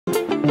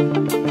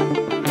Thanks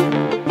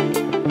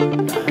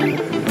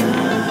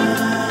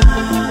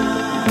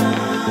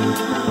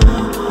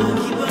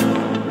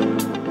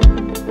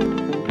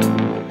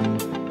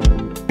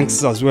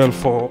as well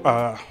for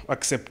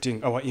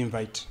accepting our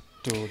invite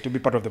to be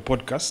part of the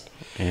podcast.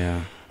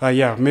 Yeah.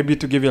 Maybe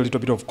to give you a little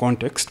bit of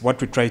context, what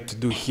we try to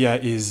do here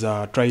is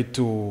try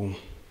to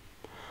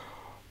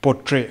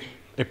portray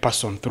a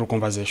person through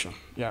conversation.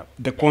 Yeah,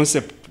 the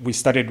concept we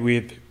started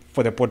with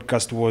for the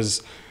podcast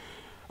was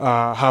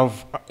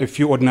have a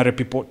few ordinary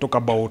people talk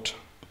about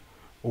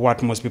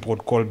what most people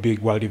would call big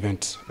world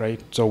events,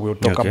 right? So we'll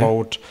talk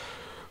about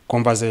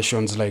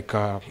conversations like,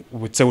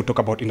 we'd talk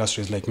about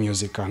industries like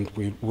music, and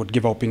we would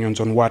give our opinions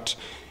on what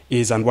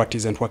is and what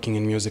isn't working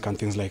in music and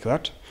things like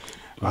that.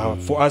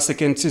 For our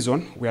second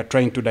season, we are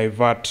trying to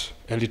divert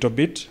a little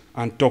bit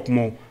and talk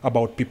more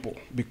about people,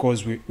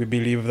 because we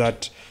believe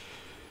that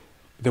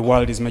the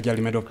world is majorly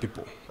made of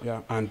people.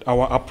 Yeah, and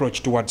our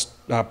approach towards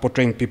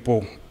portraying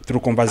people through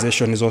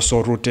conversation is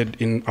also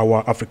rooted in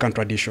our African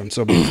tradition.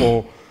 So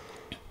before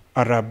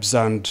Arabs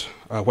and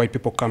white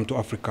people come to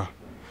Africa,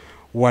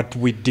 what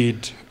we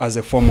did as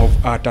a form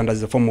of art and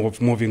as a form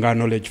of moving our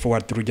knowledge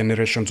forward through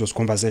generations was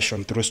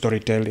conversation, through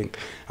storytelling.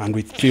 And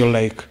we feel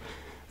like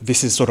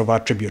this is sort of our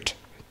tribute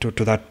to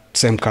that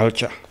same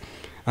culture.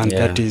 And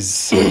that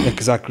is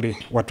exactly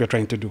what we're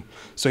trying to do.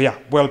 So yeah,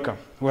 welcome.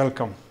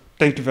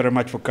 Thank you very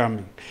much for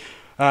coming.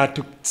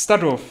 To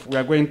start off, we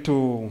are going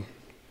to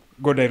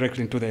go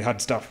directly into the hard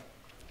stuff.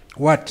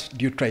 What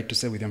do you try to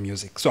say with your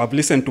music? So I've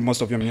listened to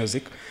most of your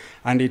music,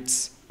 and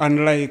it's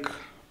unlike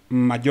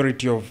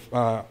majority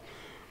of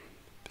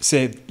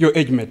say your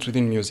age mate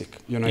within music.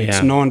 You know,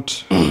 it's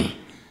not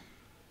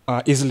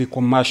easily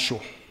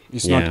commercial.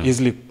 It's not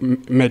easily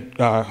made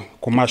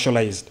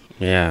commercialized.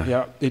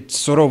 Yeah. It's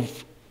sort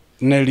of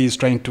Nelly is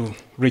trying to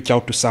reach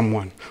out to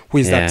someone. Who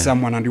is that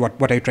someone, and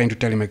what are you trying to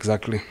tell him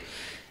exactly?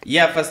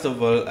 Yeah, first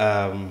of all,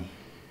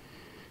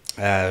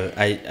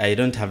 I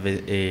don't have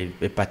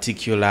a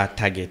particular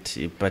target,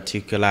 a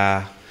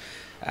particular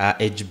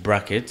age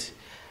bracket.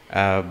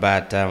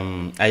 But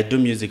I do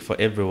music for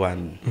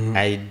everyone.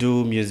 I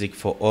do music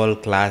for all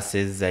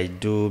classes. I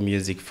do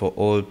music for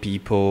all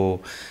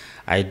people.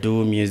 I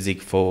do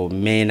music for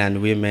men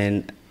and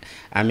women.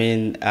 I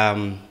mean,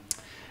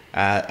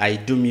 I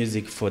do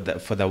music for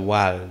the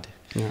world.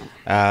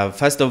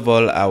 First of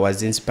all, I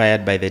was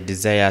inspired by the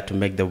desire to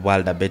make the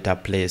world a better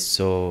place.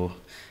 So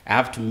I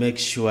have to make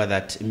sure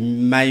that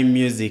my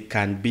music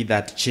can be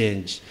that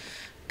change,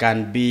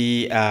 can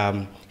be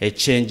a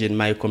change in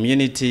my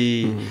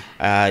community,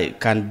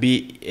 can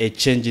be a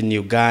change in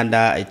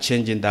Uganda, a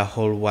change in the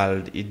whole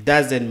world. It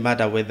doesn't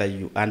matter whether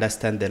you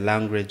understand the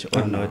language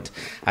or not,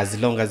 as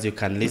long as you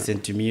can listen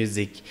to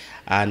music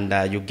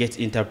and you get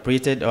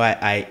interpreted, or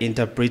I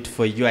interpret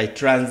for you, I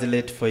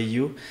translate for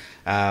you.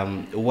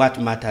 What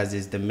matters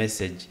is the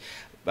message.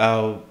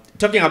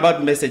 Talking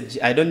about message,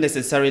 I don't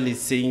necessarily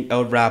sing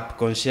or rap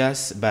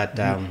conscious, but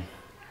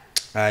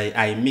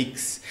I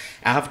mix.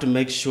 I have to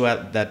make sure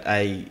that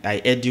I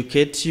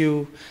educate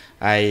you,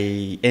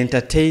 I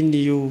entertain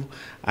you,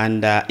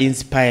 and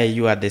inspire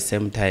you at the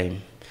same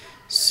time.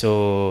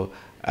 So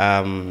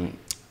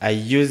I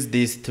use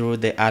this through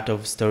the art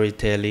of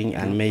storytelling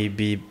and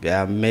maybe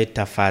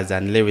metaphors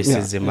and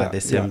lyricism at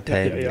the same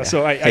time.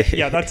 So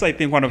that's, I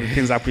think, one of the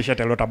things I appreciate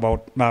a lot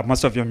about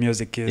most of your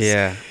music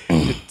is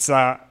it's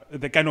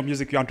the kind of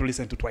music you want to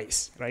listen to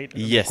twice, right?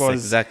 Yes, because,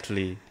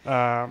 exactly.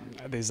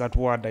 There's that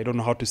word, I don't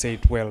know how to say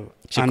it well.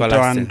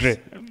 Andre.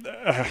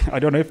 I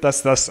don't know if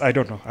that's I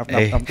don't know.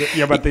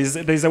 But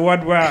there's a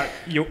word where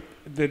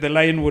the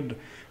line would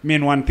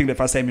mean one thing the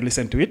first time you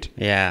listen to it.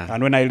 Yeah.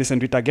 And when I listen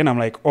to it again, I'm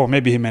like, oh,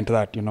 maybe he meant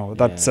that. You know,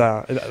 that's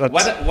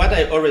what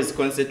I always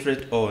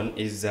concentrate on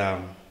is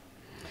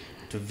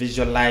to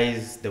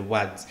visualize the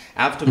words.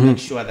 I have to make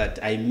sure that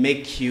I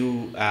make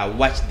you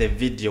watch the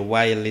video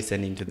while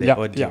listening to the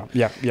audio.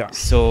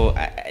 So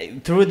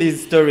through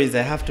these stories,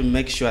 I have to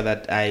make sure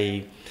that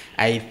I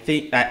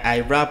think I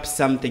rap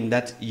something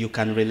that you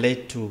can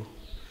relate to.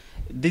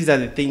 These are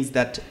the things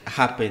that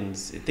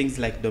happens, things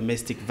like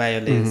domestic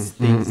violence,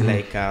 things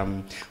like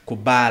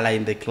Kubala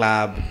in the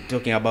club,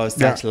 talking about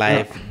such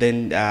life,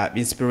 then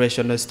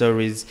inspirational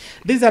stories.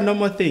 These are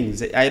normal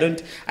things. I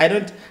don't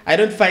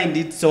find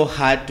it so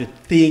hard to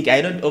think. I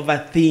don't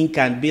overthink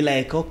and be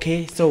like,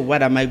 okay, so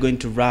what am I going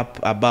to rap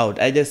about?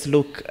 I just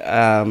look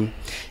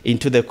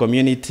into the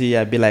community.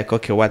 I be like,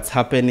 okay, what's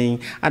happening?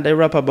 And I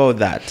rap about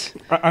that.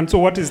 And so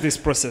what is this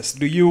process?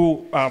 Do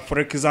you, for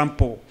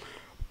example,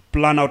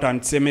 plan out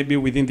and say, maybe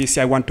within this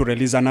year I want to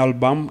release an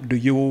album? Do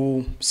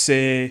you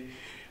say,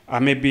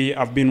 maybe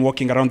I've been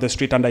walking around the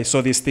street and I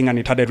saw this thing and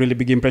it had a really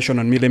big impression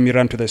on me, let me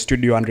run to the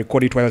studio and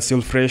record it while it's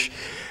still fresh?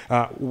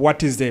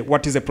 What is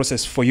the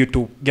process for you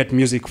to get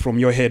music from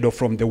your head or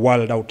from the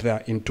world out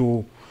there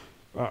into,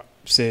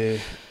 say,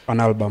 an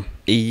album?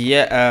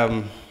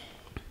 Yeah,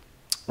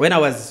 when I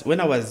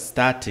was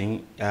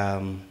starting,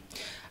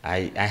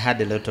 I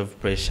had a lot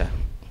of pressure.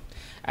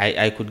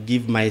 I could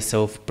give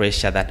myself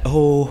pressure that,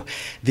 oh,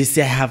 this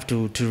year I have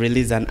to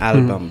release an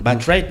album.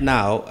 But right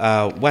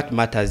now, what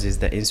matters is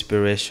the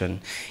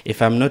inspiration.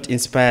 If I'm not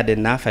inspired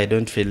enough, I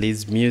don't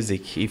release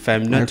music. If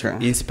I'm not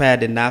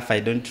inspired enough, I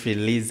don't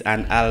release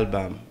an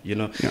album, you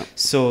know. Yeah.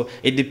 So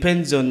it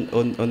depends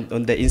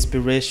on the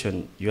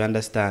inspiration, you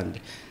understand.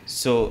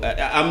 So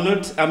I'm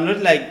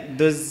not like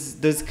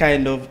those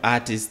kind of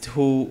artists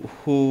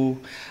who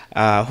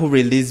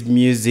release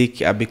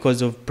music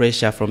because of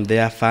pressure from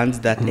their fans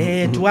that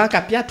hey,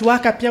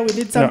 tuwaka pia, we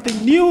need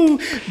something new,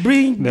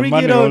 bring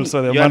it on.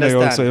 Also, the you money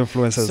understand? also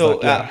influences so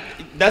that.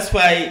 that's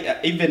why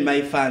even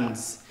my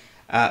fans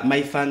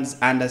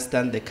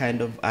understand the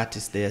kind of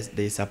artists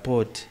they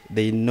support.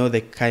 They know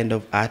the kind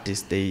of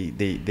artists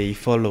they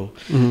follow.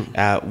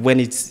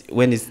 When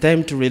it's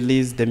time to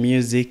release the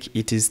music,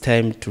 it is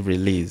time to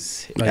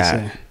release.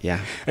 Yeah.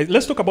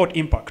 Let's talk about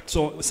impact.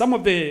 So some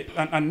of the,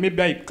 and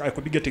maybe I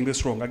could be getting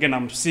this wrong. Again,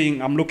 I'm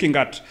looking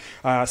at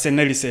say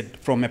Nellysade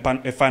from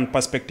a fan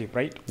perspective,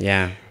 right?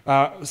 Yeah.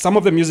 Some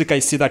of the music I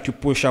see that you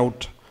push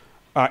out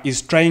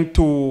is trying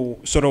to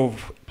sort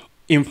of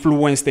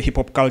influence the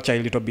hip-hop culture a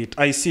little bit.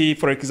 I see,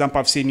 for example,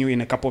 I've seen you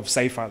in a couple of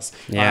ciphers.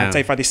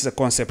 Cypher, this is a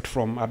concept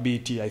from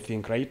BET, I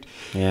think, right?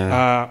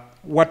 Yeah.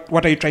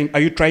 What are you trying? Are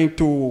you trying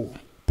to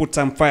put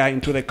some fire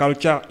into the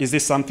culture? Is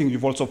this something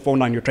you've also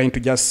found and you're trying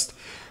to just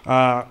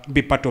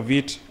be part of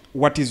it?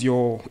 What is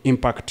your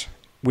impact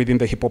within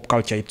the hip-hop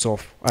culture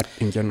itself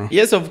in general?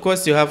 Yes, of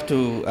course, you have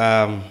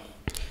to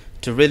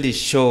really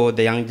show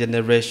the young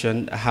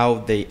generation how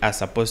they are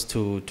supposed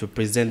to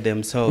present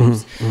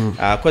themselves,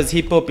 because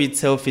hip hop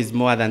itself is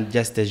more than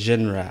just a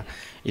genre.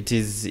 It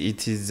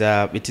is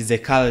a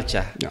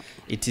culture. Yeah.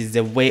 It is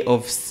a way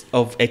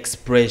of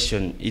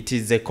expression. It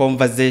is a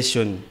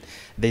conversation.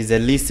 There's a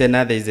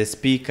listener, there's a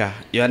speaker.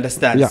 You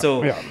understand? Yeah.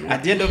 So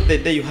at the end of the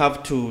day, you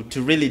have to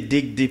really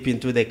dig deep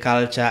into the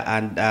culture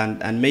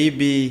and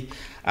maybe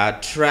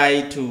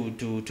try to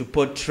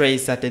portray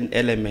certain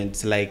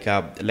elements like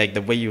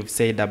the way you've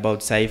said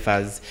about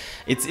ciphers.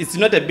 It's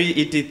not a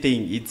BET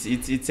thing.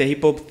 It's a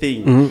hip hop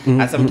thing.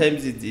 And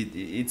sometimes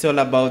it's all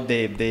about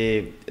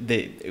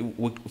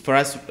for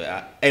us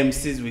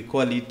MCs we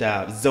call it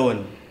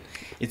zone.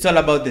 It's all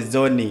about the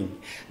zoning.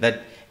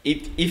 That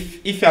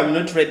if I'm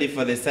not ready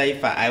for the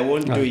cipher, I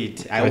won't do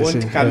it. I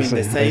won't come in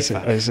the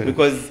cipher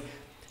because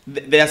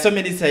there are so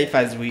many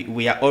ciphers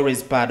we are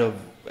always part of.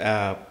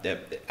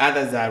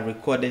 Others are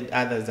recorded,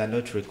 others are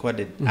not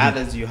recorded.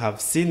 Others you have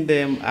seen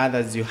them,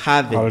 others you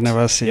haven't. I'll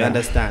never see. You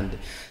understand?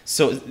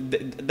 So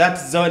that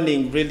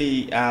zoning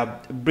really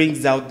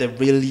brings out the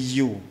real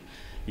you.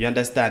 You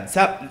understand?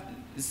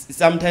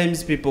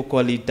 Sometimes people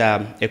call it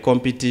a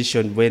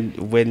competition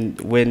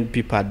when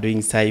people are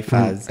doing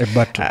ciphers. A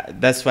battle.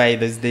 That's why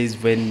those days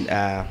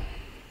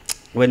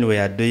when we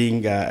are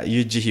doing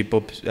UG hip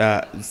hop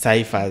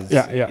ciphers,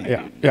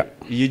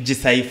 UG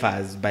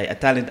ciphers by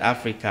Talent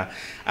Africa,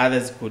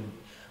 others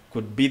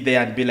could be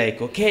there and be like,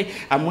 okay,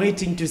 I'm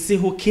waiting to see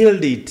who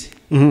killed it.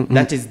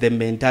 That is the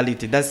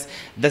mentality. That's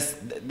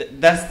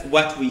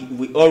what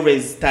we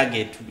always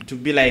target, to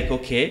be like,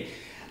 okay,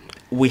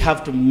 we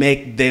have to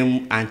make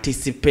them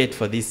anticipate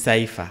for this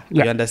cipher.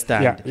 You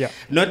understand?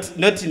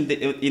 Not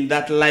in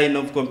that line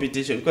of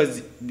competition,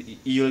 because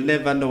you'll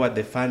never know what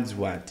the fans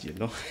want, you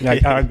know. I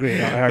agree.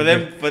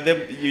 For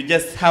them, you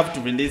just have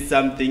to release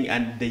something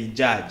and they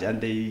judge and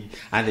they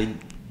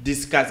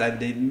discuss and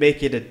they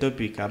make it a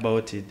topic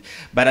about it.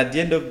 But at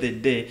the end of the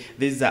day,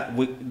 these are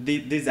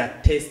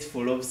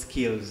tasteful of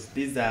skills.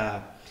 These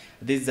are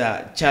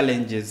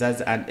challenges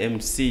as an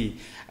MC.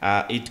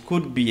 It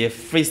could be a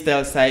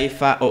freestyle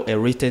cipher or a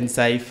written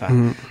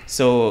cipher.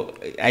 So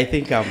I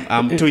think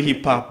I'm too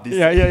hip hop.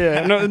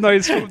 No,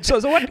 it's true. So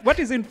what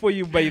is in for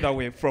you, by the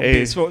way, from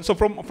this? So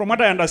from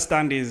what I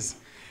understand is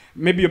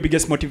maybe your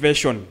biggest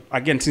motivation,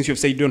 again, since you've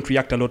said you don't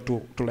react a lot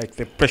to like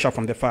the pressure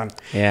from the fan.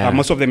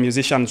 Most of the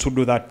musicians who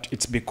do that,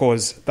 it's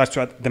because that's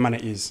what the money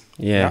is.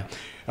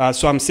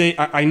 So I'm saying,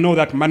 I know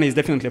that money is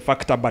definitely a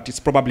factor, but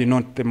it's probably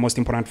not the most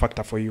important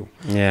factor for you.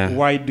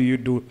 Why do you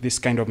do this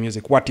kind of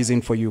music? What is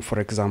in for you, for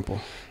example?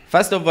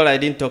 First of all, I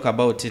didn't talk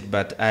about it,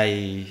 but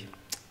I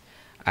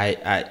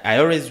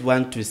always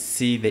want to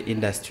see the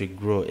industry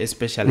grow,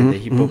 especially the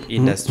hip hop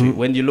industry.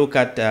 When you look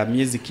at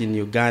music in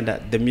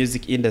Uganda, the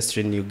music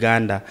industry in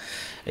Uganda,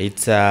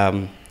 it's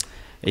too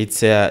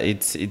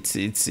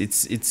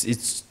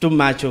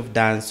much of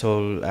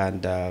dancehall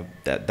and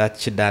that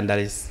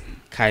chidandalist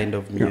kind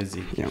of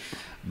music.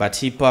 But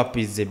hip hop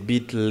is a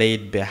bit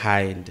laid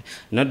behind,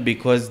 not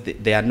because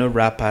there are no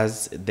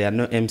rappers, there are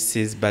no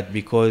MCs, but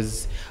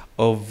because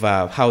of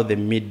how the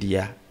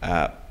media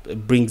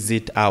brings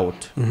it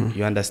out.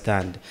 You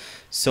understand?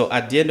 So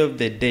at the end of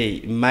the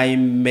day, my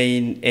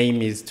main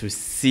aim is to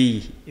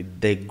see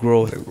the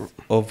growth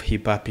of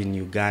hip hop in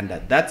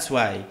Uganda. That's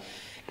why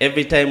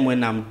every time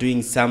when I'm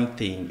doing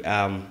something,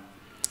 I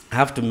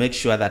have to make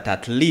sure that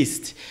at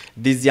least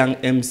these young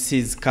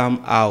MCs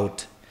come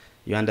out.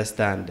 You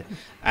understand?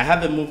 I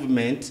have a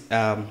movement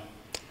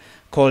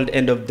called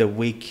End of the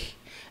Week.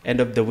 End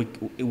of the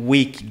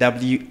week,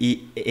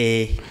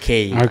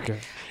 W-E-A-K. Okay.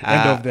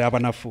 End of the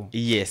Abanafu.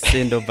 Yes,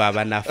 end of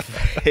Abanafu.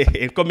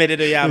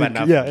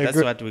 That's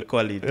what we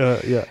call it.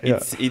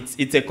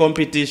 It's a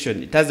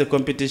competition. It has a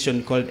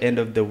competition called End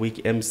of the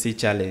Week MC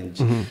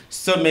Challenge.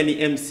 So many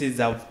MCs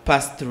have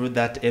passed through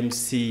that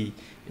MC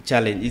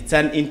challenge. It's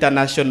an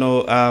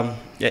international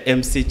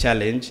MC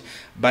challenge,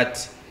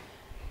 but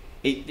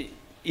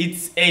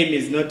its aim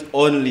is not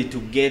only to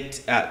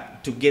get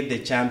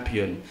the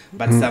champion,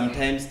 but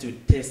sometimes to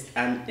test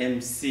an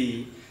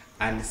MC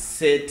and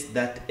set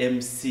that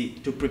MC,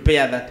 to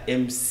prepare that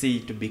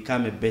MC to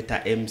become a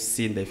better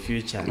MC in the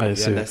future. I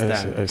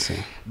see.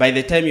 By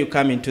the time you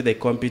come into the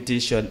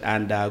competition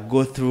and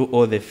go through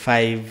all the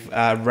 5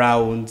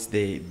 rounds,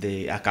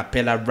 the a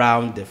cappella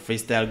round, the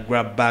freestyle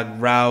grab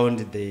bag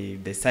round,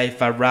 the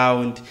cypher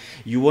round,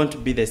 you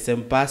won't be the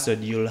same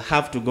person. You'll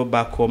have to go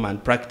back home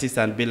and practice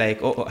and be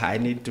like, oh, I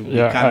need to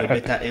become a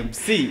better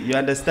MC. You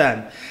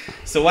understand?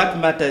 So what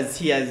matters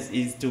here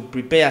is to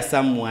prepare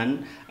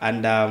someone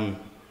and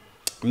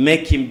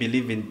make him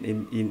believe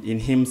in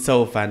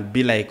himself and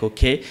be like,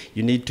 okay,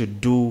 you need to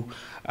do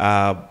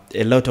a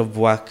lot of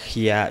work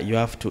here. You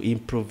have to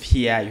improve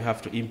here. You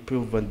have to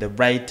improve on the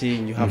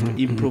writing. You have to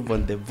improve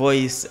on the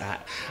voice,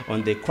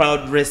 on the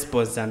crowd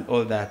response and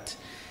all that.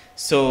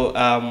 So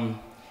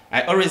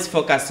I always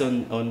focus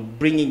on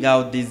bringing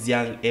out these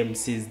young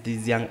MCs,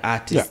 these young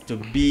artists to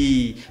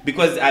be,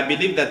 because I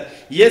believe that,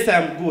 yes,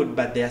 I'm good,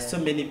 but there are so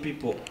many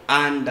people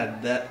under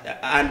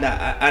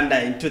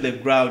into the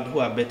ground who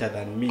are better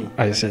than me.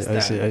 I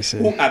see.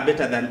 Who are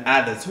better than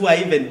others, who are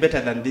even better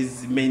than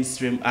these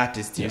mainstream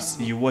artists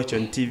you watch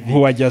on TV.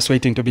 Who are just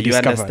waiting to be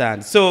discovered. You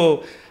understand?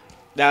 So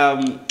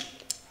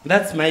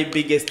that's my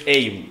biggest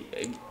aim.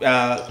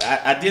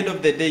 At the end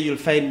of the day, you'll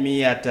find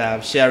me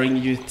at Sharing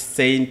Youth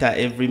Center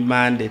every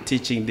Monday,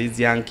 teaching these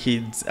young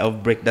kids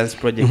of Breakdance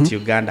Project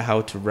Uganda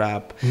how to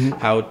rap,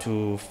 how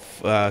to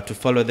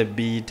follow the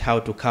beat, how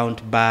to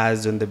count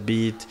bars on the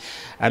beat.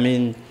 I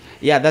mean,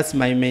 yeah, that's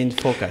my main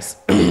focus.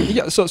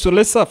 So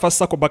let's first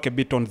circle back a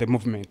bit on the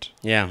movement.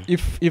 Yeah.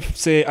 If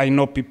say I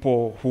know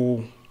people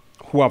who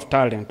have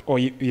talent, or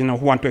who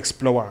want to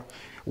explore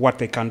what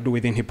they can do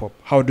within hip hop,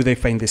 how do they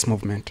find this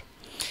movement?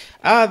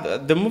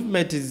 The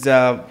movement is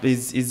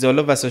all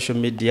over social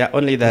media,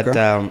 only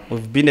that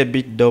we've been a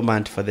bit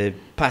dormant for the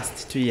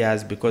past 2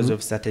 years because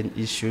of certain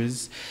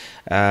issues,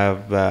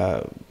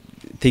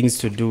 things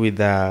to do with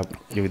the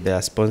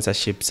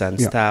sponsorships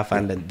and stuff,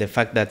 and the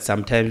fact that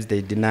sometimes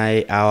they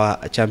deny our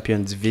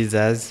champions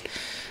visas.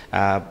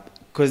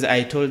 Because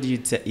I told you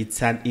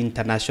it's an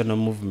international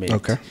movement.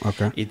 Okay.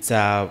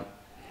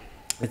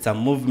 It's a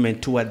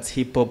movement towards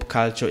hip-hop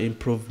culture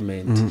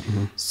improvement.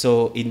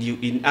 So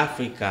in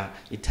Africa,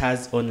 it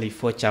has only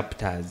 4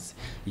 chapters: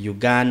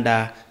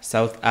 Uganda,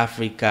 South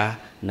Africa,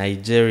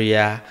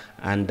 Nigeria,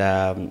 and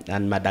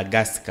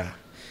Madagascar.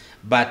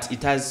 But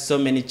it has so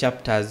many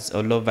chapters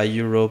all over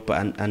Europe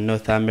and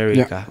North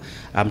America.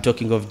 I'm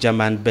talking of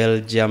Germany,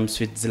 Belgium,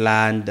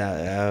 Switzerland,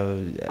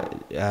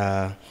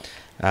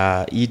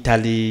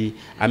 Italy.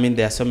 I mean,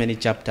 there are so many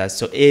chapters.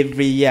 So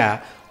every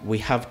year, we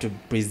have to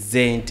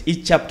present,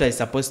 each chapter is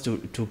supposed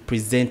to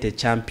present a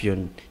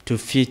champion to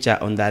feature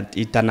on that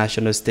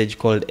international stage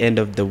called End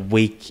of the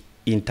Week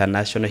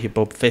International Hip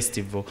Hop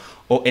Festival,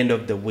 or End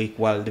of the Week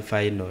World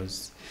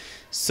Finals.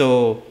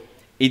 So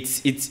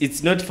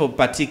it's not for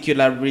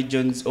particular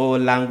regions or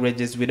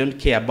languages. We don't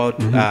care about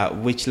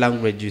which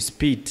language you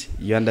speak.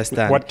 You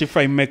understand? What if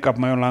I make up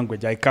my own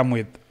language? I come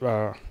with...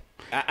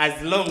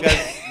 as long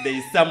as there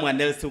is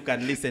someone else who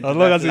can listen to that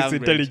language, it's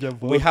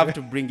intelligible. We have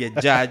to bring a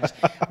judge,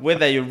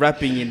 whether you're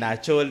rapping in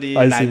Acholi,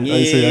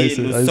 Langi,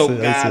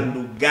 Lusoga,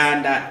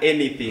 Luganda,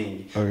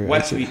 anything.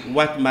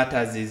 What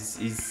matters is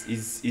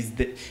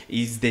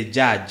the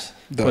judge,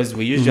 because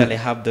we usually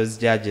have those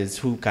judges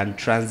who can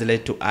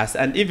translate to us.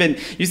 And even,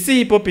 you see,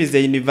 hip hop is a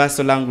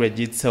universal language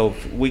itself.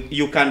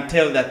 You can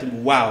tell that,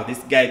 wow, this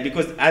guy,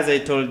 because as I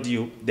told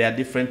you, there are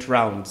different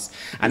rounds,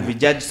 and we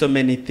judge so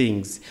many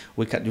things.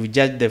 We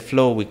judge the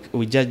flow,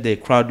 we judge the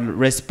crowd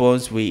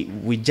response, we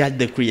judge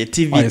the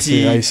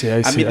creativity. I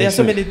mean, there are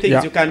so many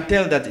things. You can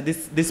tell that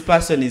this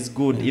person is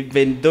good,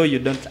 even though you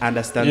don't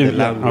understand the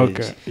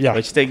language.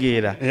 That's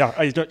actually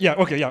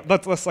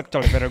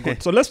very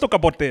good. So let's talk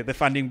about the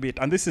funding bit,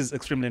 and this is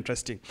extremely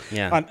interesting.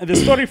 And the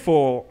story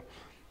for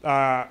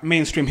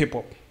mainstream hip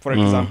hop, for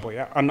example,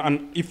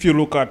 and if you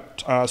look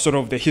at sort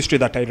of the history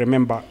that I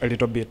remember a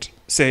little bit,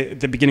 say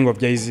the beginning of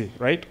Jay-Z,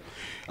 right?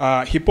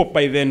 Hip hop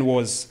by then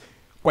was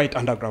quite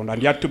underground,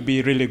 and you had to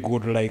be really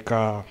good, like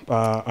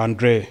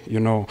Andre,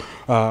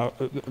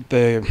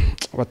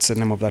 what's the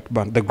name of that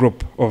band? The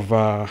group of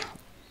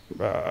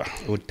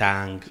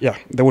Wu-Tang. Yeah,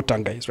 the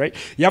Wu-Tang guys, right?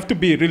 You have to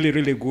be really,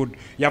 really good.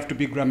 You have to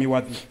be Grammy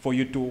worthy for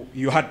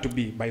you had to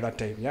be by that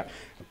time,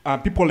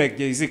 people like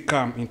Jay-Z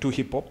come into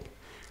hip hop,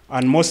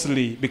 and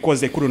mostly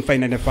because they couldn't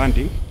find any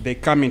funding, they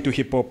come into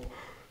hip hop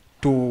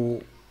to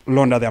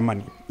launder their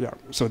money.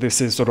 So this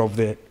is sort of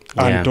the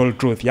untold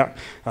truth, yeah.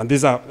 And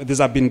these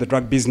have been the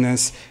drug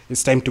business.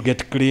 It's time to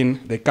get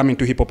clean. They come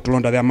into hip hop to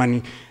launder their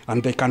money,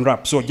 and they can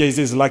rap. So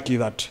Jay-Z is lucky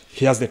that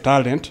he has the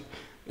talent,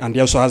 and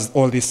he also has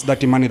all this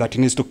dirty money that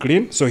he needs to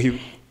clean. So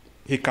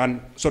he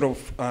can sort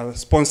of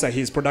sponsor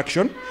his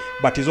production,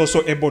 but he's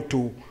also able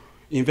to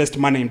invest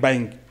money in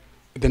buying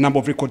the number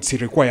of records he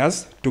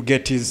requires to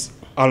get his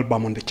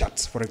album on the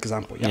charts, for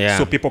example. Yeah?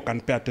 So people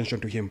can pay attention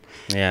to him.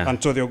 Yeah.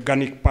 And so the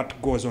organic part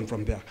goes on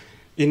from there.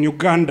 In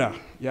Uganda,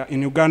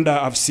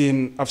 I've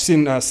seen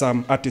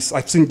some artists.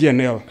 I've seen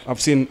DNL. I've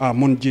seen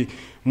Munji.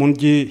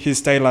 Munji, his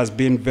style has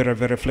been very,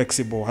 very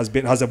flexible.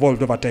 Has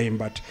evolved over time,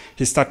 but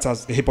he starts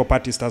as a hip hop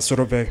artist, as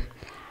sort of a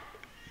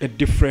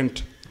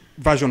different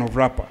version of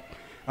rapper.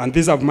 And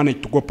these have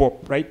managed to go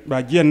pop, right?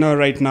 But DNL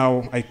right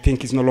now, I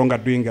think, is no longer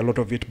doing a lot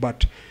of it,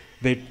 but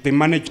they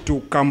managed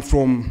to come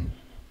from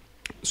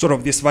sort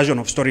of this version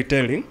of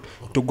storytelling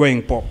to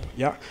going pop,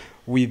 yeah,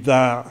 with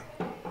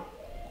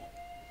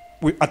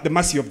at the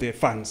mercy of the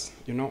fans,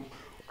 you know.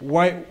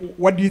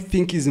 What do you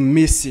think is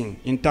missing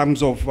in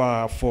terms of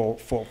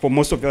for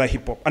most of the other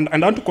hip hop? And I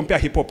want to compare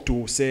hip hop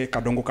to, say,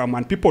 Kadongo Kama,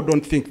 and people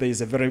don't think there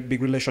is a very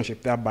big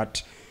relationship there,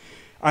 but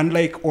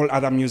unlike all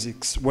other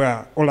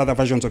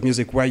versions of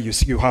music where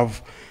you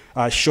have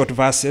short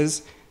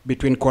verses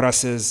between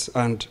choruses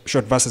and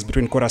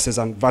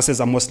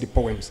verses are mostly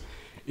poems.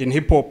 In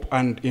hip hop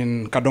and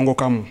in Kadongo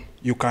Kama,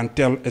 you can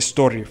tell a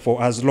story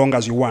for as long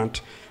as you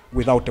want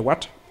without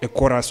a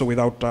chorus or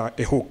without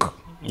a hook.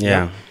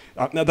 Yeah.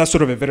 That's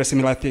sort of a very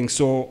similar thing.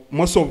 So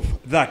most of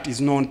that is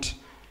not.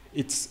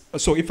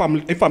 So if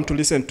I'm to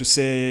listen to,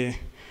 say,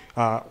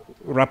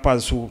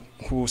 rappers who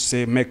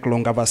say make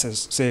longer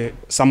verses, say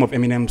some of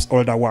Eminem's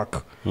older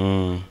work,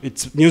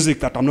 it's music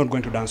that I'm not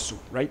going to dance to,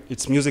 right?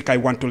 It's music I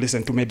want to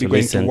listen to, maybe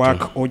going to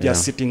work or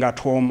just sitting at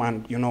home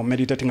and, you know,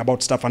 meditating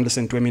about stuff and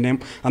listen to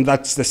Eminem. And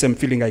that's the same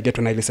feeling I get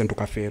when I listen to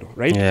Kafero,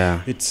 right?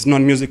 Yeah. It's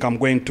not music I'm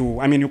going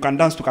to. I mean, you can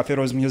dance to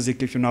Kafero's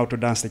music if you know how to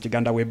dance the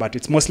Uganda way, but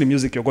it's mostly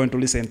music you're going to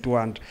listen to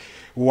and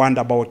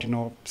wonder about, you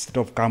know, state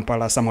of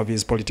Kampala, some of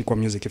his political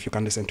music if you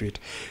can listen to it.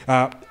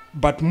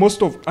 But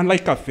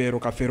unlike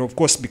Kafero, of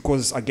course,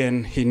 because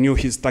again, he knew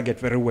his target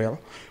very well,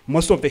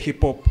 most of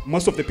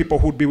the people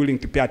who'd be willing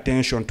to pay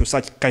attention to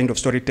such kind of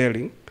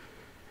storytelling,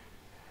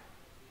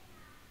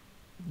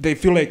 they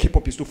feel like hip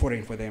hop is too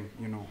foreign for them,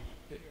 you know.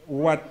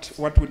 What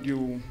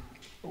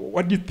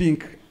do you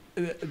think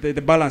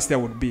the balance there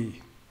would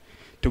be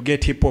to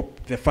get hip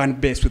hop, the fan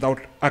base,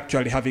 without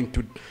actually having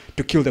to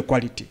kill the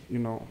quality, you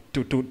know,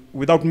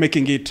 without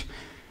making it.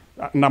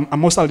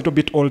 I'm also a little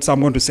bit old, so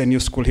I'm going to say new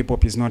school hip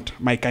hop is not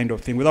my kind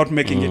of thing, without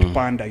making it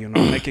panda, you know,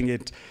 making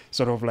it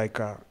sort of like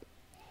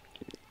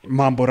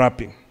mambo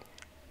rapping.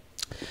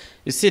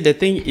 You see, the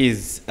thing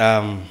is,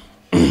 the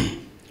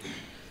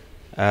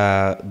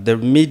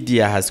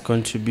media has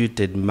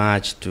contributed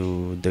much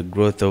to the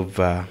growth of,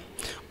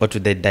 or to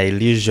the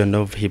dilution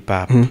of hip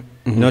hop.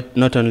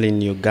 Not only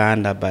in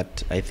Uganda,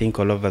 but I think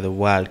all over the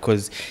world.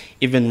 Because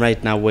even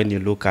right now, when you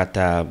look at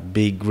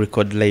big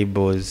record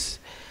labels,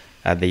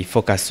 they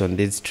focus on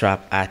these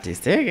trap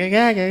artists,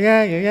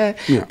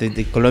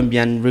 the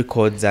Colombian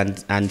records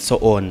and so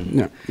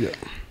on.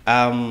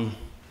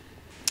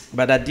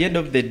 But at the end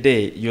of the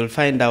day, you'll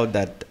find out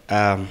that,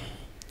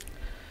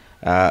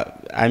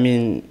 I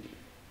mean,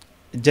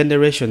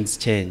 generations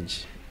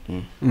change.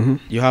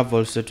 You have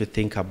also to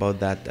think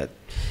about that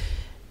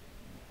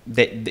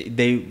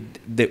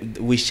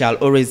we shall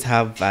always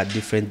have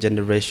different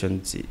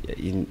generations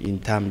in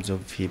terms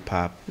of hip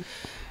hop.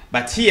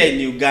 But here in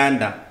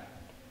Uganda,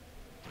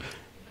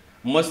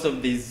 most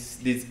of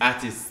these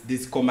artists,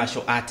 these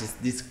commercial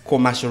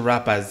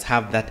rappers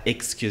have that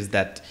excuse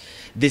that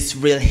this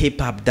real hip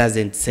hop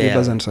doesn't sell. It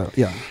doesn't sell,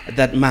 yeah.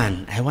 That,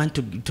 man, I want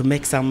to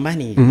make some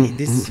money.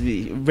 This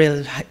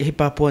real hip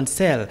hop won't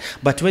sell.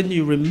 But when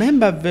you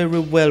remember very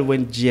well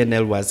when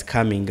GNL was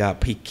coming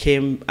up, he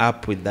came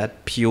up with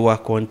that pure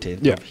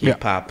content of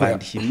hip hop,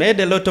 and he made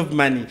a lot of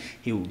money.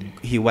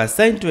 He was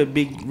signed to a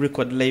big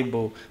record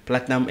label,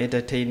 Platinum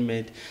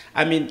Entertainment.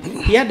 I mean,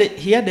 he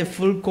had a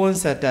full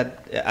concert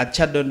at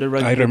Chad on the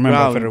Rugby I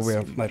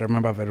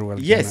remember very well.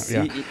 Yes,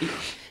 he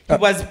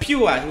was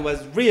pure, he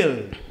was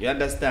real, you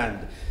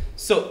understand?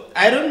 So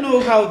I don't know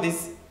how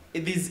these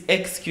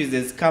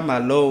excuses come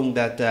along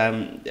that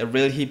a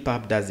real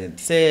hip-hop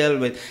doesn't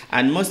sell.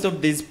 And most of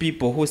these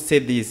people who say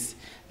this,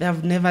 they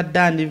have never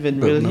done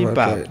even real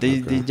hip-hop.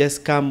 They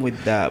just come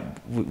with their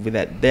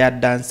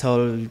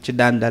dancehall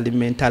Chidandali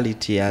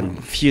mentality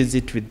and fuse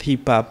it with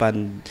hip-hop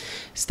and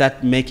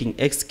start making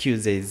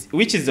excuses,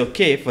 which is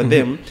okay for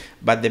them.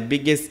 But the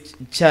biggest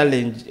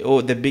challenge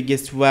or the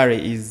biggest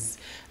worry is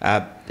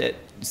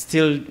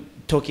still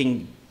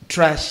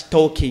trash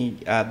talking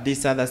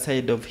this other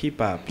side of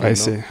hip-hop. I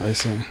see.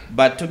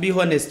 But to be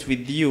honest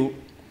with you,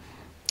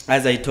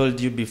 as I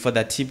told you before,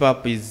 that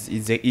hip-hop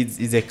is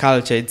a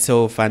culture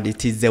itself, and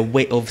it is a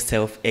way of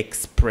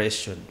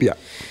self-expression. Yeah.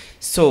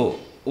 So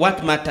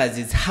what matters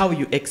is how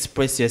you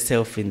express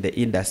yourself in the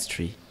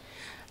industry.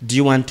 Do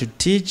you want to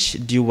teach?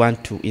 Do you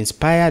want to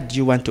inspire? Do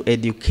you want to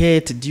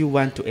educate? Do you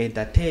want to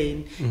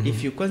entertain?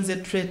 If you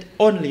concentrate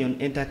only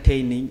on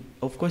entertaining,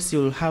 of course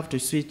you'll have to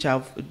switch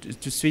on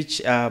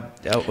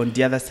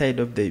the other side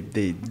of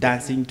the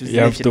dancing to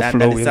have to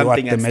flow with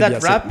something what and the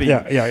start media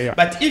rapping. Yeah.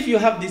 But if you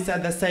have this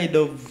other side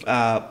of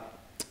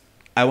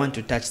I want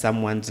to touch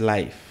someone's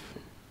life,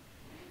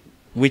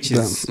 which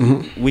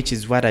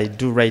is what I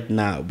do right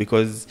now,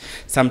 because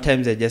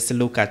sometimes I just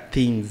look at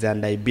things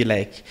and I be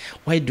like,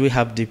 why do we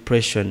have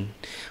depression?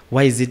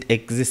 Why is it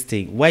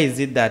existing? Why is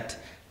it that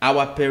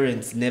our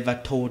parents never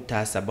taught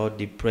us about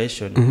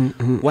depression?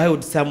 Why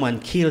would someone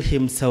kill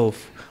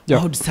himself?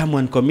 Why would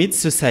someone commit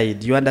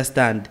suicide? You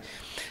understand?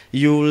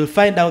 You will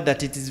find out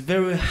that it is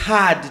very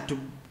hard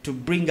to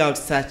bring out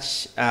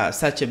such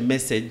a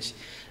message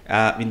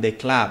in the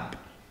club,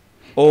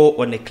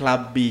 or on a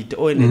club beat,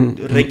 or in a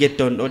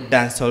reggaeton or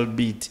dancehall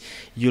beat.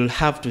 You'll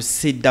have to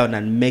sit down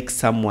and make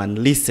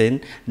someone listen,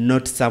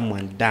 not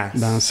someone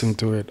dancing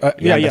to it.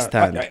 You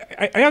understand?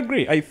 I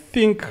agree. I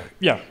think,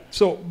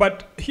 so,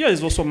 but here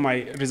is also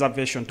my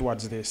reservation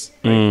towards this,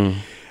 right?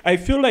 I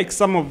feel like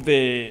some of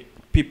the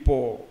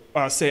people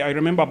say, I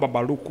remember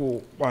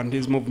Babaluku and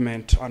his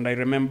movement, and I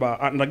remember,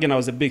 and again, I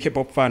was a big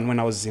hip-hop fan when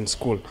I was in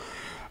school.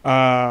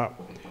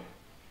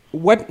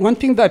 One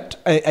thing that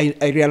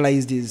I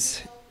realized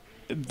is,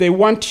 they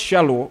weren't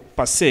shallow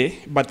per se,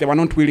 but they were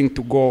not willing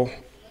to go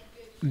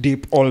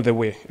deep all the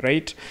way,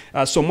 right?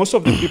 So most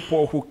of the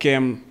people who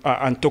came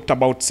and talked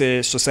about,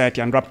 say,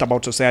 society and rapped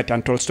about society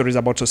and told stories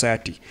about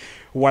society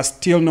were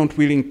still not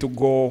willing to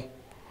go.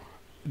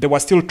 They were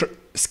still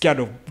scared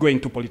of going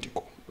to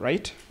political,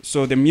 right?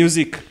 So the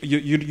music,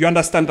 you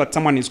understand that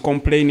someone is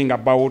complaining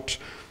about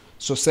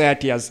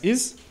society as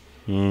is,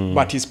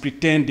 but he's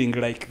pretending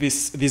like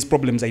these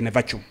problems are in a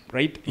vacuum,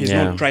 right? He's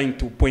not trying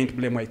to point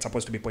blame where it's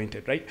supposed to be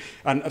pointed, right?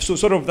 And so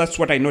sort of that's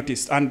what I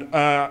noticed. And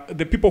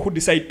the people who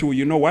decide to,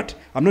 you know what,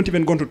 I'm not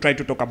even going to try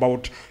to talk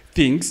about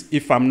things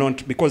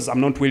because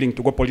I'm not willing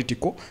to go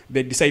political,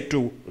 they decide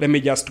to, let me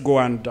just go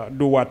and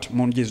do what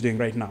Monji is doing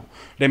right now.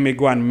 Let me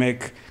go and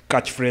make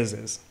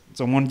catchphrases.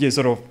 So Monji is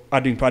sort of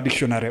adding to a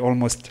dictionary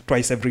almost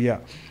twice every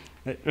year.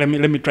 Let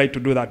me try to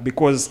do that,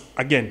 because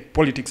again,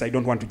 politics I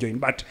don't want to join.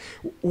 But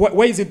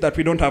why is it that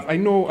we don't have? I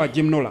know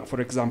Jim Nola, for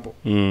example.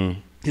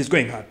 He's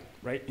going hard,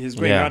 right? He's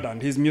going hard,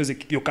 and his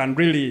music, you can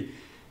really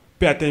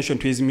pay attention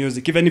to his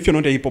music, even if you're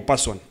not a hip hop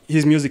person.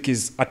 His music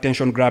is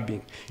attention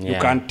grabbing. You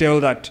can tell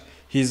that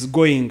he's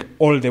going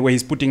all the way.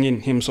 He's putting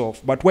in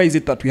himself. But why is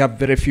it that we have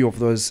very few of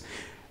those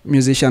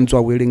musicians who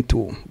are willing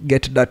to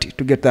get dirty,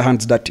 to get their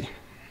hands dirty?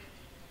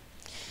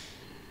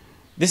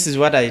 This is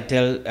what I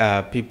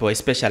tell people,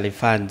 especially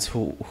fans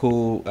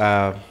who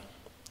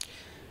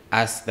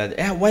ask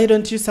that, why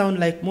don't you sound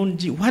like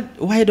Munji?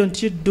 Why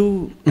don't you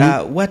do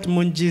what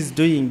Munji is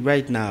doing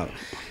right now?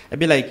 I'd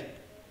be like,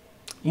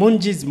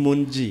 Munji is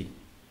Munji.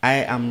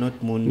 I am not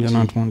Munji. You're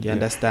not Munji. You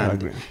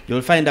understand?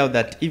 You'll find out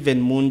that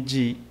even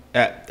Munji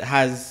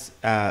has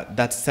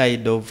that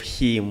side of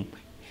him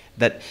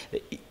that,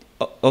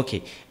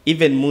 okay,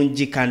 even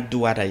Munji can't do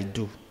what I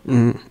do.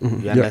 You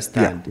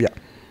understand? Yeah.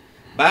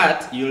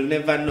 But you'll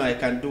never know I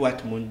can do what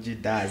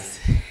Munji does.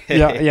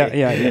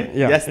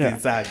 Just in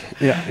Saga.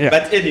 Yeah.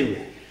 But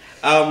anyway,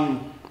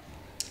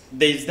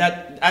 there's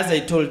that, as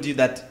I told you,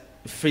 that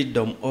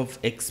freedom of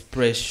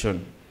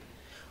expression.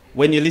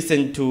 When you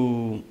listen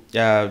to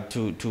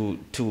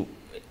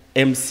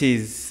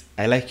MCs,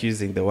 I like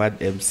using the word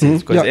MCs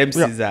because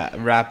MCs are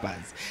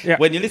rappers.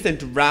 When you listen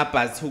to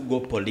rappers who go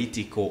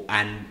political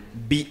and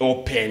be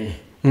open,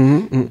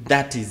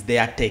 that is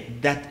their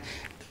take. That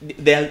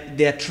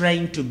they are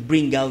trying to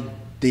bring out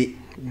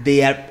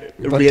their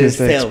real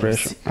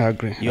selves. I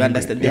agree. You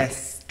understand? They are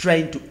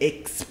trying to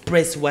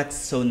express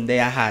what's on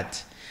their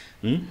heart.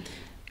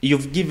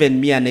 You've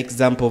given me an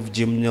example of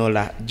Jim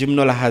Nola. Jim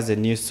Nola has a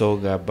new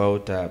song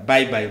about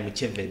Bye Bye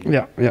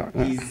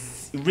Mucheveni.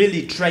 He's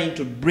really trying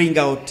to bring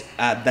out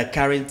the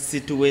current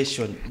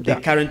situation, the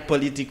current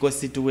political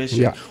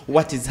situation,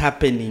 what is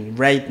happening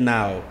right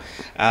now,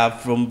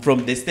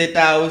 from the State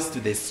House to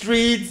the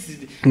streets.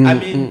 I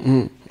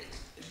mean,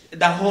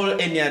 the whole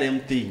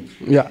NRM thing.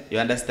 You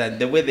understand?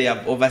 The way they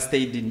have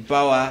overstayed in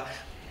power,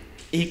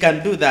 he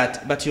can do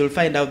that, but you'll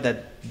find out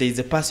that there's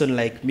a person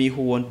like me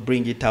who won't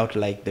bring it out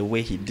like the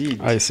way he did.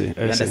 I see.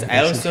 I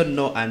also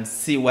know and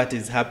see what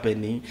is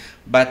happening,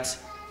 but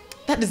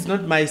that is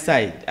not my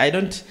side. I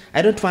don't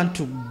want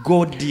to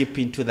go deep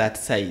into that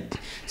side.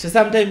 So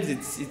sometimes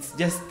it's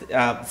just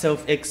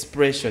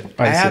self-expression.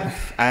 I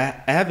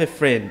have a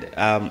friend,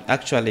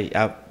 actually,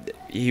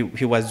 he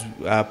was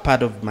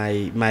part of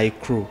my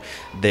crew,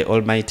 the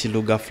Almighty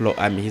Luga Flow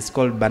Army. He's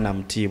called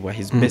Banam Tiwa.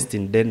 He's based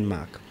in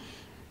Denmark,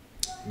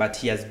 but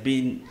he has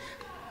been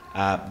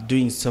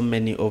doing so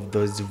many of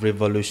those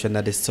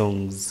revolutionary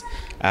songs,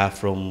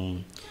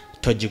 from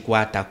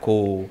Tojikwata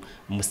Ko,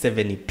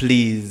 Museveni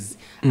Please.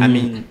 I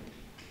mean,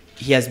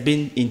 he has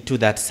been into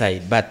that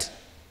side, but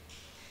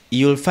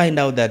you'll find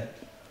out that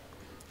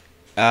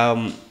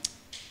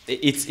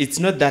it's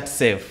not that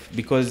safe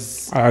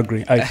because I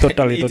agree. I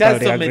totally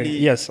agree.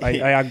 Yes, I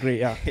agree.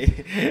 Yeah.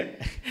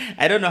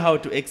 I don't know how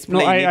to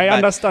explain. No, I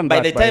understand.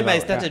 By the time I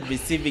started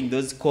receiving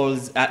those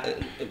calls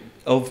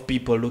of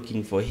people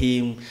looking for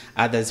him,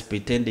 others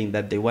pretending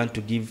that they want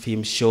to give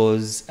him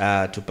shows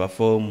to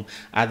perform,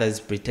 others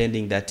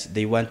pretending that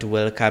they want to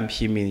welcome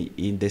him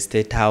in the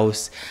State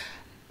House,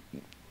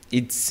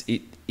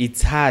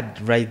 it's hard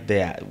right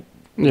there.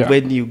 Yeah.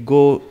 When you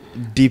go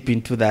deep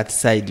into that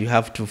side, you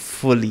have to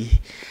fully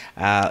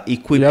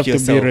equip yourself. You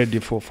have to be ready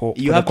for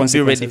you have to be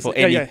ready for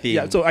anything.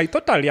 Yeah. So I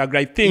totally agree.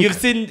 I think you've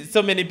seen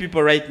so many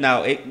people right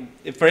now.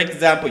 For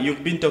example,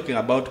 you've been talking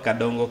about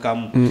Kadongo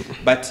Kamu,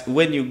 but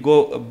when you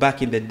go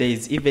back in the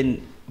days,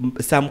 even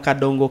some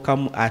Kadongo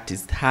Kamu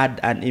artists had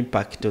an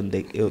impact on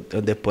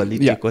the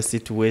political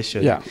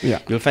situation. Yeah.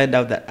 You'll find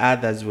out that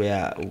others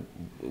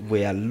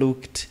were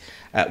looked.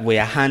 Were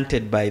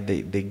hunted by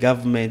the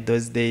government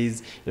those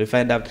days. You'll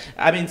find out.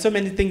 I mean, so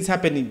many things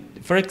happening.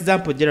 For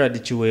example, Gerard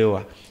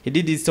Chiwewa, he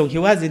did his song. He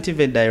wasn't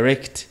even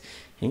direct.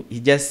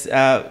 He just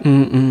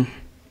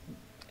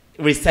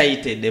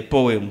recited the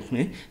poem.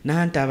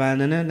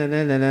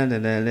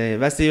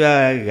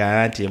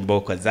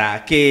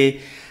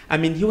 I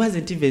mean, he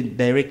wasn't even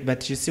direct,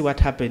 but you see what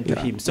happened to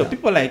him. So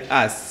people like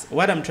us,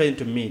 what I'm trying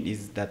to mean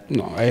is that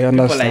I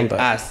understand people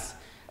like us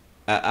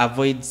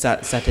avoid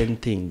certain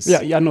things.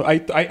 No, I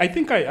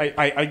think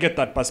I get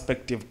that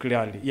perspective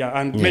clearly.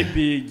 And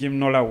maybe Jim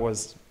Nola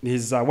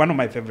he's one of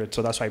my favorites,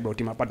 so that's why I brought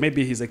him up. But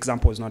maybe his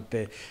example is not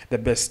the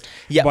best.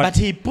 But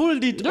he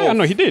pulled it off.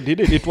 No, he did.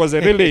 It was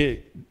a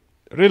really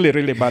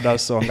badass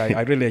song.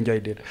 I really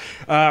enjoyed it.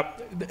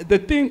 The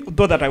thing,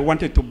 though, that I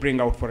wanted to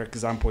bring out, for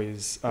example,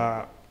 is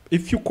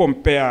if you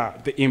compare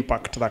the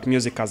impact that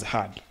music has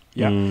had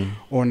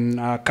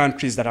on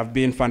countries that have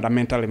been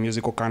fundamentally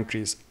musical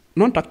countries.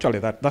 Not actually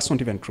that's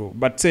not even true,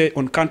 but say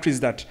on countries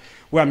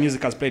where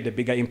music has played a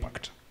bigger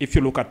impact. If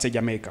you look at, say,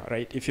 Jamaica,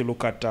 right? If you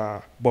look at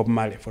Bob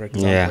Marley, for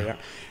example,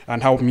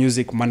 and how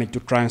music managed to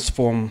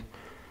transform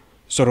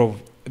sort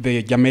of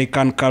the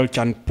Jamaican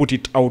culture and put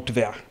it out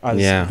there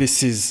as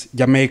this is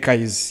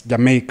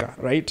Jamaica,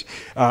 right?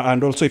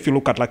 And also if you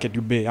look at Lucky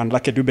Dube, and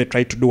Lucky Dube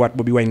tried to do what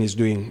Bobby Wine is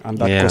doing, and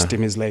that cost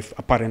him his life.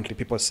 Apparently,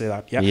 people say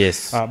that.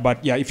 Yes.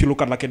 But if you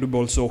look at Lucky Dube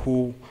also,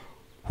 who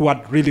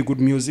had really good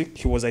music.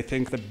 He was, I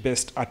think, the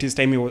best at his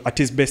time. At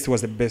his best, he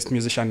was the best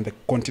musician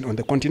on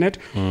the continent.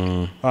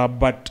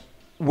 But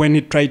when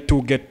he tried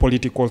to get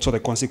political, so the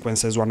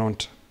consequences were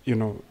not,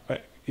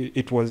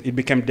 it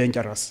became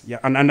dangerous.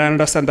 And I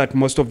understand that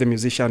most of the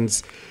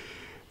musicians,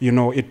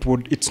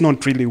 it's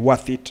not really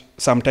worth it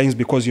sometimes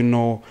because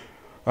even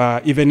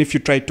if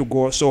you try to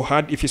go so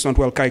hard, if it's not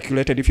well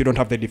calculated, if you don't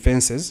have the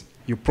defenses,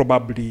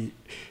 the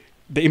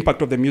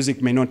impact of the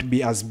music may not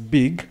be as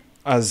big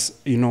as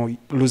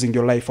losing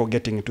your life or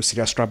getting into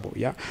serious trouble.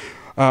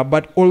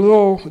 But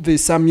although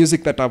there's some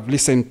music that I've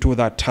listened to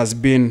that has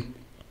been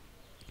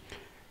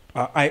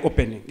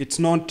eye-opening, it's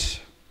not.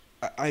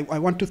 I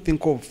want to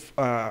think of.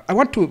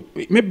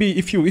 Maybe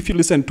if you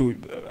listen to,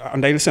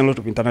 and I listen a lot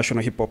of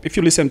international hip hop. If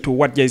you listen to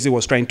what Jay-Z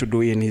was trying to do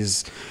in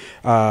his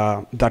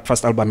that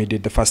first album he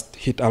did, the first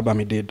hit album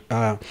he did,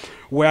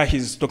 where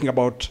he's talking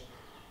about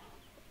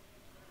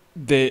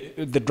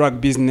the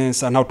drug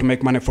business and how to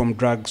make money from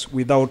drugs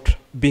without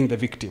being the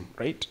victim,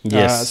 right?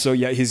 Yes.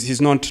 He's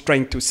not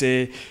trying to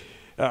say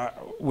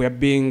we're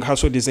being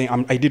hustled. He's saying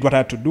I did what I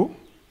had to do,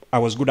 I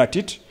was good at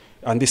it,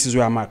 and this is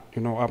where I'm at.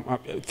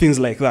 Things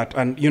like that.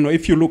 And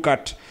if you look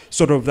at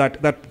sort of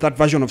that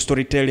version of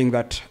storytelling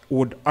that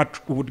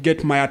would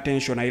get my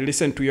attention, I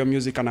listen to your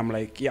music and I'm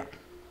like,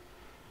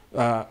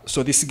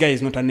 so this guy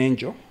is not an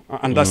angel,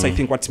 and that's I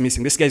think what's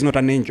missing. This guy is not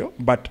an angel,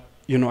 but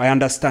I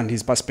understand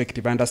his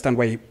perspective. I understand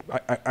why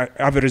I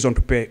have a reason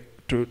to pay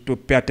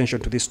attention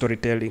to this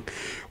storytelling.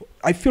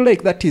 I feel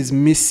like that is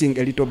missing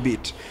a little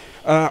bit.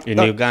 In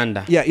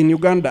Uganda. Yeah, in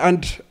Uganda.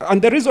 And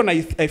the reason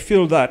I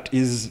feel that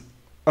is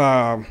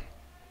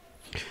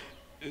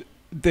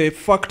the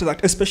fact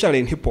that, especially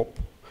in hip-hop,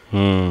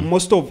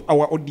 most of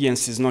our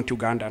audience is not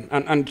Ugandan.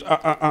 And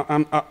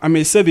I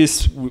may say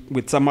this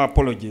with some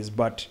apologies,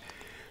 but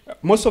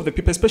most of the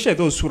people, especially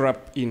those who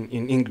rap in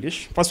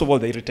English, first of all,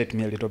 they irritate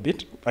me a little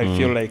bit. I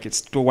feel like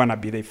it's too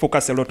wannabe. They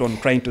focus a lot on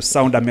trying to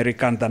sound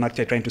American than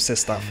actually trying to say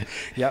stuff.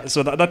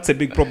 So that's a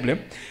big problem.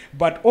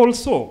 But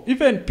also,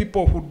 even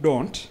people who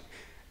don't,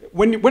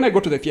 when I go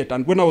to the theater,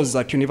 and when I was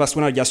at university,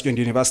 when I just joined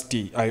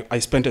university, I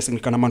spent a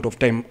significant amount of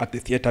time at the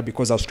theater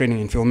because I was training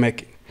in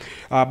filmmaking.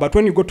 But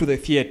when you go to the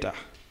theater,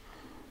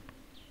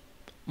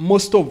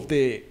 most of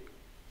the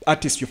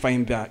artists you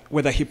find there,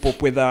 whether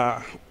hip-hop,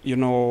 whether,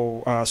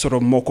 sort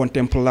of more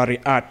contemporary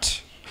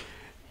art,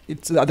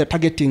 they're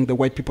targeting the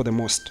white people the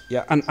most.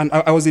 And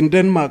I was in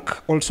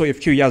Denmark also a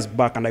few years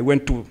back, and I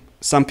went to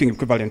something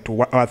equivalent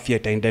to our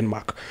theater in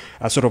Denmark,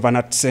 sort of an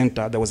art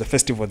center. There was a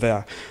festival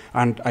there,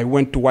 and I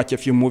went to watch a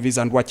few movies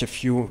and watch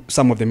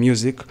some of the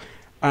music.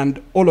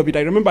 And all of it,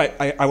 I remember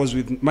I was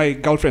with my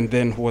girlfriend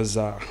then who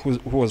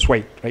was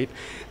white, right?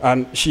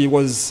 And she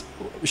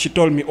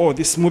told me, oh,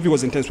 this movie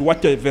was intense. We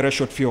watched a very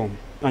short film.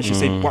 And she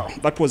said, wow,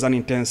 that was an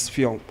intense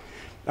film.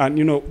 And,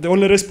 you know, the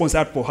only response I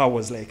had for her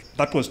was like,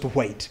 that was too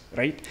white,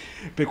 right?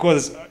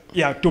 Because,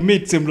 yeah, to me,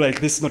 it seemed like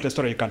this is not a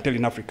story you can tell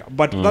in Africa.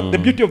 But the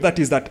beauty of that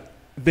is that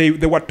they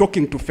were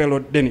talking to fellow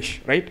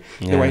Danish, right?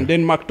 They were in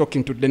Denmark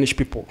talking to Danish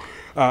people.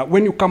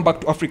 When you come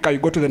back to Africa, you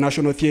go to the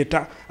National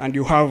Theatre and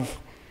you have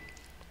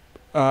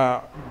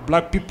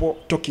black people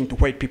talking to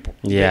white people.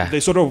 Yeah. They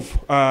sort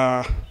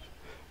of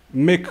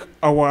make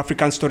our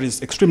African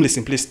stories extremely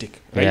simplistic,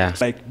 right? Yeah.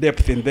 Like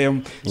depth in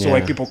them, so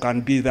white people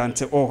can be there and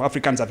say, oh,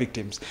 Africans are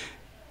victims.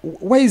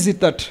 Why is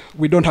it that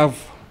we don't have,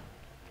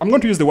 I'm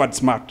going to use the word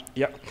smart,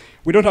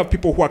 we don't have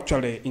people who are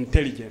actually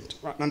intelligent.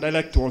 And I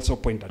like to also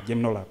point at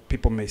Jim Nola.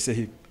 People may say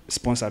he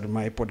sponsored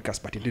my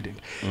podcast, but he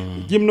didn't.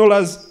 Jim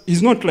Nola's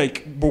is not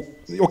like book,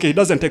 okay, he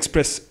doesn't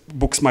express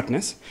book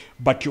smartness,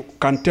 but you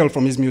can tell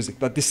from his music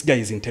that this guy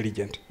is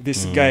intelligent.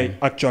 This guy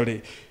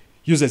actually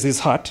uses his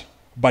heart,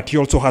 but he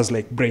also has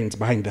like brains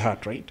behind the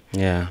heart, right?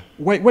 Yeah.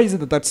 Why is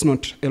it that that's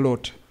not a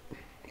lot?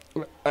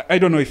 I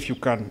don't know if you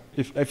can,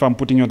 if I'm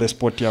putting you on the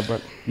spot here,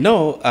 but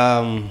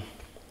no.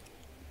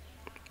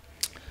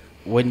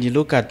 When you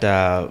look at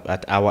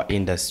our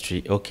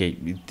industry, okay,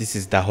 this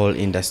is the whole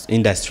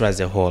industry as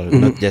a whole,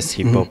 not just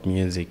hip hop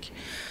music.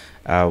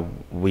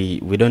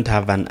 We don't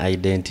have an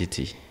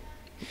identity.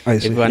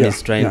 Everyone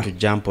is trying to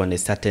jump on a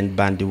certain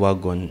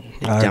bandwagon,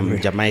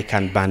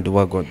 Jamaican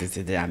bandwagon. This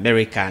is the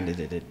American.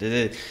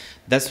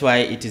 That's why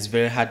it is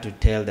very hard to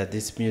tell that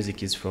this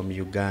music is from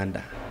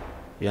Uganda.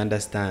 You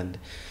understand?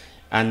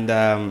 And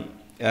the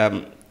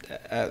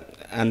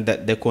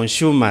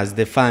consumers,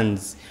 the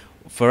fans,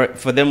 for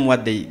them,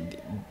 what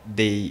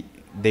they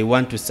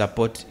want to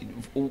support,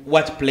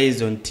 what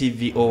plays on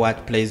TV or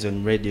what plays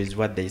on radio is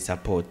what they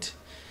support.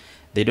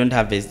 They don't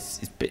have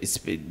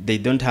they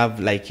don't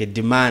have like a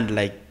demand,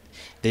 like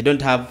they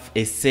don't have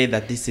a say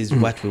that this is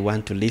what we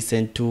want to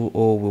listen to,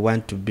 or we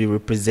want to be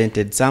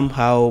represented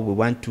somehow. We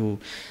want to,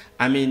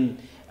 we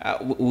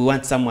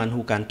want someone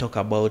who can talk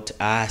about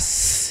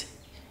us.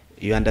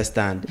 You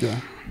understand?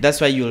 Yeah.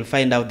 That's why you'll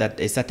find out that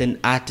a certain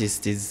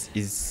artist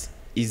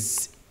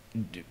is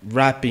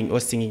rapping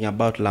or singing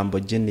about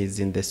Lamborghinis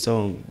in the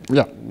song,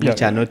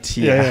 which are not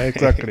here. Yeah,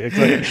 exactly.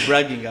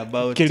 Bragging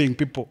about killing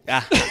people.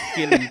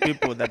 Killing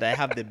people, that I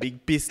have the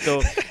big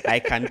pistol, I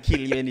can kill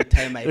you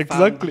anytime I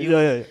found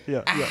you.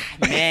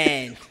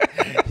 Man.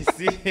 You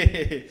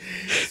see?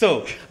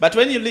 So, but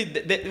when you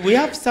lead, we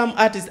have some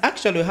artists,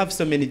 actually we have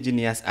so many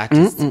genius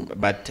artists,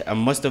 but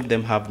most of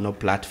them have no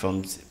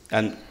platforms.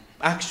 And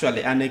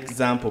actually, an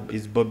example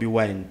is Bobby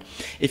Wine.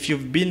 If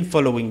you've been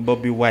following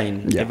Bobby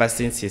Wine ever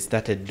since he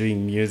started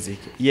doing music,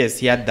 yes,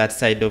 he had that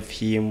side of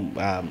him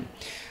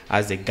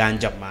as a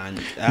ganja man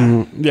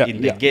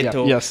in the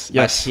ghetto.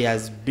 But he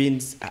has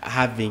been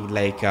having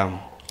like a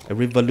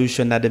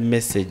revolutionary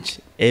message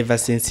ever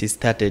since he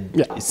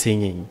started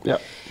singing. Yeah.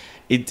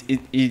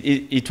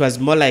 It was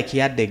more like he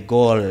had a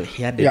goal,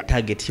 he had a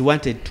target. He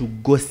wanted to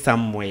go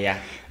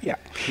somewhere. Yeah.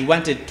 He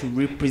wanted to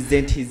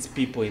represent his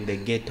people in the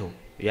ghetto.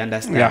 You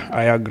understand? Yeah,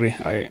 I agree.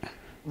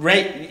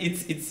 Right,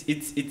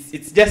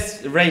 it's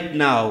just right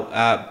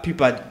now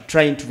people are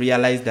trying to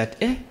realize that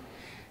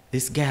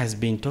this guy has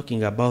been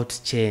talking about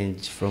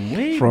change from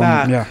way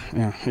back.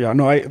 Yeah.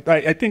 No,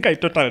 I think I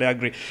totally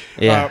agree.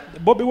 Yeah.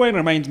 Bobby Wine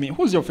reminds me.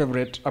 Who's your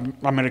favorite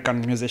American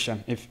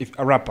musician? If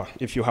a rapper,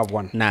 if you have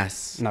one.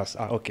 Nas.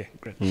 Okay,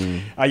 great.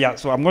 Yeah.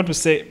 So I'm going to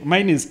say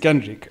mine is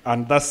Kendrick,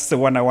 and that's the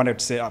one I wanted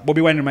to say. Bobby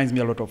Wine reminds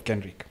me a lot of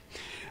Kendrick.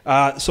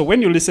 So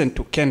when you listen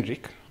to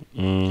Kendrick,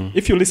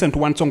 if you listen to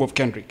one song of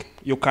Kendrick,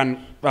 you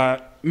can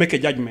make a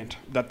judgment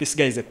that this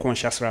guy is a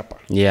conscious rapper.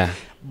 Yeah.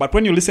 But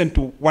when you listen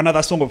to one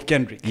other song of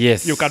Kendrick,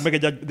 you can make a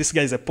judgment, this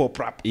guy is a pop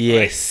rap.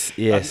 Yes, right?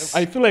 yes.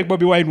 I feel like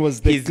Bobby Wine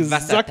was the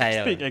exact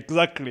versatile thing.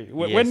 Exactly.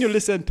 Yes. When you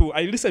listen to,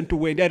 I listened to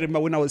Wendy, I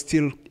remember when I was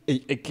still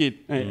a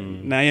kid.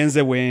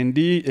 Nayenze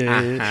Wendy.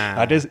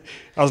 I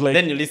was like...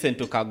 Then you listen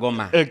to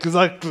Kagoma.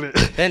 Exactly.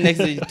 Then next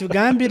day,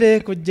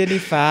 Tugambire ku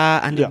Jennifer,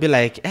 and you'll be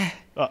like,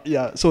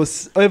 so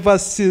ever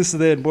since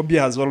then, Bobby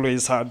has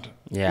always had,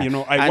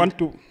 I want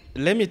to...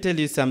 Let me tell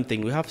you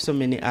something. We have so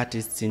many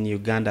artists in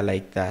Uganda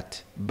like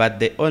that. But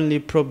the only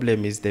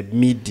problem is the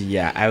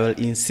media. I will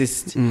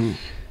insist.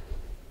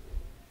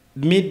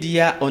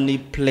 Media only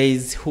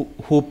plays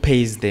who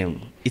pays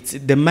them. It's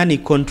the money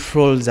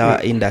controls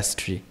our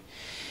industry.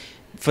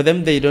 For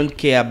them, they don't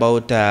care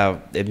about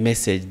the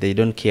message. They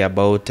don't care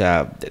about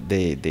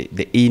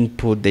the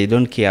input. They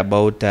don't care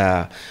about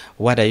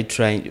what are you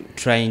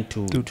trying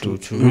to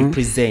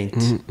represent.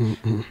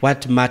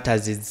 What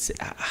matters is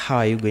how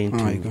are you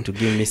going to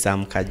give me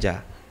some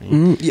kaja?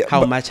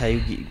 How much are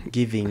you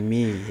giving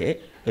me?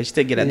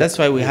 That's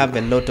why we have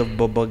a lot of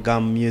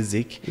bubblegum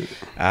music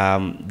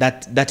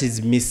that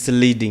is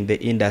misleading the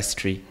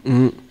industry.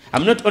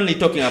 I'm not only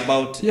talking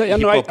about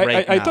hip-hop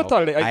right now. I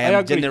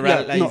am agree.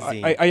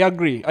 Generalizing.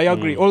 I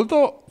agree.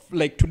 Although,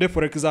 like today,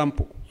 for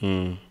example,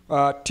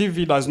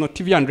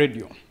 TV and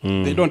radio,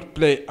 they don't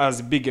play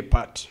as big a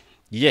part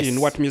Yes.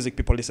 in what music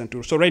people listen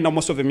to. So right now,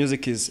 most of the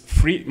music is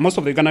free. Most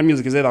of the Ugandan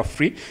music is either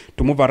free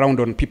to move around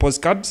on people's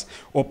cards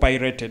or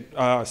pirated.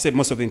 Say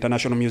most of the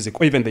international music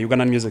or even the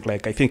Ugandan music,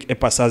 like I think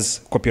EPAS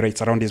has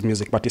copyrights around his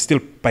music, but it's still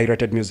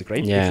pirated music,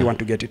 right? Yeah. If you want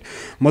to get it.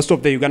 Most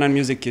of the Ugandan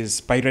music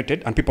is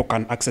pirated and people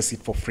can access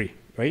it for free,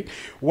 right?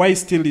 Why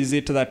still is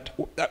it that,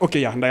 okay,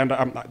 yeah, and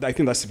I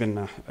think that's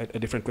even a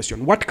different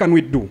question. What can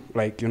we do?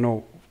 Like, you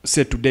know,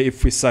 say today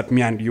if we sat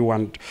me and you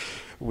and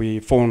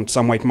we found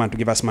some white man to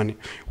give us money,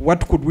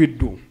 what could we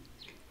do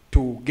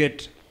to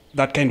get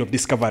that kind of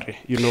discovery,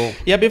 you know?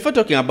 Yeah, before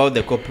talking about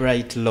the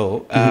copyright law,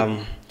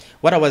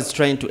 what I was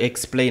trying to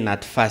explain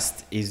at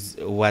first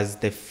was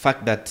the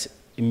fact that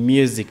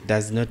music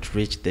does not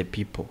reach the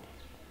people.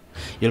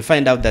 You'll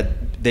find out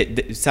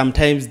that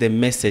sometimes the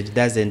message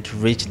doesn't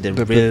reach the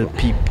real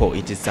people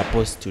it is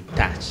supposed to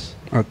touch.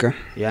 Okay.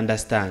 You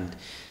understand?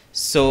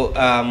 So,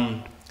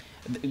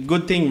 the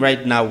good thing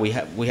right now we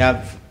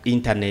have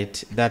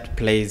internet that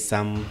plays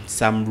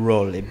some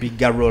role, a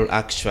bigger role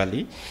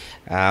actually,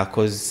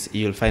 because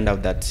you'll find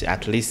out that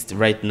at least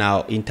right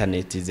now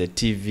internet is a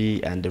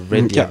TV and a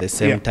radio at the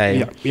same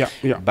time.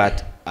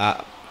 But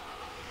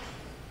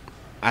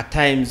at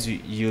times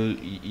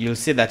you'll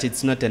see that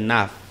it's not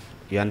enough.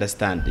 You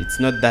understand? It's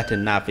not that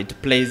enough. It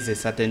plays a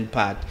certain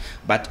part,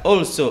 but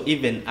also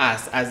even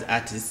us as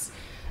artists,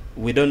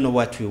 we don't know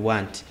what we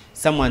want.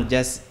 Someone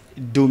just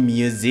do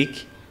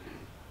music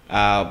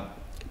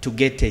to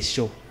get a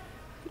show.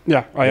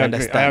 Yeah, I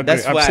agree.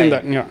 That's I've why seen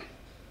that. Yeah.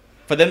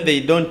 for them, they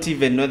don't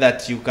even know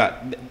that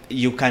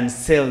you can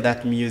sell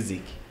that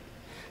music.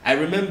 I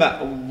remember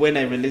when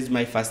I released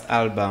my first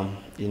album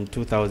in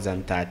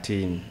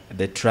 2013,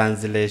 The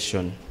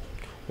Translation,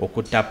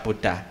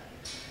 Okutaputa.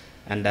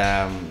 And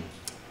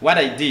what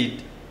I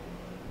did,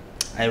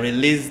 I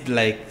released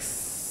like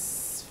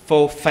 4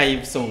 or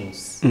 5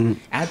 songs. I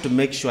had to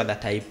make sure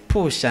that I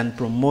push and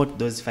promote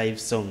those 5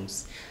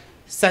 songs,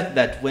 such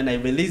that when I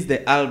release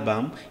the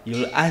album,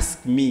 you'll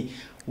ask me,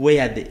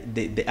 where are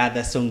the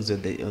other songs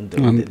on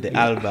the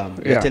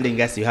album? You're telling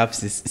us you have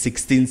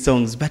 16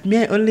 songs, but me,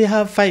 I only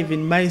have 5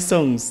 in my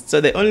songs. So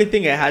the only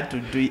thing I had to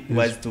do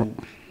was to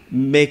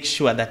make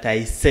sure that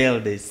I sell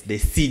the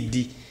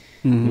CD.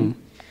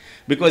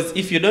 Because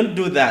if you don't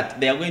do that,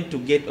 they are going to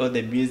get all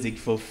the music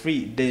for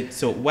free.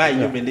 So why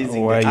are you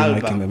releasing the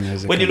album?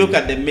 When you look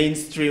at the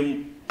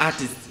mainstream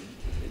artists,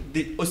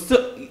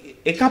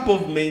 a couple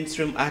of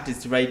mainstream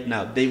artists right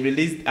now, they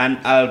released an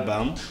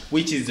album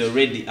which is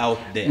already out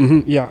there.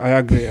 Yeah, I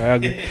agree.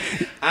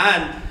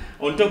 And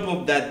on top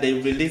of that, they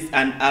released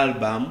an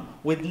album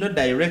with no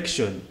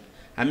direction.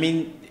 I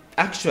mean,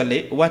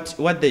 actually,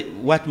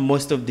 what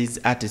most of these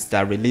artists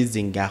are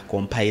releasing are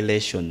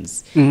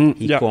compilations.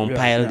 He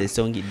compiled the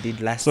song he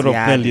did last year,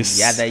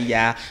 the other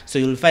year. So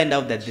you'll find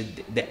out that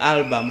the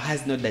album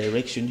has no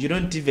direction. You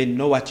don't even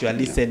know what you are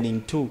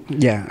listening to.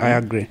 Yeah, I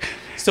agree.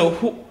 So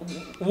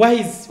why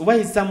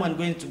is someone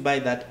going to buy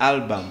that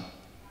album?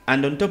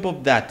 And on top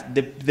of that,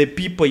 the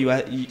people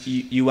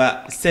you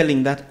are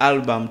selling that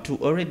album to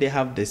already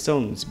have the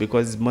songs,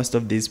 because most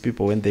of these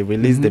people, when they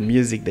release the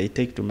music, they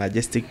take to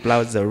Majestic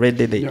Clouds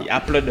already. They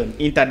upload on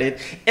internet.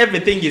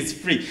 Everything is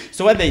free.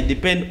 So what they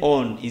depend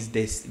on is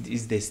the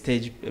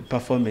stage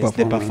performance,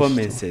 the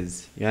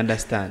performances. You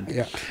understand?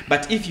 Yeah.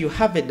 But if you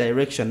have a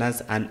direction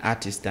as an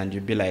artist and you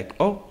be like,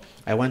 oh,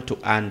 I want to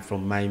earn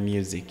from my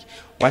music,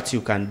 what you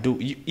can do,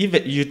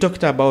 you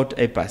talked about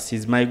EPAS.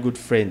 He's my good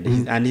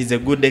friend, and he's a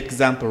good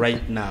example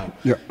right now.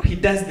 He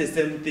does the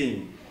same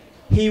thing.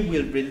 He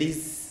will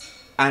release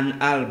an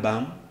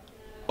album,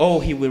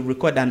 or he will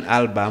record an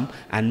album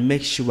and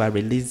make sure I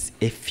release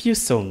a few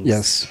songs.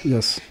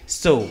 Yes.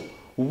 So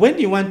when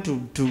you want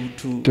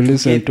to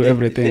listen to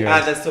everything, the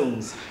other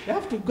songs, you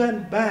have to go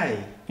and buy.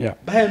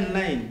 Buy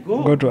online.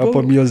 Go to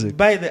Apple Music.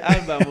 Buy the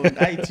album on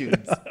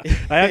iTunes.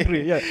 I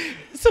agree. Yeah.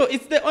 So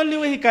it's the only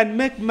way he can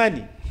make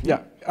money.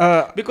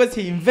 Because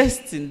he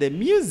invests in the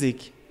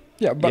music.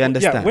 Yeah, but you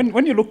understand?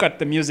 When you look at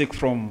the music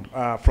from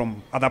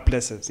other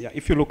places,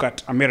 if you look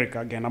at America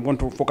again, I'm going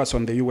to focus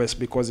on the US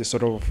because it's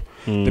sort of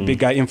the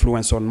bigger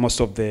influence on most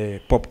of the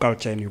pop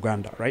culture in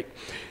Uganda, right?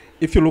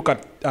 If you look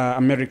at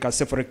America,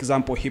 say for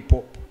example hip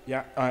hop,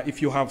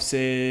 if you have,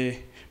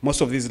 say, most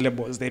of these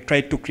labels, they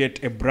try to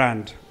create a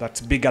brand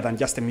that's bigger than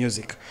just the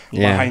music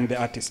behind the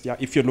artist.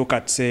 If you look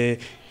at, say,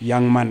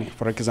 Young Money,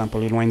 for example,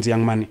 Lil Wayne's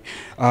Young Money,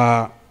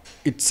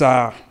 it's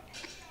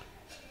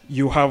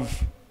you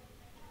have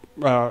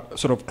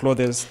sort of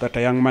clothes that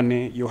are Young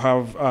Money. You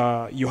have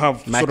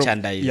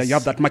merchandise. You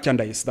have that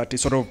merchandise that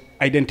is sort of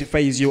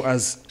identifies you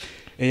as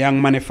a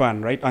Young Money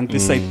fan, right? And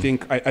this, I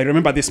think, I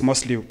remember this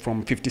mostly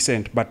from 50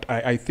 Cent, but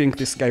I think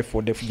this guy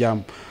for Def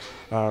Jam,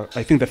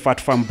 I think the Fat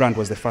Farm brand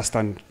was the first,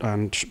 and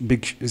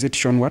Big, is it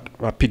Sean what?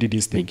 P.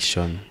 Diddy's thing.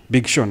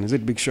 Big Sean, is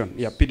it Big Sean?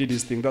 Yeah, P.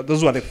 Diddy's thing.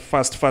 Those were the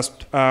first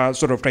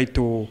sort of try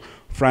to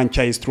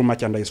franchise through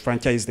merchandise,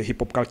 franchise the hip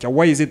hop culture.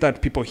 Why is it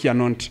that people here are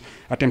not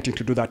attempting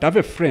to do that? I have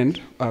a friend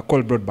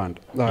called Broadband.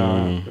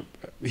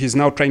 he's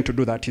now trying to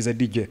do that. He's a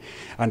DJ,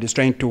 and he's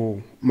trying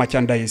to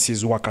merchandise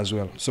his work as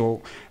well.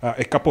 So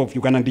a couple of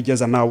Ugandan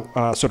DJs are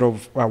now sort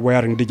of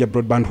wearing DJ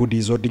Broadband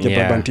hoodies or DJ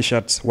Broadband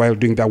t-shirts while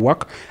doing their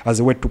work as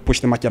a way to push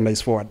the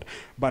merchandise forward.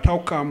 But how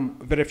come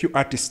very few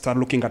artists are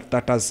looking at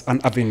that as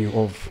an avenue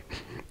of...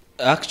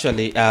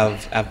 Actually,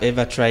 I've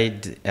ever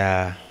tried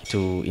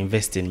to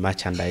invest in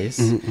merchandise,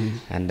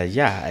 and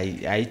yeah,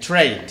 I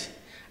tried.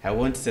 I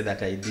won't say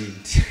that I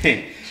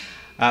did.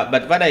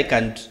 But what I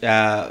can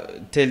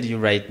tell you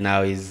right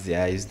now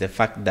is the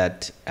fact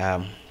that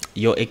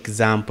your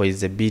example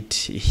is a bit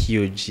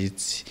huge.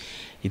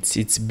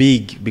 It's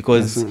big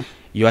because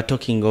you are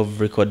talking of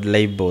record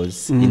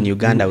labels. In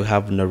Uganda, we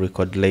have no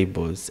record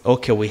labels.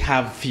 Okay, we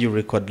have few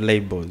record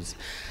labels,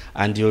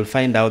 and you'll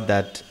find out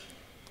that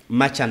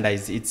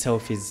merchandise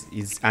itself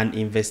is an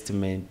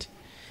investment,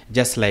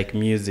 just like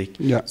music.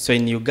 Yeah. So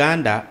in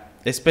Uganda,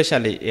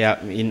 especially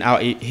in our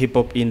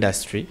hip-hop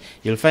industry,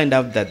 you'll find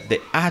out that the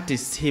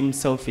artist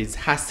himself is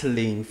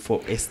hustling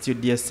for a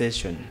studio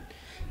session.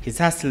 He's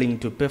hustling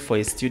to pay for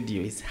a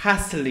studio. He's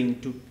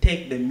hustling to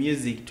take the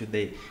music to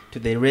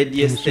the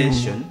radio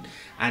station,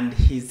 and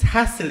he's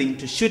hustling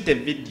to shoot a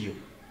video.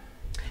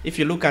 If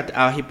you look at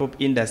our hip-hop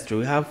industry,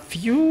 we have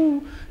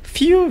few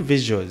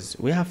visuals.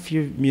 We have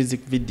few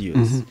music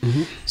videos.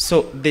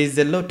 So there's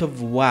a lot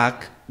of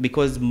work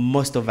because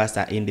most of us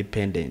are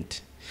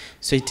independent.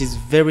 So it is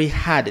very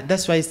hard.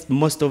 That's why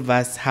most of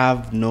us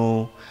have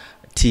no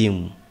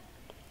team.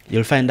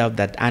 You'll find out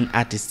that an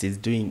artist is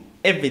doing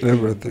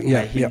everything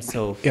by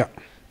himself.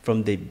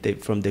 From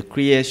the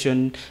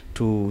creation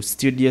to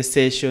studio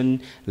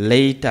session,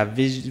 later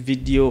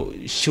video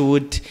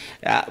shoot,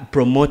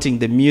 promoting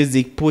the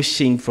music,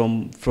 pushing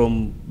from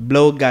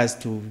bloggers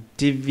to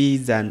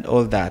TVs and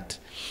all that.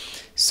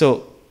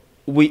 So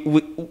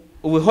we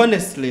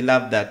honestly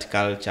love that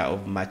culture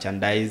of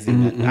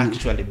merchandising and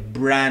actually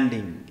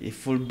branding, a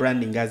full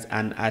branding as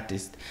an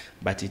artist,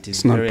 but it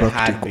is very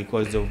hard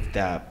because of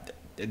the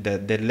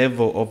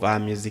level of our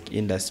music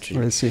industry.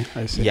 I see.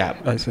 Yeah.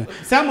 I see.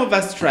 Some of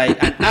us try,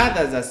 and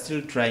others are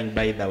still trying,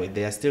 by the way.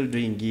 They are still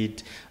doing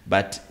it,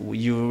 but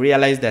you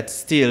realize that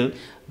still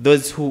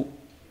those who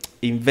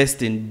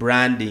invest in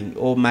branding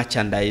or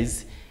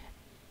merchandise,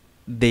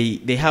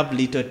 they have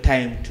little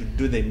time to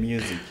do the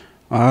music.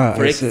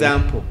 For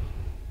example,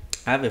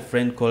 I have a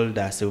friend called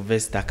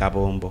Sylvester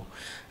Kabombo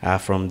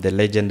from the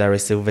legendary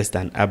Sylvester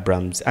and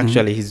Abrams.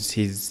 Actually,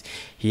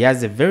 he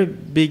has a very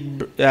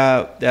big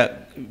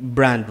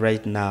brand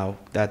right now,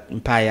 that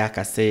Mpaya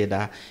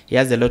Kaseda. He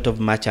has a lot of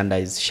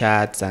merchandise,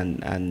 shirts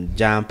and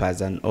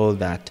jumpers and all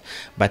that,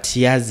 but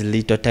he has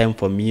little time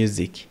for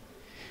music.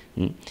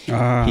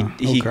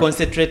 He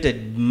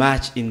concentrated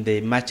much in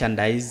the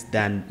merchandise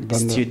than the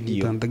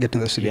studio. Than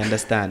getting the studio. You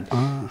understand?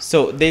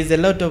 So there's a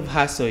lot of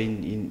hustle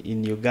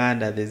in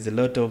Uganda. There's a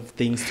lot of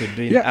things to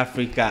do in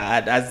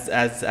Africa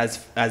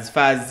as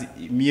far as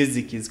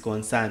music is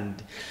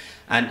concerned.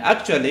 And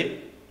actually,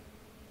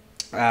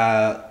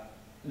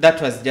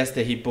 that was just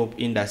the hip hop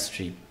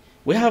industry.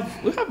 We have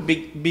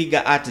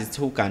bigger artists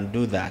who can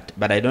do that,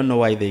 but I don't know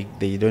why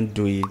they don't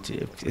do it,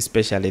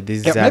 especially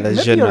these other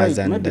genres.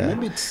 Right.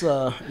 Maybe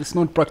it's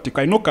not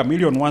practical. I know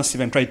Chameleon once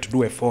even tried to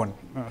do a phone,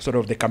 sort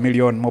of the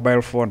Chameleon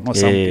mobile phone or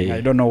something.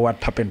 I don't know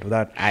what happened to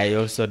that. I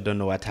also don't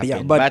know what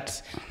happened.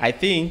 But I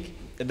think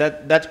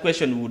that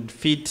question would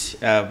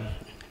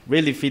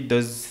really fit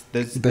those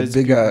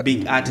bigger,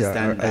 big artists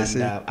and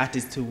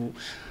artists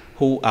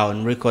who are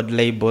on record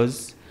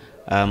labels,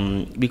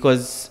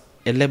 because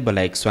a label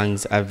like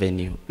Swang's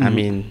Avenue, I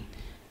mean,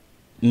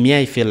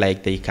 I feel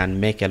like they can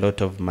make a lot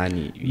of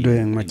money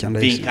doing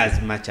merchandise. Being as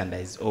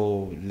merchandise.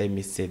 Oh, let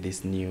me say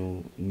this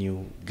new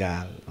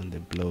girl on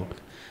the block,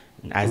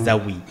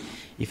 Azawi.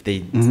 If they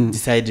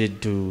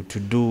decided to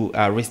do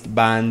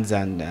wristbands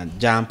and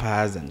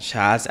jumpers and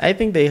shirts, I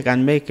think they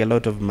can make a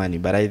lot of money.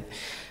 But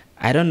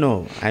I don't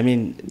know. I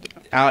mean,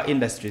 our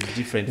industry is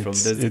different from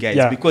those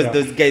guys, because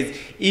those guys,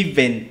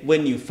 even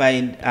when you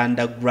find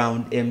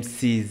underground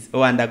MCs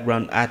or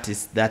underground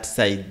artists that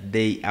side,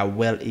 they are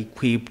well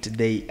equipped.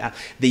 They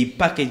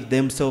package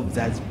themselves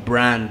as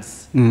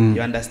brands.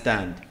 You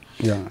understand?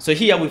 Yeah. So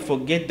here we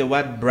forget the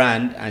word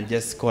brand and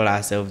just call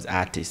ourselves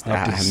artists.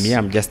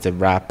 I'm just a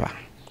rapper.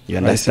 You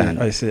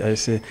understand? I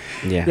see.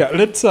 Yeah.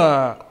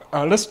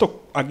 Let's talk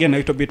again a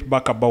little bit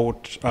back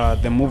about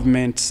the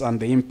movements and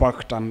the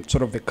impact and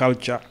sort of the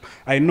culture.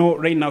 I know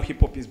right now hip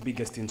hop is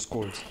biggest in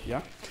schools,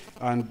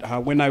 and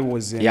when I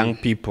was in young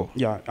people,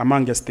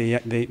 amongst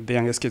the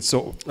youngest kids.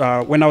 So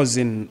when I was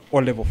in O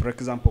level, for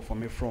example, for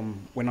me,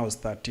 from when I was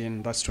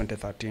 13, that's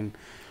 2013,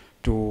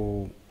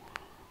 to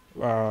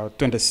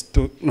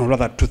 2003,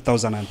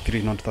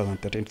 not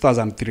 2013,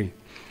 2003.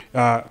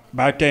 By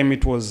that time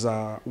it was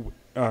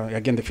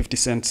again the 50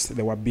 Cents.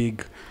 They were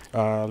big.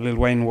 Lil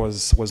Wayne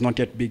was not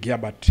yet big here,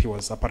 but he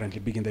was apparently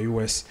big in the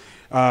US.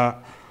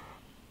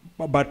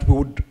 But we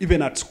would,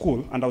 even at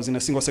school, and I was in a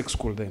single-sex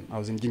school then, I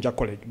was in Jinja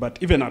College, but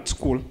even at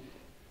school,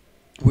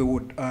 we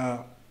would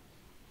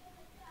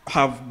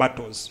have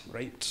battles,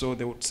 right? So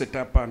they would set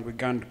up and we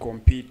can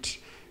compete.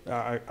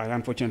 I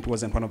unfortunately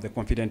wasn't one of the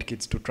confident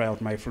kids to try out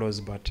my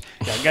flows, but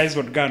yeah, guys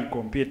would go and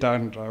compete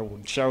and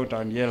would shout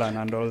and yell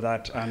and all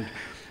that. And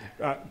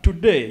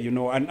today, you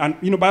know, and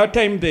you know, by the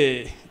time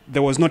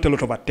there was not a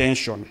lot of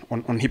attention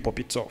on hip hop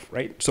itself,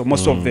 right? So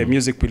most of the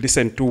music we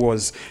listened to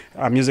was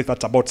music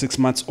that's about 6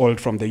 months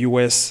old from the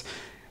US.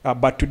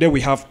 But today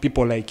we have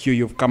people like you.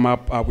 You've come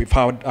up. We've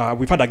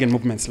had again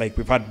movements like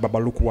we've had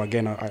Babaluku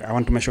again. I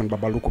want to mention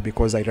Babaluku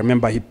because I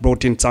remember he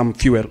brought in some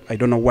fuel. I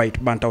don't know why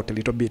it burnt out a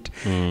little bit.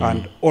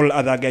 And all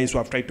other guys who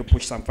have tried to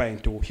push some fire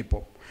into hip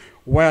hop.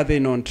 Why are they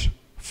not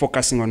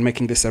focusing on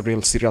making this a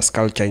real serious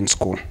culture in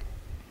school?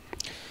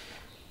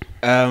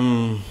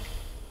 I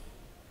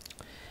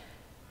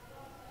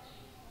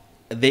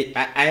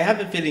have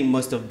a feeling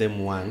most of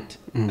them want,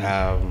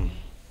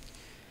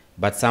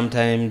 but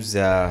sometimes.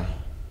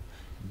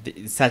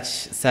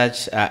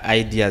 Such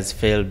ideas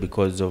fail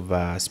because of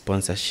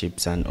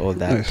sponsorships and all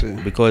that.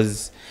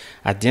 Because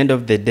at the end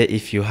of the day,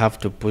 if you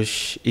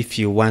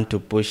want to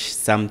push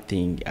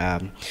something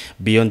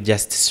beyond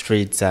just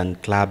streets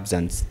and clubs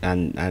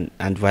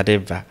and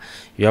whatever,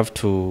 you have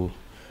to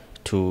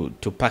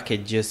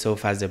package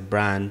yourself as a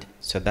brand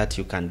so that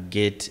you can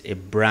get a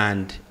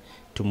brand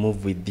to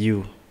move with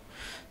you.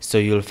 So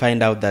you'll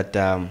find out that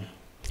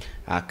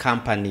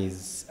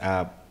companies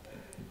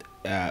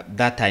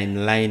that are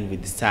in line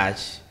with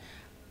such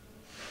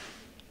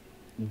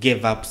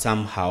gave up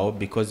somehow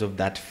because of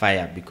that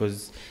fire,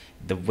 because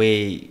the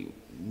way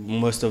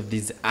most of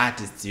these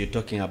artists you're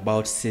talking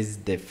about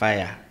seized the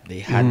fire they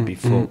had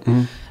before.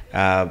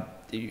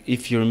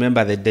 If you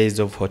remember the days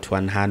of Hot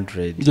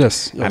 100,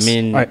 yes. I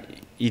mean,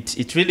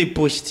 it really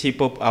pushed hip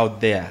hop out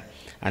there.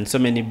 And so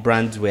many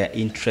brands were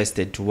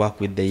interested to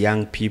work with the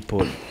young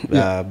people.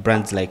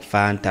 Brands like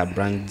Fanta,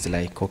 brands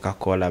like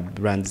Coca-Cola,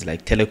 brands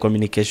like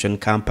telecommunication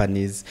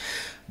companies.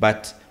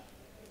 But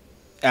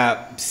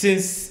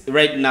since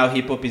right now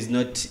hip-hop is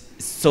not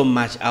so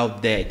much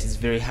out there, it is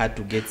very hard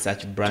to get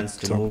such brands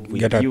to move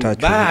with you.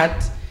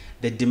 But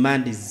the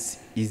demand is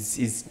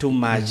too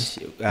much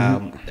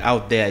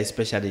out there,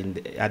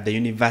 especially at the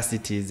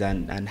universities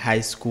and high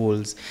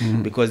schools.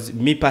 Because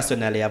me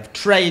personally, I've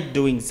tried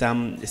doing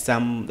some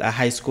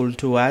high school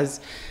tours,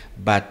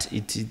 but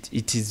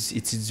it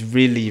is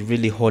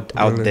really hot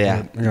out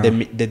there.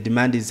 The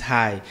demand is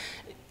high.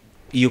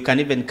 You can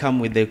even come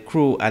with the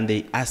crew and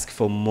they ask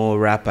for more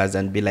rappers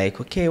and be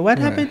like, okay, what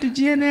happened to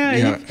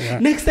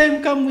GNL? Next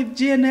time come with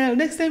GNL.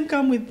 Next time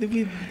come with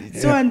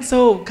so and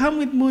so. Come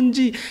with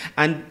Munji.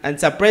 And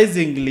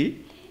surprisingly,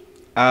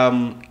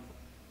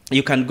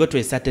 you can go to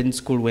a certain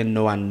school when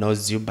no one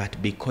knows you,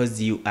 but because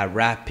you are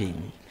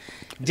rapping,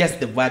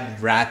 just the word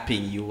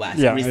rapping, you are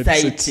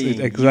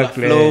reciting, you are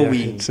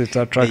flowing, it's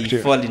attractive.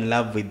 They fall in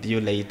love with you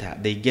later.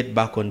 They get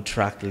back on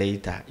track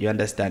later. You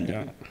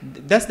understand?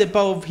 That's the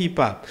power of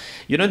hip-hop.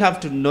 You don't have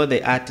to know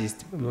the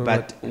artist,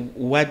 but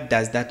what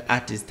does that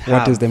artist have?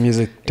 What is the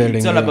music telling you?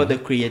 It's all about the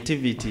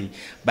creativity.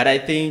 But I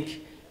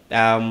think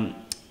I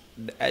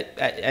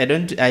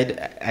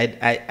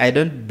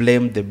don't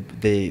blame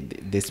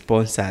the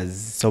sponsors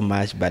so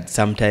much, but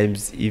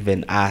sometimes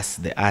even us,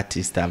 the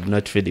artists, have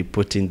not really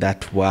put in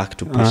that work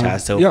to push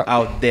ourselves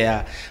out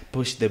there,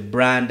 push the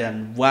brand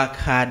and work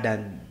hard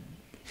and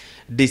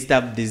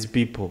disturb these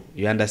people.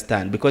 You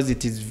understand? Because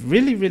it is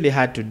really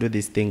hard to do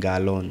this thing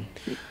alone.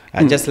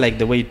 Just like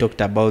the way you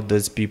talked about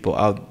those people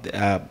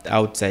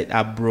outside,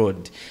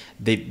 abroad,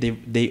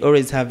 they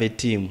always have a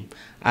team.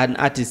 An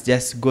artist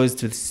just goes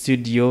to the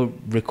studio,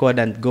 record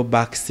and go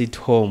back, sit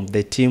home.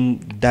 The team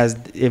does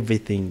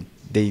everything.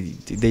 They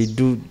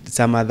do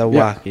some other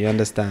work, you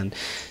understand?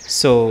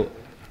 So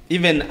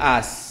even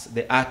us,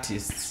 the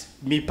artists,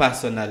 me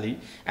personally,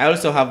 I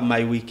also have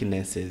my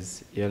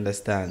weaknesses, you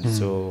understand?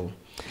 So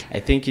I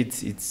think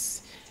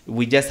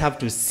we just have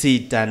to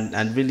sit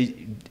and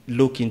really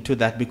look into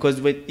that,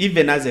 because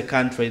even as a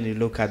country, when you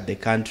look at the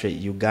country,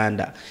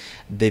 Uganda,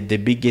 the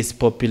biggest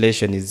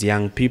population is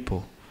young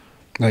people.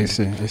 I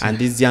see. And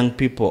these young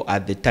people are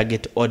the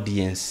target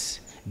audience,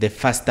 the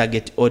first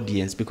target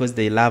audience, because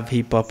they love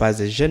hip hop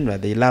as a genre.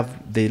 They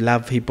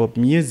love hip hop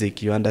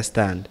music. You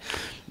understand?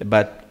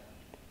 But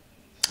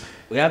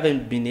we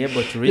haven't been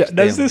able to reach them.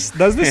 Does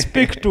this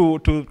speak to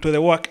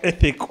the work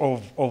ethic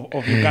of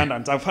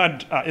Ugandans? I've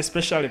had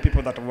especially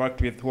people that I've worked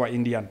with who are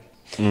Indian.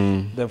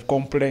 They've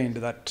complained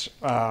that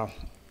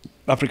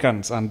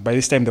Africans, and by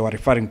this time they were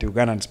referring to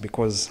Ugandans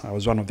because I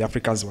was one of the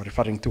Africans they were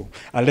referring to,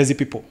 are lazy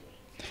people.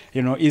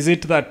 You know, is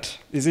it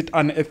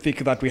an ethic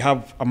that we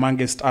have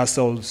amongst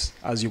ourselves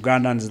as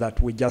Ugandans, that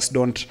we just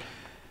don't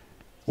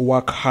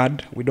work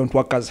hard? We don't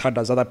work as hard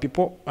as other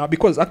people?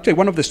 Because actually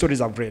one of the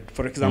stories I've read,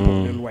 for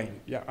example, Lil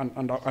Wayne,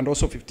 and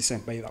also 50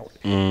 Cent, by the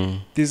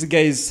way. These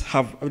guys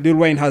Lil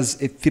Wayne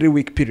has a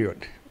 3-week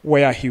period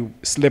where he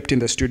slept in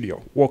the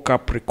studio, woke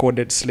up,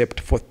 recorded, slept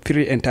for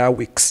 3 entire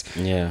weeks.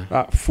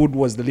 Food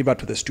was delivered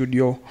to the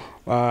studio.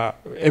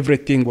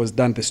 Everything was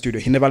done in the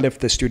studio. He never left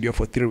the studio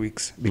for 3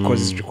 weeks because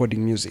he's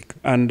recording music.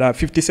 And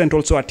 50 Cent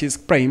also at his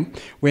prime,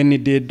 when he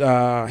did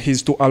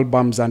his 2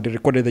 albums and he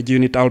recorded the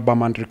G-Unit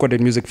album and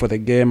recorded music for The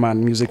Game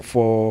and music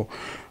for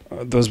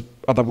those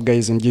other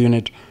guys in G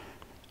Unit,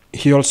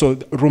 he also,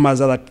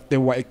 rumors are that they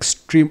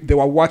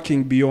were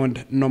working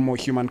beyond normal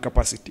human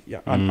capacity.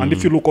 Yeah. And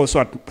if you look also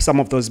at some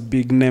of those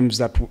big names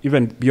that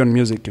even beyond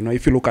music,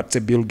 if you look at, say,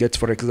 Bill Gates,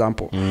 for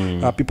example,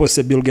 people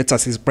say Bill Gates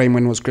at his prime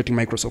when he was creating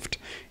Microsoft,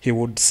 he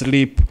would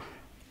sleep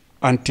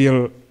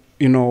until,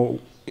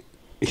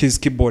 his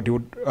keyboard, he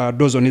would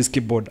doze on his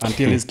keyboard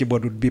until his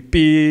keyboard would be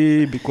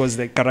P because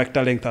the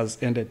character length has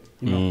ended.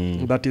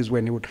 That is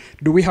when he would.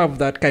 Do we have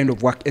that kind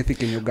of work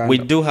ethic in Uganda? We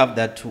do have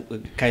that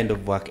kind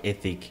of work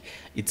ethic.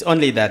 It's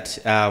only that,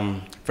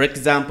 for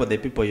example, the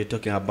people you're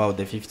talking about,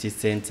 the 50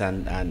 cents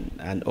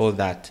and all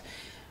that,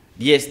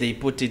 yes, they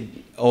put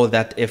in all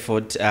that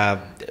effort,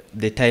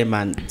 the time,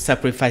 and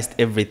sacrificed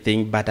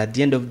everything, but at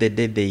the end of the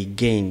day, they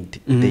gained.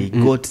 They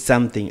got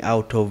something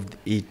out of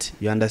it,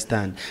 you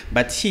understand?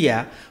 But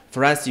here,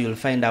 for us, you'll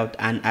find out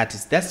an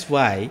artist. That's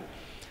why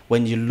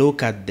when you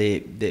look at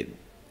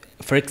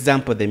for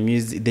example, the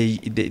music,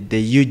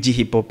 the UG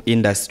hip hop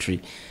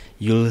industry,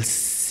 you'll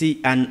see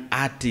an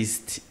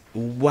artist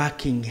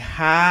working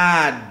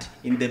hard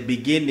in the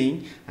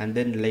beginning and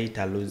then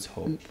later lose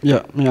hope.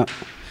 Yeah.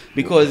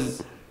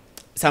 Because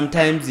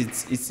sometimes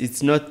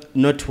it's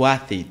not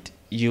worth it.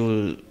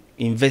 You'll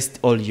invest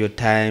all your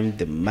time,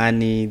 the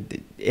money,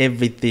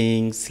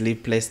 everything,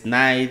 sleepless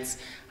nights,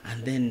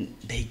 and then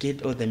they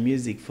get all the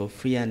music for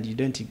free and you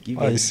don't even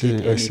get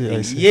anything.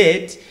 I see.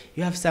 Yet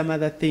you have some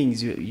other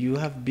things. You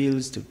have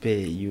bills to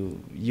pay. You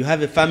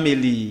have a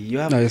family. You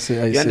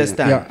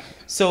understand? Yeah.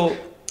 So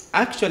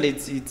actually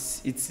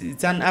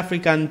it's an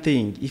African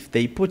thing. If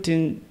they put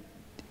in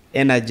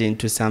energy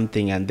into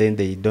something and then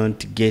they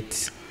don't get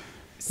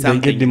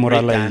something, they get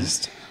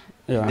demoralized.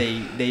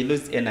 They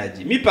lose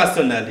energy. Me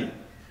personally,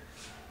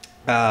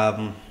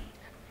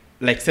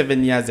 like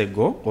 7 years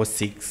ago or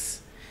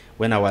 6,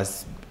 when I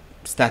was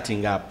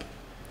starting up,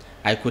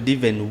 I could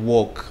even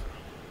walk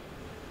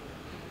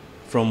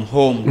from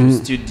home to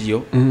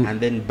studio and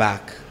then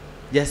back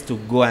just to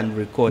go and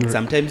record.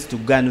 Sometimes to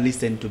go and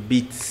listen to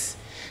beats.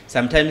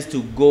 Sometimes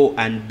to go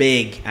and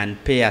beg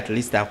and pay at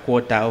least a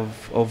quarter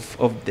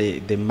of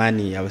the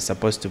money I was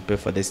supposed to pay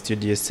for the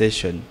studio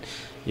session.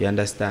 You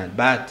understand?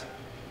 But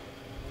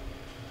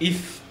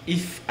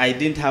if I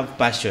didn't have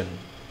passion,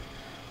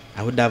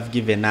 I would have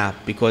given up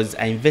because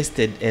I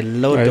invested a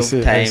lot of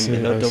time, a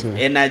lot of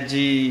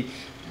energy,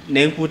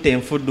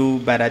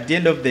 but at the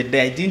end of the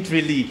day, I didn't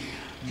really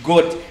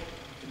got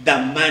the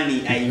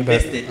money I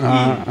invested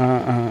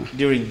in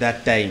during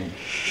that time.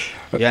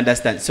 You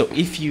understand? So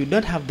if you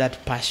don't have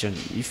that passion,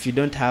 if you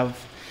don't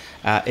have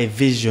a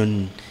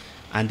vision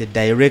and a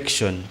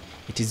direction,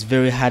 it is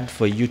very hard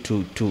for you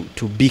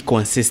to be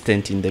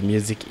consistent in the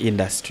music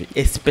industry,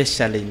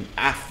 especially in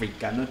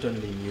Africa, not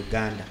only in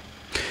Uganda.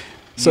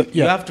 So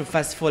you have to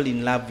first fall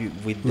in love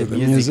with the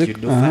music you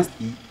do. First,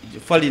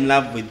 fall in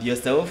love with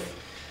yourself,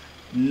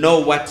 know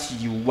what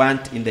you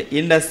want in the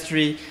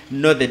industry,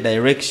 know the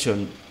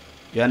direction.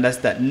 You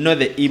understand? Know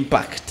the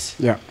impact.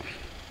 Yeah.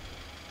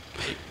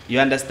 You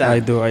understand? I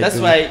do. That's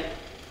why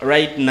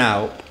right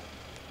now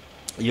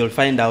you'll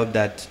find out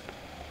that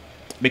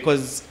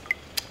because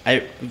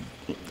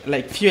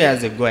like few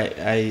years ago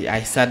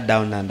I sat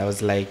down and I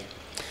was like,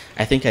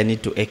 I think I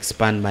need to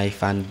expand my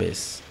fan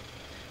base.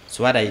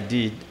 So what I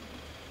did,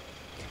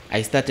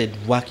 I started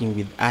working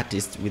with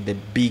artists with a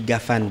bigger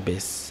fan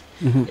base.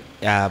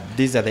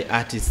 These are the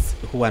artists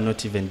who are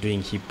not even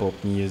doing hip hop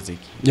music,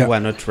 who are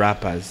not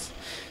rappers.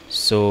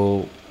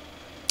 So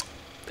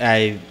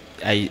I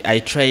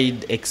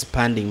tried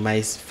expanding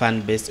my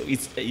fan base.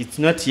 It's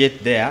not yet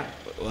there,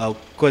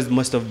 because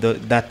most of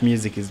that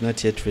music is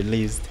not yet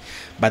released,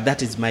 but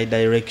that is my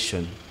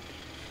direction.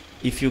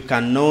 If you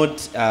cannot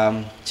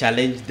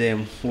challenge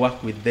them,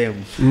 work with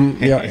them.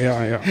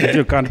 If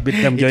you can't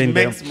beat them, join them.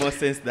 It makes more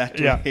sense that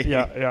way.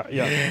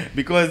 Yeah.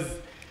 Because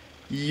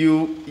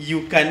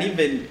you can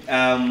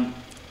even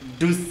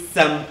do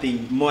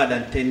something more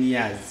than 10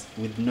 years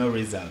with no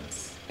results.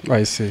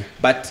 I see.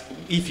 But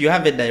if you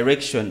have a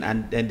direction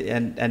and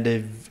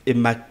a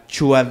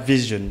mature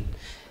vision,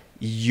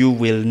 you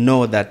will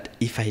know that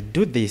if I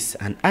do this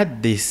and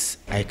add this,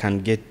 I can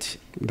get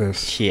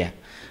this here.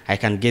 I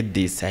can get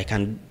this. I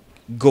can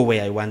go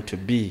where I want to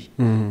be.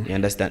 You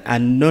understand?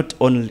 And not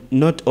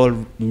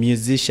all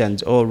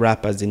musicians or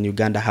rappers in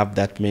Uganda have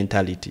that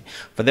mentality.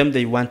 For them,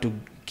 they want to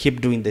keep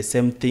doing the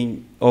same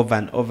thing over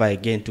and over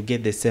again to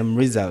get the same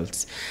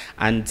results.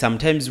 And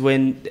sometimes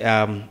when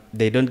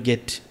they don't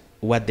get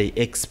what they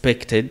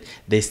expected,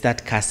 they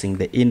start cursing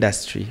the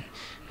industry.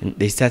 And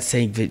they start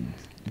saying the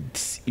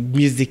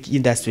music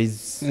industry is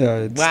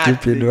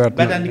stupid. You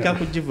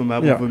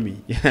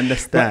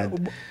understand?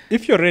 But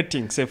if you're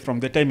rating, say, from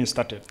the time you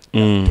started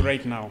to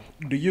right now,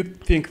 do you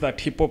think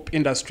that hip-hop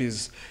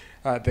industries,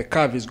 the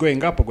curve is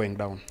going up or going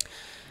down?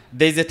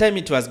 There's a time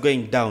it was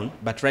going down,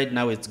 but right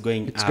now it's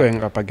going up. It's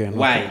going up again.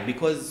 Why? Okay.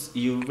 Because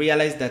you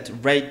realize that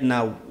right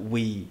now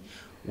we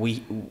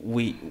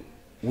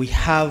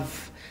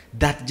have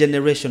that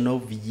generation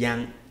of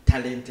young,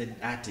 talented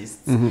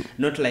artists.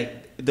 Not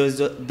like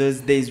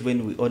those days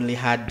when we only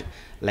had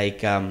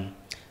like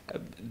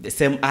the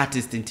same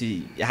artist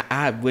into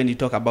when you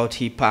talk about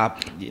hip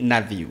hop,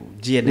 Navi,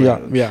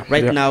 GNL.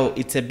 Right now,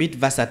 it's a bit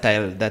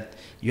versatile that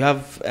you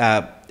have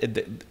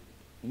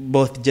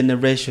both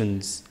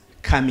generations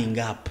coming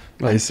up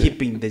and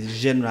keeping the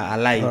genre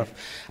alive.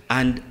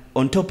 And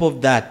on top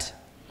of that,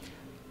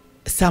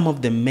 some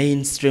of the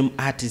mainstream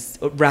artists,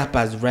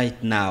 rappers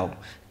right now,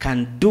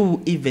 can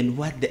do even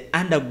what the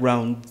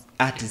underground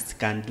artists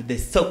can do, the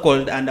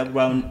so-called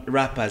underground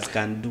rappers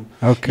can do.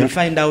 You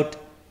find out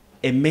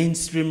a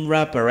mainstream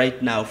rapper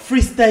right now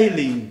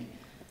freestyling,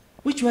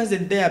 which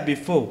wasn't there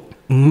before.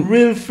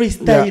 Real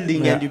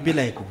freestyling, and you'd be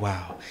like,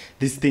 wow,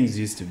 these things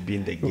used to be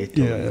in the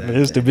ghetto. Yeah, they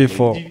used to be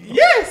for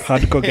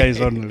hardcore guys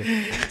only.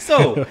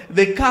 So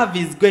the curve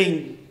is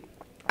going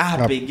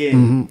up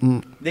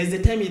again. There's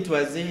a time it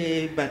was,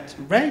 but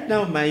right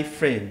now, my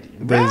friend,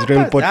 there's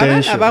real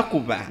potential.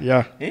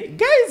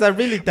 Guys are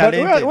really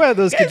talented. Where are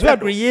those kids? Where are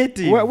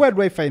creative. Where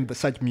do I find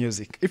such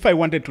music? If I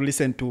wanted to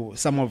listen to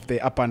some of the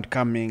up and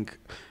coming,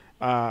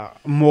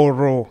 more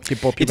raw hip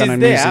hop Ugandan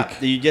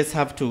music, you just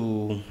have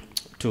to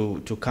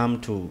come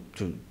to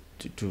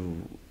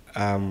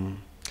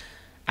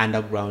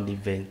underground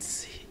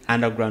events,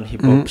 underground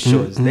hip hop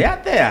shows. They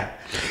are there.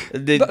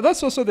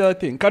 That's also the other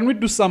thing. Can we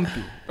do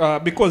something?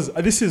 Because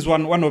this is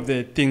one of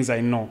the things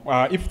I know.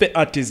 If the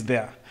art is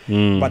there,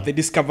 but the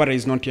discovery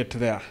is not yet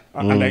there,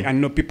 and I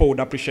know people would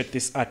appreciate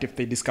this art if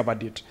they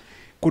discovered it.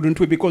 Couldn't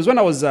we? Because when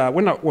I was,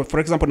 for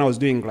example, when I was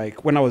doing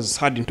when I was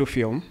hard into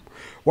film,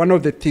 one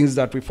of the things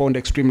that we found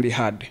extremely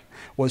hard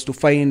was to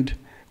find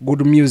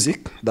good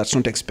music that's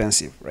not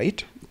expensive,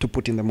 right, to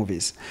put in the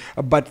movies.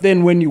 But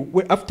then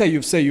after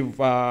you've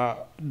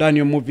done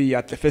your movie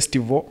at the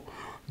festival,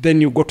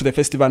 then you go to the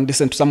festival and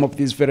listen to some of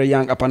these very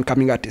young up and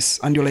coming artists,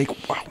 and you're like,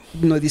 wow,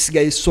 this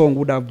guy's song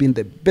would have been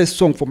the best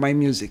song for my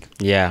music.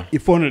 Yeah.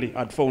 If only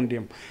I'd found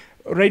him.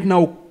 Right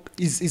now,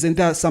 isn't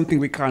there something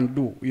we can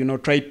do?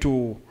 Try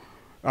to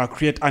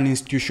create an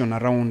institution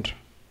around,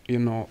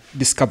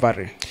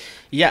 discovery.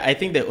 Yeah, I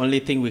think the only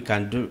thing we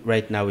can do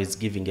right now is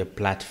giving a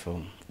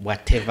platform,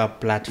 whatever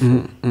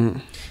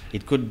platform.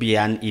 It could be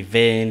an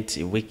event,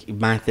 a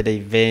monthly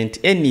event,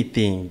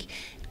 anything.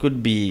 It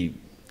could be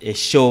a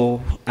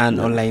show, an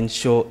online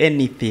show,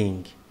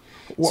 anything.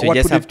 What would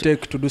it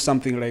take to do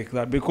something like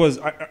that? Because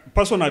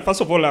personally,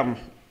 first of all,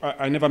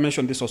 I never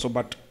mentioned this also,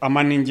 but I'm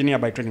an engineer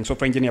by training,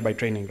 software engineer by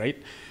training,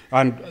 right?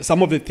 And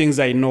some of the things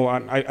I know,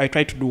 and I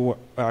tried to do,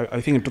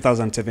 I think in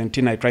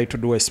 2017, I tried to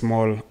do a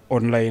small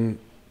online,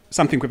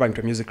 something equivalent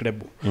to a music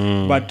label.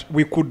 But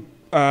we could,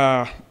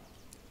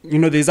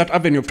 there's that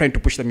avenue of trying to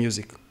push the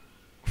music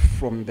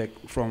from the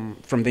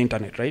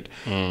internet, right?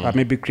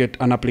 Maybe create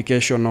an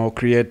application or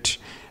create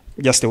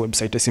just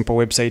a simple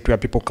website where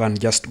people can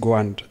just go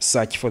and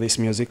search for this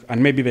music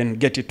and maybe even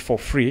get it for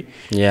free.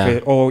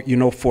 Or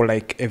for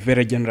like a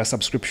very generous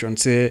subscription.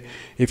 Say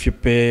if you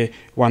pay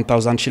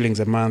 1,000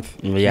 shillings a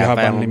month, you have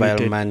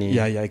unlimited money.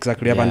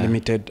 Exactly. You have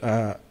unlimited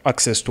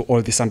access to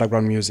all this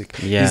underground music.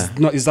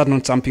 Is that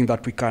not something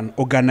that we can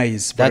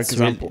organize, for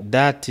example?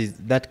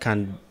 That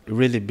can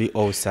really be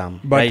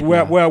awesome. But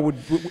where would,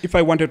 if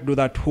I wanted to do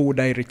that, who would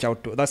I reach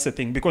out to? That's the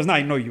thing, because now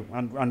I know you,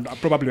 and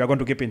probably we are going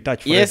to keep in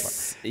touch forever.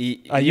 Yes,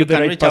 you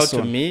can reach out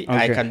to me.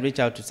 I can reach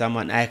out to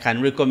someone. I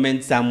can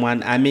recommend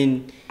someone. I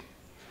mean,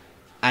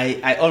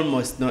 I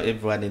almost know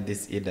everyone in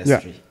this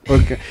industry.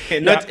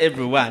 Not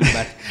everyone,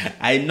 but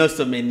I know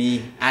so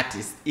many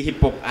artists,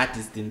 hip hop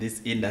artists in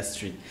this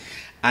industry.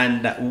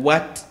 And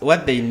what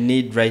they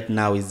need right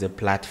now is a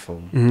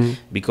platform,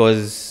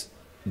 because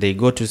they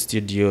go to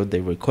studio, they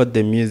record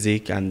the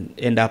music and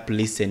end up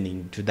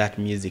listening to that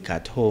music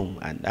at home,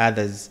 and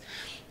others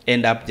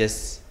end up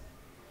just,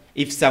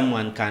 if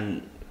someone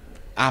can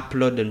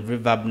upload on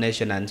Reverb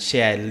Nation and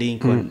share a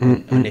link on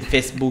a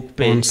Facebook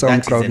page, on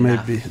SoundCloud,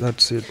 maybe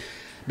that's it.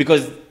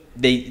 Because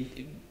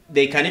they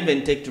can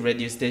even take to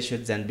radio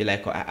stations and be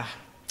like,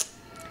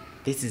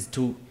 this is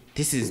too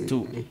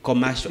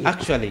commercial.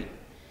 Actually,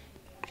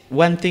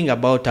 one thing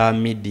about our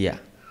media,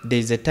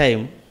 there's a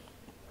time,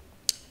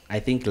 I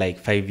think like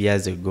 5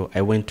 years ago,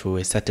 I went to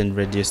a certain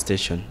radio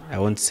station. I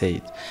won't say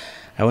it.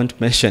 I won't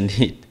mention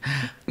it.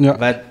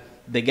 But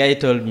the guy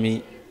told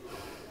me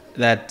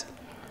that,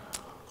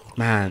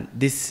 man,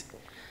 this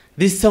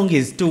song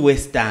is too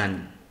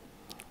Western.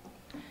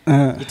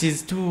 It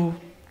is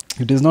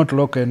not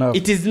local enough.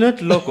 It is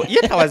not local.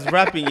 Yet I was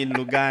rapping in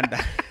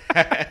Uganda.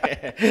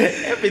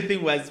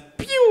 Everything was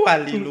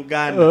purely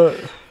Uganda.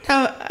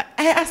 Now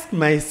I asked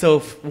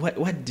myself,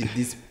 what did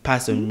this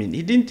person mean?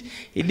 He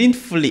didn't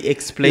fully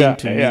explain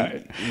to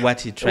me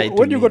what he tried to mean.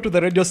 When you go to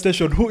the radio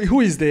station,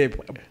 who is the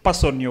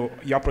person you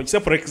approach? Say,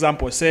 for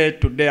example, say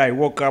today I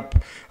woke up,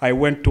 I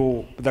went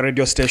to the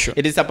radio station.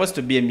 It is supposed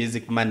to be a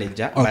music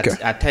manager, but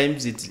at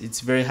times it's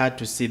very hard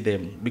to see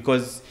them,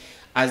 because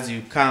as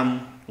you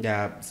come,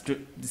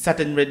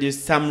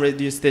 some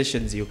radio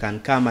stations, you can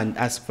come and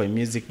ask for a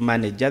music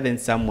manager, then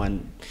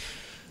someone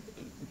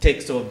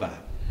takes over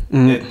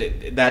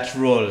that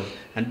role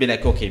and be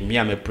like, okay, me,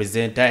 I'm a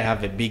presenter, I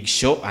have a big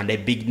show and a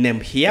big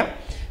name here,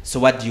 So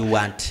what do you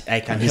want? I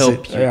can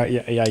help you.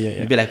 Yeah.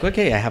 You'd be like,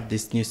 okay, I have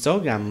this new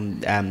song.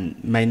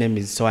 My name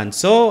is so and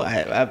so.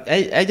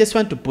 I just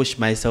want to push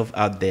myself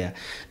out there.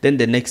 Then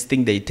the next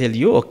thing they tell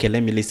you, okay,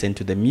 let me listen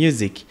to the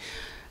music.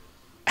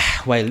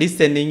 While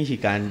listening, he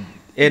can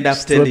end up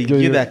telling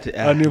you that,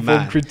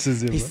 man,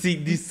 criticism.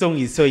 this song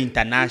is so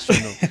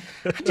international.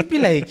 And you'd be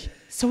like,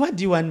 so what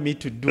do you want me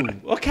to do?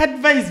 Okay,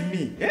 advise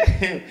me.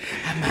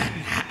 Man,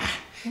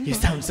 you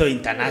sound so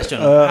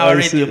international. How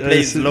radio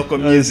plays local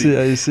music.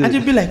 I see. And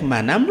you'd be like,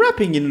 man, I'm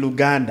rapping in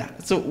Uganda.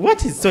 So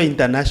what is so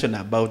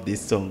international about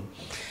this song?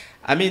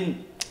 I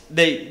mean,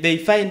 they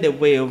find a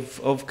way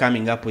of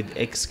coming up with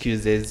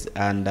excuses,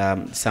 and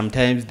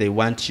sometimes they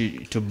want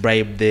you to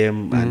bribe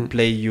them and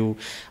play you.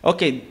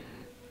 Okay,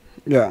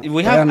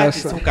 we have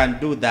artists who can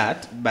do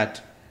that,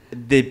 but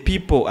the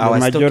people I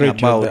was talking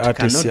about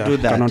cannot do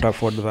that. Cannot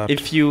afford that.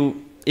 If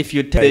you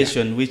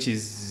station which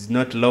is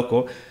not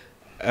local,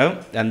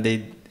 and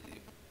they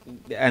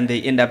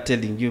end up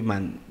telling you,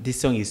 man,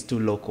 this song is too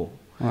local.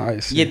 I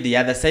see. Yet the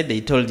other side, they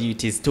told you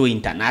it is too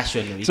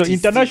international. So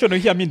international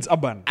here means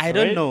urban. I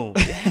don't know.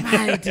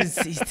 it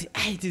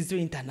is too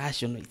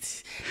international.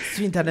 It's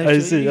too international. I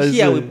see.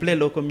 Here we play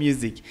local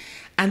music.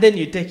 And then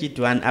you take it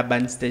to an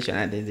urban station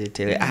and then they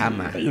tell you,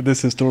 man,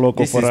 this is too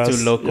local for us. This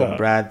is too local,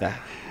 brother.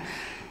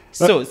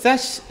 So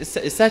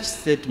such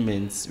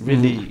statements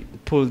really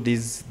pull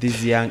these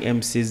young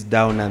MCs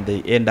down, and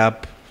they end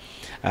up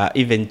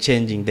even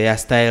changing their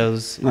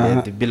styles.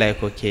 They'll be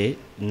like, okay,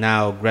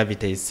 now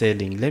Gravity is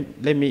selling.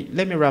 Let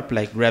me rap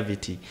like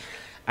Gravity.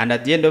 And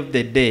at the end of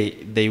the day,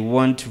 they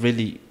won't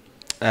really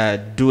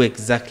do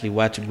exactly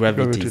what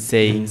Gravity is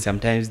saying.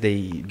 Sometimes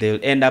they'll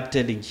end up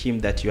telling him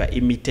that you are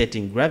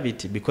imitating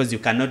Gravity because you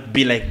cannot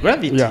be like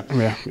Gravity.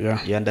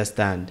 Yeah. You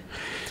understand?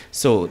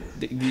 So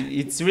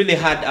it's really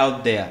hard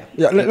out there.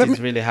 It's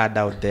really hard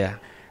out there.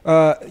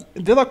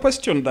 The other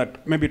question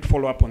that maybe to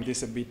follow up on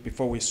this a bit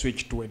before we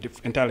switch to an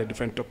entirely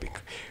different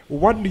topic.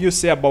 What do you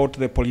say about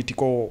the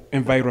political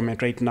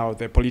environment right now,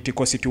 the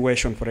political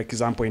situation, for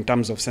example, in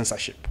terms of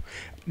censorship?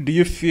 Do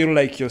you feel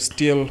like you're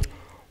still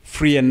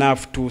free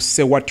enough to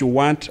say what you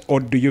want, or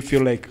do you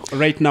feel like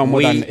right now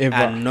more than ever?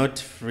 We are not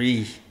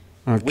free.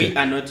 Okay. We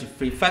are not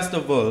free. First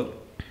of all,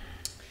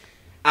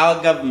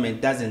 our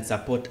government doesn't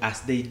support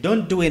us. They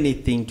don't do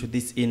anything to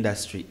this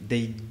industry.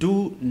 They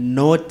do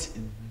not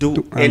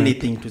do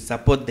anything to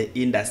support the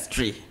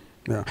industry.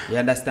 Yeah. You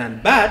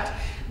understand? But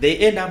they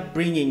end up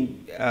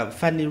bringing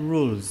funny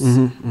rules.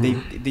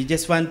 They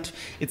just want,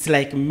 it's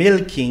like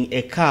milking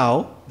a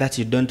cow that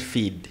you don't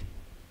feed.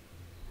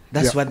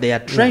 That's what they are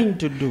trying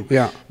to do.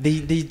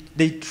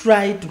 They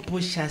try to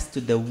push us to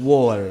the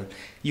wall.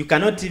 You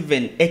cannot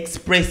even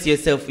express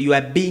yourself. You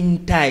are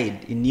being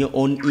tied in your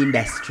own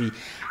industry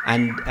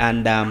and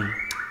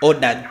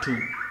ordered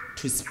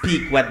to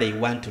speak what they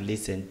want to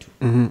listen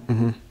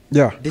to.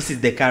 This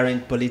is the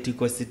current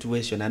political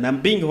situation, and I'm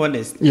being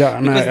honest.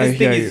 Because this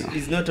thing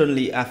is not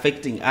only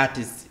affecting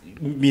artists,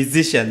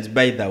 musicians,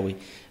 by the way.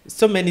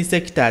 So many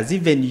sectors,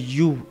 even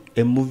you,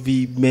 a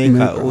movie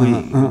maker or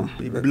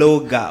a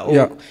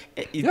blogger.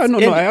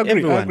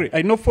 I agree.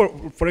 I know,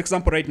 for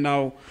example, right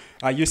now,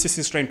 UCC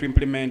is trying to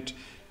implement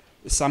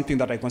something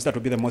that I consider to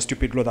be the most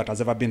stupid law that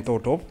has ever been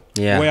thought of.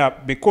 Where,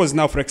 because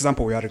now, for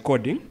example, we are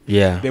recording,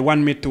 they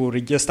want me to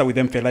register with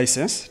them for a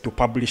license to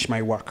publish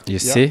my work. You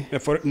see?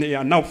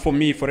 Now, for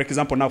me, for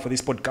example, now for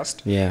this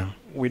podcast,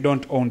 we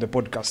don't own the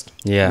podcast.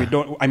 We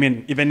don't. I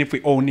mean, even if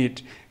we own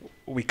it,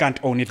 we can't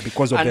own it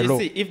because of the law.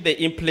 See, if they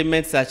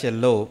implement such a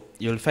law,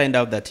 you'll find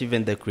out that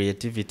even the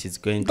creativity is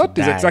going to die. That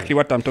is exactly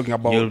what I'm talking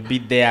about. You'll be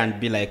there and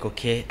be like,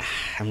 okay,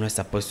 I'm not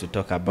supposed to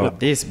talk about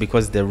this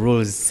because the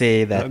rules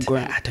say that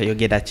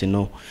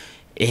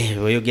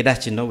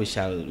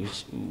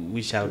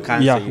we shall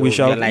cancel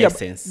your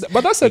license.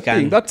 But that's the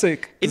thing.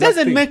 It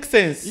doesn't make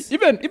sense.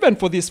 Even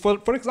for this,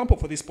 for example,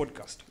 for this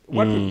podcast,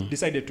 what we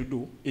decided to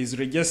do is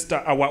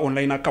register our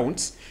online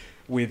accounts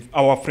with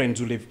our friends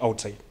who live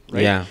outside.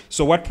 Right?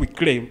 So what we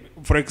claim,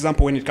 for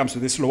example, when it comes to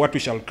this law, what we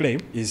shall claim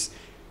is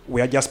we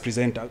are just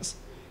presenters.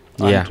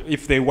 And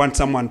if they want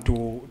someone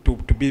to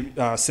be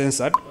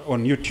censored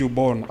on YouTube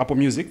or on Apple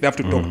Music, they have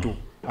to talk to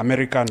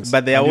Americans.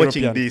 But they are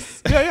watching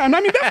this. And I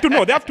mean, they have to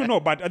know. They have to know.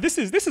 But this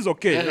is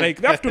okay.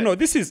 Like, they have to know.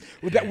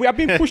 We are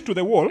being pushed to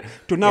the wall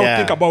to now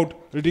think about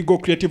legal,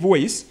 creative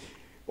ways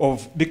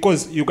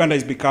because Uganda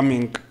is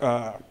becoming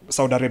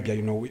Saudi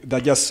Arabia.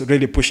 They're just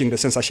really pushing the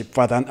censorship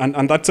further,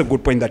 and that's a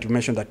good point that you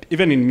mentioned, that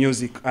even in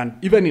music and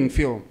even in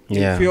film.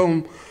 In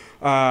film,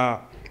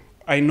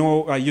 I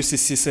know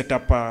UCC set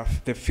up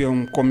the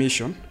film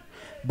commission,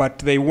 but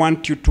they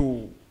want you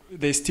to.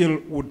 They still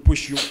would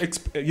push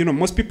you.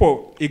 Most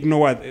people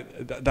ignore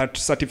that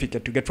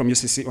certificate to get from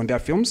UCC on their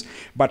films,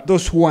 but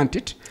those who want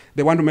it,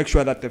 they want to make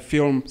sure that the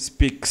film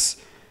speaks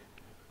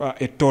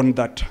a tone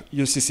that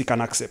UCC can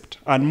accept.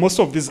 And most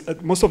of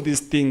these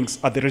things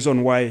are the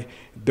reason why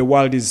the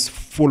world is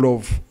full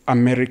of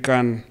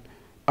American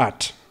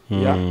art.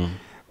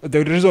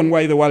 the reason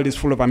why the world is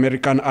full of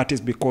American art is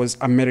because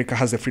America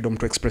has the freedom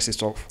to express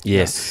itself.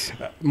 Yes.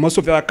 Most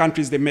of the other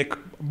countries,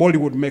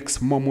 Bollywood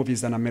makes more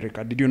movies than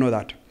America. Did you know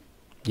that?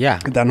 Yeah.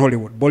 Than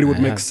Hollywood. Bollywood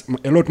makes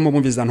a lot more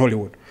movies than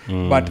Hollywood.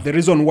 But the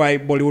reason why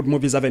Bollywood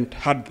movies haven't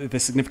had the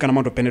significant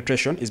amount of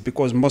penetration is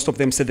because most of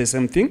them say the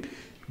same thing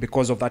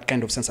because of that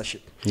kind of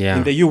censorship. Yeah.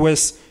 In the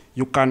US,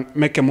 you can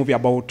make a movie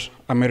about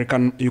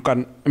you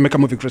can make a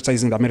movie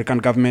criticizing the American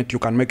government, you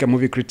can make a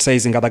movie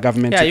criticizing other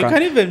governments. Yeah, you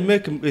can even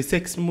make a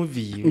sex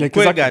movie.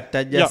 Exactly.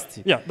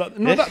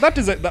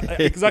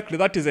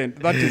 That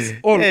is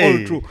all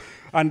true.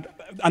 And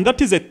that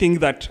is a thing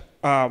that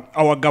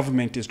our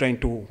government is trying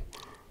to.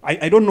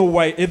 I don't know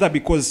why, either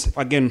because,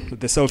 again,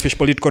 the selfish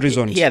political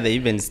reasons. Yeah, they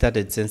even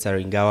started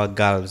censoring our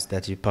girls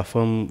that you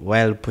perform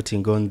while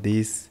putting on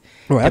this.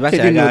 Oh, I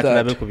didn't know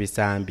that.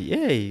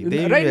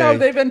 Hey, right now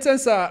they even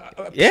censor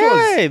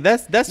yeah,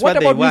 that's what what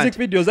they about want.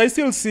 music videos? I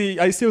still see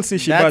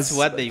Shibaz. That's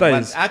what they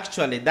want.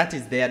 Actually, that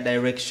is their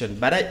direction.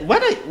 But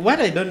what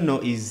I don't know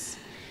is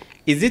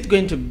it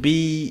going to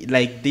be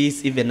like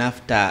this even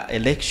after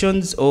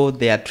elections, or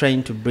they are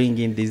trying to bring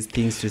in these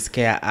things to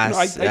scare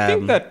us? No, I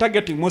think they're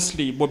targeting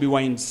mostly Bobby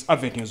Wine's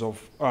avenues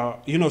of,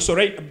 so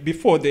right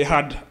before they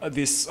had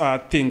this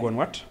thing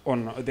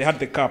they had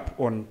the cap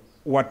on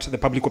what the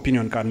public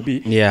opinion can be,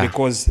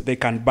 because they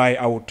can buy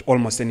out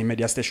almost any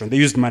media station. They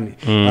used money.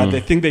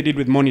 The thing they did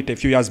with Monitor a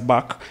few years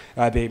back,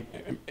 they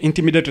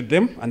intimidated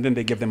them and then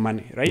they gave them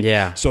money, right?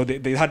 Yeah. So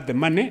they had the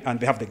money and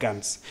they have the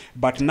guns.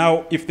 But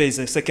now if there's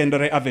a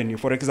secondary avenue,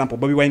 for example,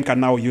 Bobby Wine can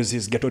now use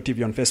his Ghetto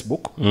TV on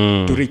Facebook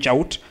to reach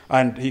out,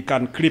 and he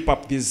can clip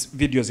up these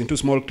videos into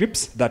small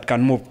clips that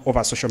can move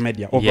over social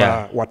media,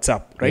 over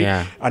WhatsApp, right?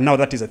 Yeah. And now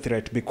that is a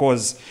threat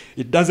because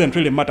it doesn't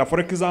really matter.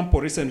 For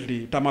example,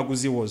 recently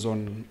Tamaguzi was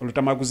on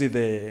Tamaguzi,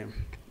 the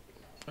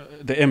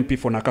MP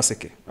for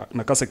Nakaseke.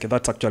 Nakaseke,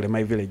 that's actually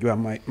my village where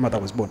my mother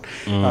was born.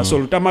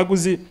 So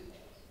Tamaguzi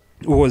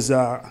was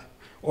on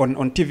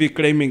TV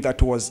claiming that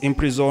he was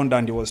imprisoned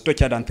and he was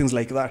tortured and things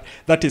like that.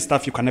 That is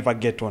stuff you can never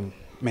get on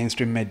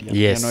mainstream media.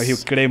 Yes. He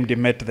claimed he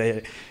met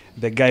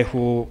the guy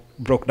who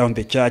broke down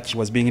the church,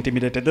 was being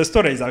intimidated. The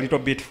story is a little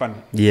bit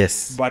funny.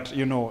 Yes. But,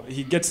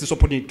 he gets this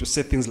opportunity to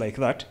say things like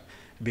that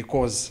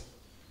because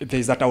there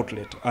is that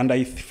outlet. And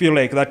I feel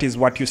like that is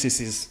what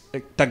UCC is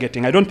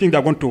targeting. I don't think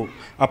they're going to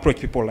approach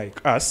people like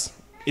us,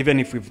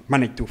 even if we've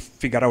managed to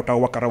figure out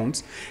our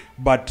workarounds.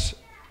 But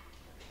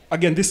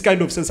again, this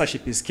kind of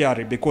censorship is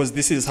scary because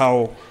this is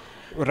how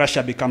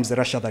Russia becomes the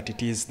Russia that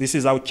it is. This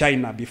is how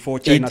China, before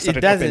China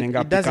started opening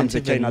up, becomes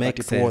the China that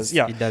it was.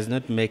 Yeah. It does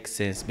not make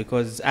sense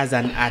because as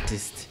an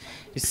artist,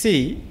 you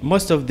see,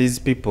 most of these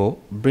people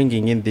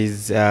bringing in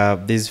these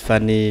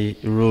funny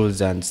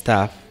rules and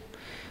stuff,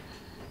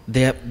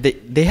 they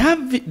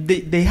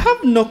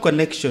have no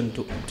connection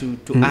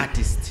to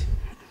artists.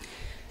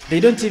 They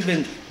don't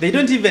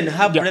even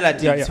have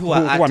relatives who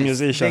are artists.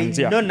 musicians.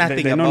 They know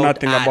nothing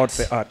about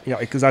the art. Yeah,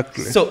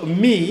 exactly. So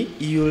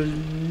you'll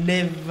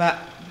never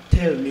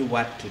tell me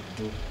what to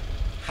do,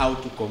 how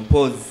to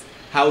compose,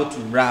 how to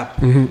rap.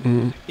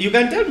 You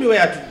can tell me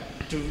where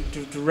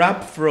to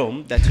rap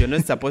from, that you're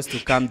not supposed to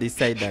come this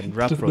side and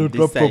rap from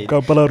this side,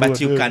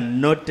 but you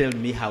cannot tell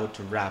me how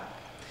to rap.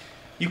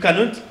 You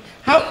cannot.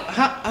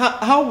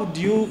 How would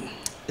you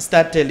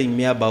start telling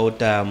me about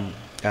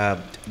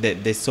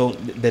the song,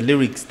 the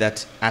lyrics,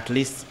 that at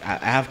least I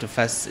have to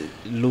first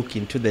look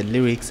into the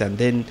lyrics and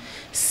then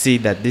see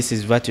that this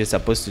is what you're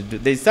supposed to do?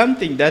 There's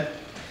something that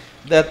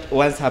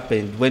once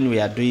happened when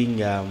we are doing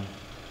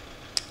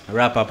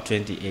Wrap Up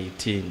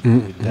 2018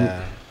 with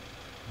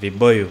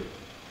Viboyo.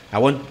 I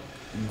won't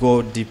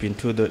go deep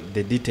into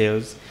the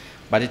details,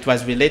 but it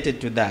was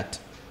related to that.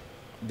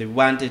 They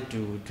wanted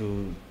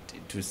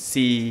to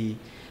see,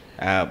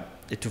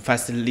 to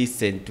first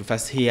listen, to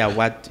first hear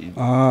what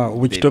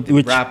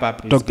the wrap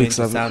up is going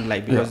to sound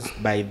like, because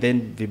by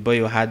then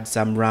Viboyo had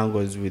some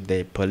wrangles with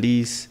the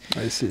police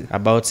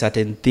about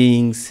certain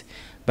things.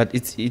 But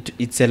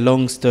it's a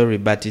long story,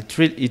 but it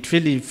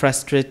really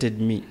frustrated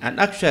me. And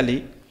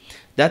actually,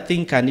 that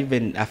thing can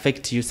even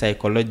affect you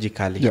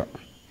psychologically. Yeah.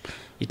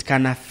 It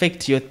can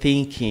affect your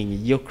thinking,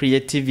 your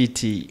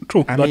creativity.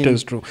 True, that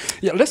is true.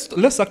 Yeah,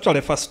 let's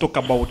actually first talk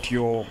about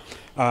your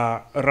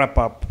wrap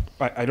up.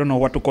 I don't know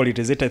what to call it.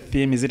 Is it a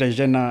theme? Is it a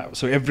genre?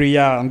 So every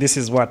year, and this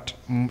is what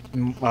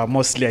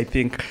mostly I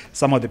think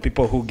some of the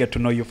people who get to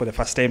know you for the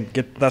first time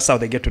that's how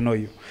they get to know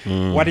you.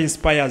 What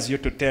inspires you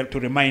to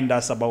remind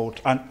us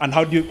about, and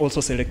how do you also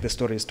select the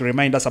stories to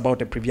remind us about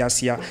the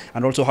previous year,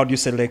 and also how do you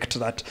select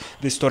that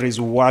this story is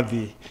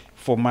worthy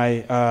for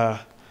my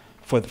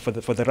for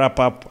the wrap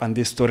up, and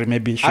this story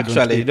maybe shouldn't.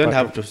 Actually, you don't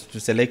have to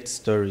select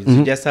stories.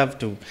 You just have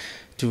to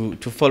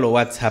follow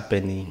what's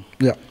happening.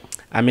 Yeah,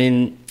 I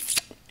mean,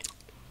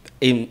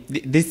 I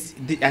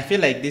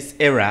feel like this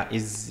era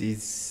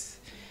is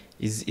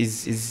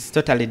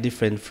totally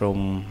different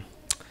from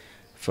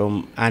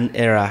an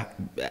era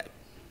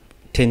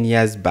 10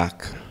 years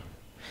back,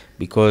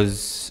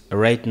 because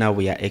right now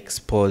we are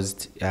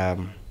exposed.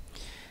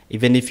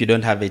 Even if you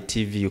don't have a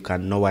TV, you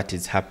can know what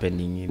is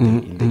happening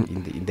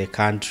in the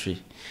country.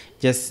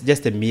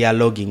 just a mere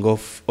logging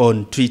off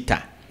on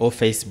Twitter or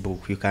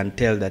Facebook, you can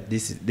tell that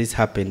this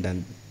happened,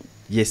 and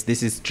yes,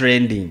 this is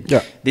trending.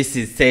 Yeah. This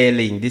is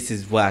selling. This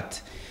is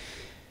what.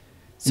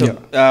 So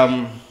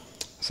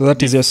so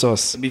that is your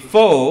source.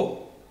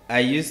 Before, I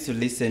used to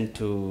listen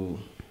to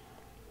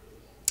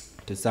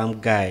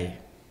some guy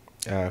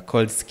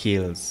called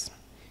Skills.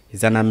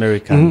 He's an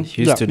American.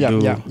 He used to do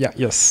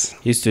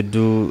He used to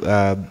do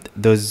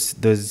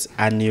those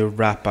annual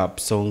wrap-up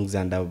songs,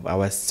 and I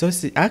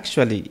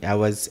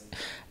was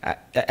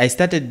I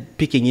started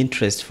picking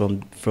interest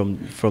from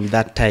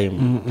that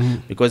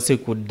time, because he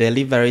could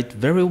deliver it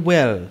very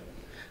well,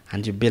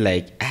 and you'd be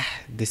like,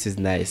 this is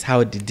nice.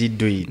 How did he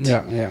do it?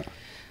 Yeah.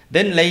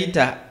 Then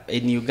later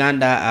in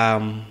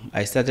Uganda,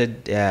 I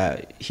started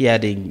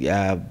hearing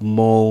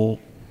more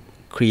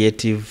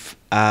creative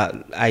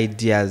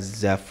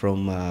ideas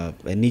from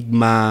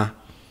Enigma,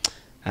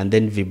 and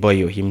then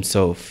Viboyo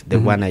himself, the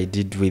one I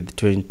did with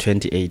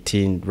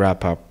 2018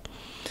 wrap up.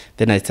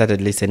 Then I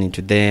started listening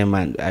to them,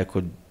 and I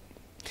could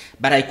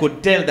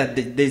tell that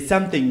there's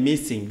something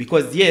missing,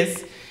 because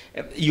yes,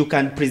 you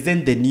can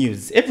present the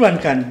news. Everyone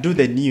can do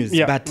the news,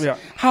 but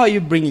how are you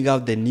bringing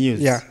out the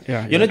news?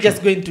 You're not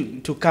just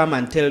going to come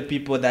and tell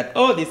people that,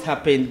 oh, this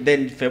happened,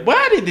 then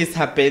February this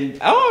happened,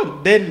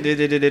 oh, then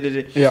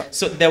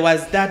So there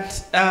was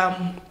that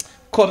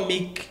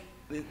comic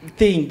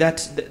thing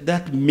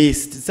that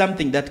missed,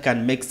 something that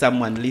can make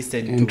someone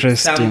listen to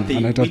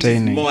something which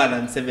is more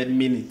than 7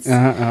 minutes.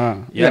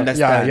 You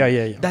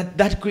understand?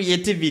 That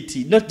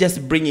creativity, not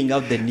just bringing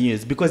out the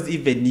news, because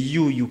even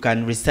you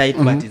can recite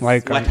what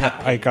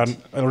happened. I can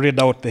read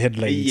out the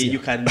headlines. You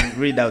can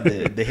read out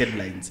the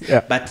headlines.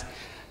 But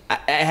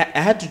I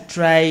had to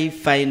try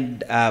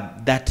find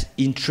that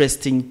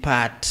interesting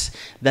part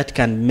that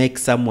can make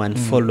someone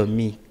follow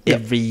me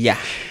every year.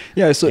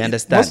 So you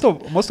understand?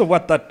 Most of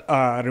what that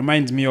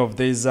reminds me of,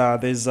 there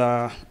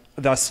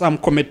are some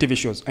comedy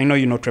shows. I know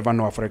you know Trevor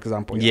Noah, for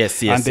example.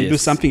 Yes. And they do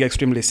something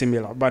extremely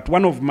similar. But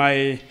one of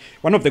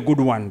the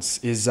good ones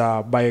is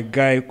by a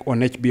guy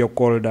on HBO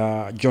called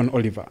John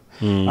Oliver,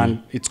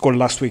 and it's called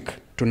Last Week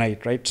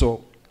Tonight, right?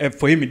 So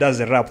for him, he does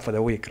a rap for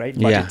the week, right?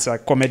 But it's a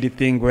comedy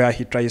thing where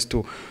he tries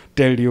to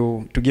tell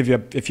you, to give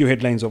you a few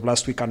headlines of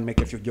last week and make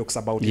a few jokes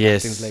about it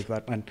and things like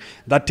that. And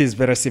that is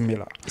very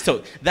similar.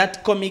 So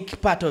that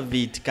comic part of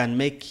it can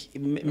make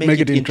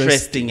it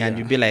interesting, and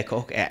you'll be like,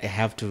 okay, I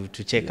have to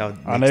check out.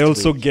 And I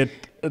also get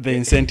the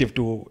incentive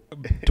to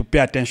pay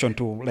attention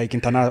to like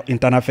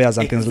internal affairs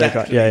and things like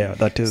that.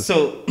 That is.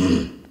 So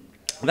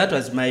that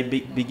was my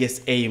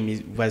biggest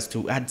aim, was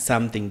to add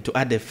something, to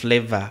add a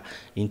flavor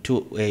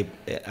into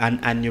an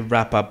annual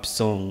wrap-up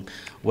song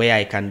where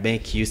I can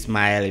make you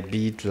smile a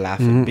bit, laugh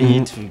a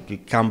bit, we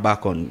come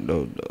back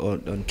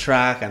on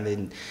track, and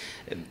then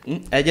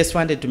I just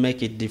wanted to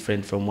make it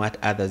different from what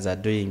others are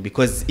doing,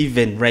 because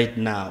even right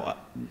now,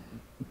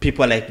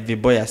 people like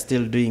Viboy are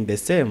still doing the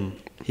same.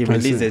 He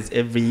releases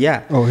every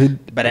year,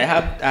 but I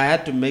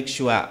had to make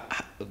sure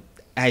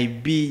I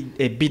be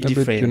a bit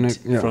different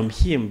from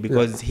him,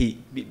 because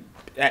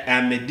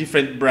I'm a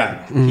different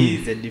brand. He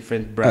is a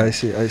different brand. I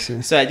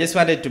see. So I just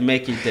wanted to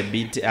make it a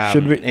bit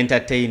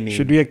entertaining.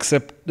 Should we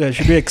expect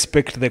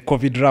the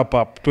COVID wrap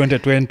up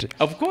 2020?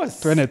 Of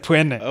course.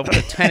 2020. Of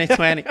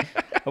 2020.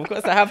 Of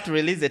course, I have to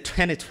release a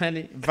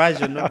 2020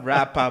 version of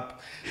wrap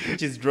up,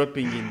 which is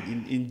dropping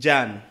in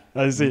Jan.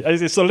 I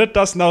see. So let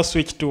us now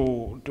switch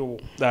to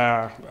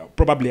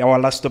probably our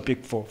last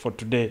topic for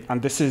today.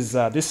 And this hits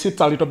a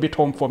little bit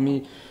home for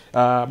me,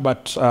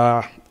 but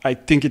I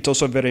think it's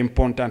also very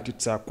important.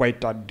 It's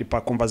quite a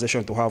deeper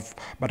conversation to have,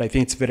 but I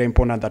think it's very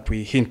important that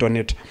we hint on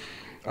it.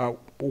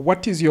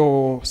 What is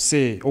your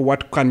say, or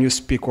what can you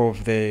speak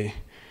of the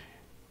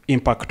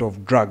impact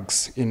of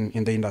drugs in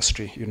the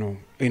industry,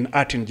 in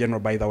art in general,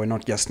 by the way,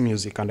 not just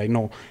music? And I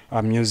know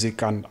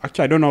music, and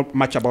actually I don't know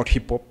much about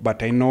hip-hop,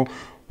 but I know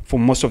for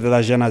most of the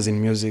other genres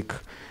in music,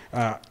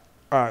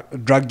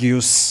 drug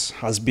use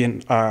has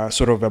been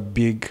sort of a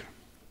big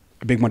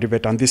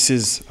motivator. And this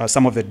is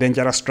some of the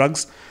dangerous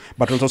drugs,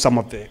 but also some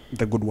of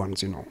the good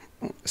ones,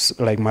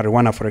 like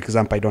marijuana, for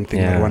example. I don't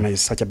think marijuana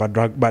is such a bad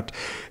drug, but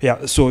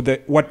so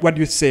what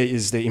do you say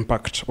is the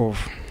impact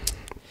of?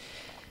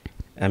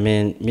 I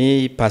mean,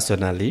 me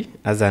personally,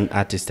 as an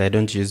artist, I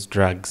don't use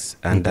drugs.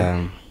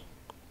 And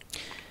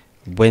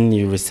when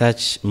you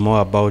research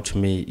more about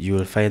me, you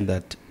will find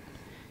that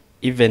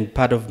even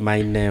part of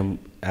my name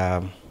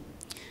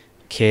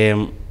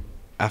came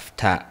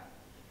after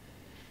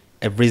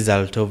a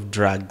result of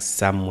drugs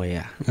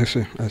somewhere. I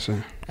see.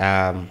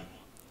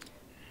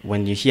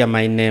 When you hear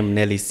my name,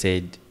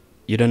 Nellysade,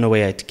 you don't know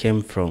where it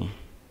came from.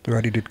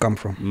 Where did it come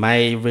from?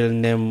 My real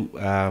name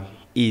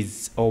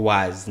is or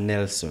was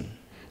Nelson.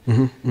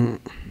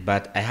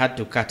 But I had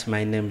to cut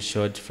my name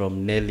short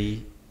from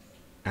Nelly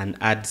and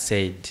add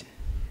Said.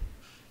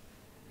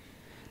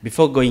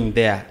 Before going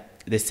there,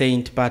 the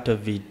saint part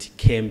of it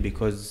came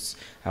because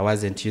I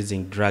wasn't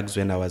using drugs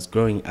when I was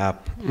growing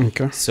up.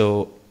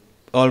 So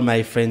all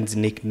my friends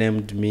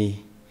nicknamed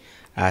me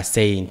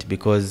Saint,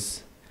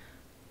 because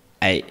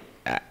I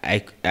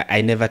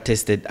I never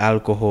tasted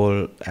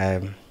alcohol.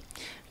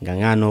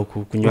 Ngangano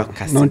kunywa Not even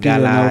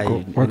kasigala, alcohol.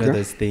 you know Okay.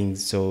 those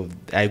things. So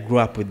I grew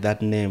up with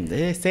that name.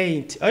 Hey,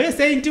 Saint. Oh, yeah,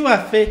 Saint you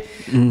are fe.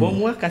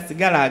 Bomwa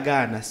kasigala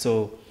agana.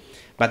 So,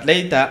 but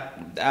later,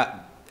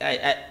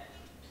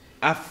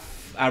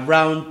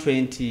 around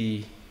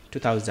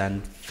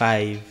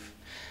 2005,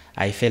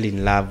 I fell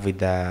in love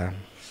with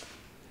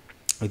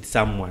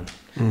someone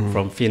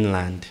from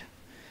Finland,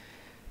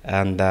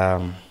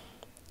 and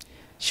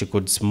she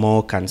could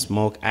smoke and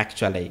smoke.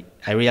 Actually,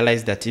 I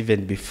realized that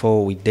even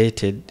before we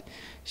dated,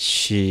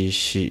 she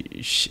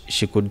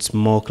could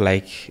smoke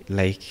like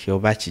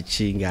Yobachi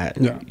Chinga,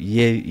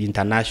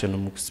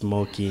 international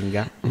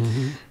smoking.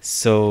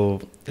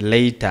 So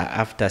later,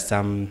 after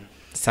some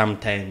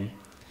time,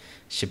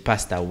 she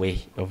passed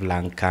away of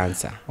lung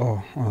cancer.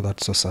 Oh,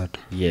 that's so sad.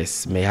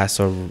 Yes, may her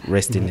soul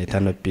rest in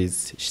eternal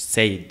peace. She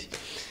said.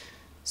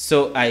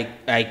 So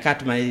I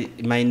cut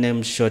my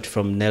name short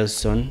from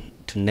Nelson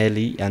to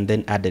Nelly, and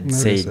then added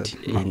Nellysade. Said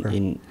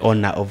in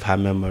honor of her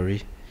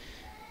memory.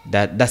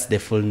 That's the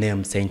full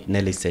name, Saint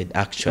Nellysade,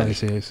 actually. I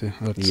see.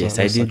 Yes,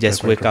 I didn't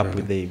just wake up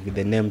with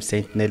the name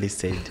Saint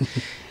Nellysade.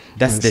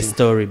 That's the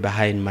story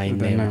behind my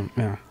name.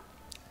 Yeah.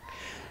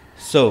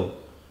 So,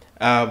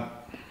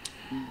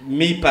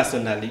 me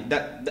personally,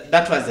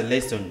 that was a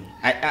lesson.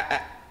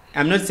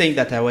 I'm not saying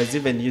that I was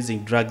even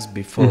using drugs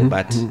before,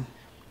 but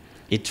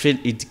it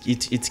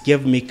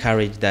gave me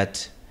courage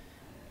that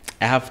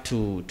I have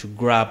to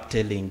grow up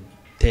telling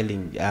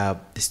the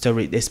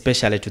story,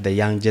 especially to the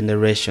young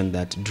generation,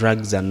 that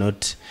drugs are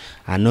not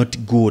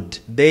good.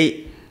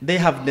 They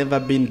have never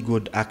been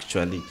good,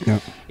 actually. Yeah.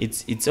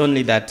 It's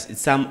only that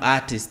some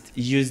artists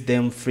use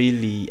them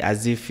freely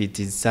as if it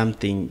is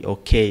something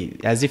okay,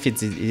 as if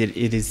it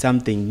is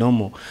something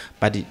normal,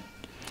 but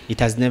it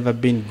has never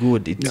been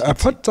good.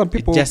 I've heard some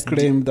people just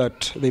claim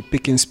that they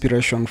pick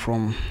inspiration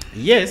from.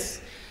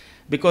 Yes,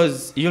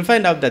 because you'll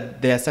find out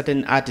that there are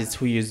certain artists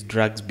who use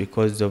drugs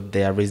because of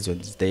their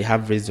reasons. They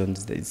have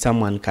reasons.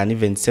 Someone can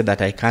even say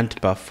that I can't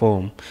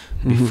perform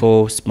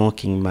before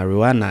smoking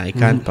marijuana. I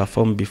can't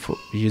perform before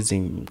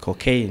using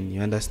cocaine. You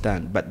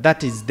understand? But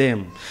that is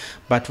them.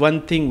 But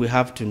one thing we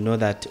have to know,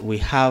 that we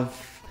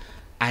have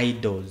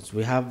idols.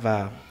 We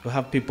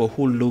have people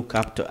who look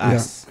up to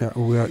us. Yeah,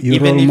 we are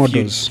Even role if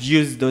models. you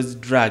use those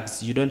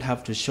drugs, you don't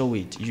have to show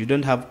it. You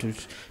don't have to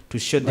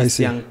show this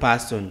young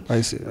person.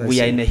 I see.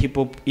 We are in a hip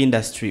hop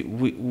industry,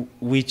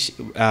 which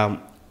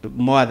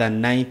more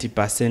than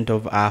 90%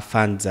 of our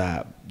fans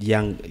are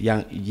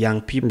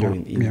young people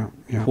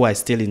who are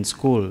still in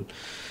school.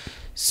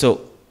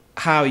 So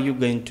how are you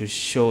going to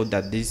show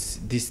that this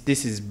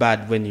is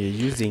bad when you're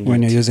using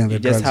When it? you're using the you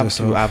just drugs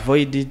have to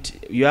avoid it.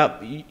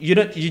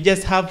 You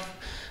just have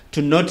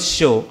to not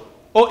show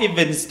or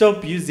even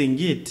stop using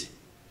it,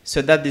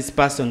 so that this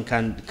person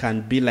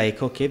can be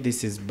like, okay,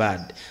 this is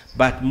bad.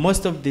 But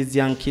most of these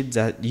young kids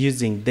are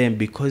using them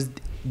because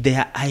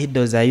their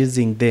idols are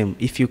using them.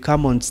 If you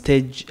come on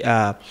stage,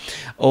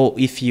 or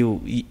if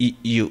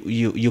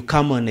you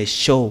come on a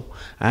show,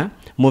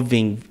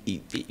 moving,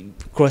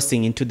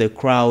 crossing into the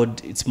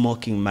crowd,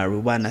 smoking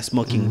marijuana,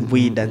 smoking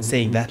weed, and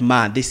saying that,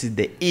 man, this is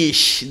the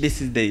ish,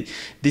 this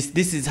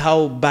is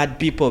how bad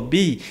people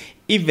be.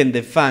 Even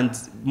the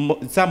fans,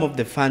 some of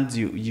the fans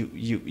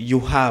you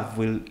have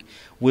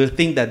will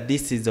think that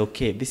this is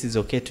okay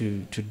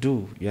to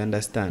do. You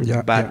understand?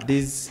 Yeah, but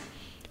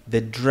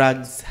the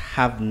drugs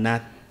have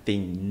nothing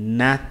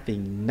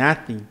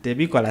to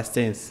be called a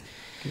sense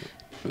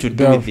to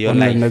do with your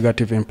life.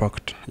 Negative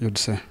impact, you'd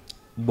say.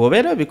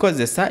 Bobero, because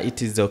they say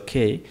it is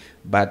okay,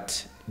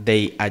 but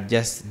they are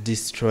just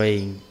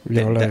destroying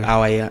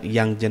our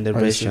young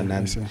generation.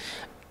 I see.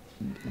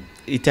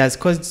 It has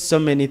caused so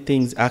many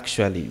things,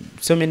 actually.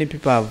 So many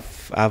people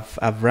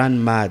have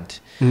run mad.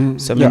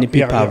 So many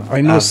people have...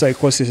 I know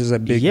psychosis is a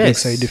big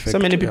side effect. So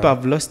many people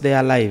have lost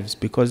their lives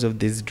because of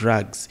these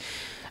drugs.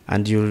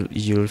 And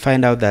you'll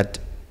find out that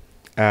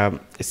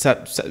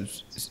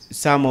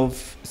some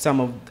of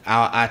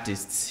our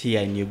artists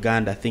here in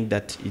Uganda think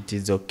that it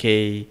is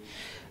okay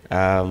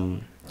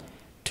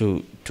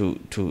to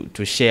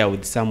share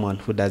with someone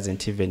who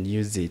doesn't even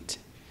use it.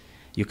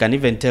 You can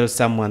even tell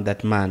someone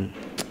that, man,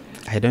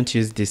 I don't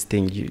use this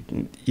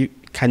thing.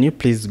 Can you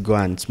please go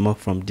and smoke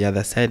from the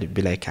other side?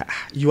 Be like,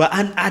 you are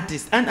an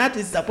artist. An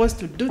artist is supposed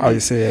to do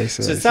this. I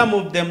see. So some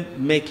of them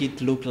make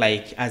it look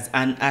like, as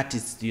an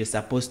artist, you're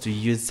supposed to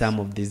use some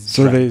of these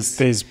so drugs.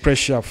 there's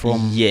pressure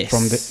from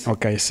the...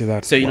 Okay, I see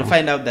that. So you'll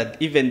find out that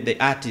even the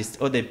artists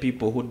or the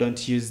people who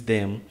don't use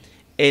them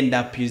end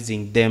up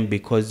using them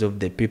because of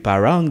the people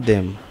around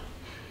them.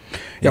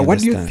 Yeah, what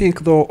do you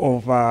think, though,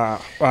 of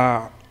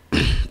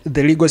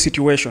the legal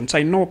situations?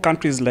 I know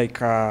countries like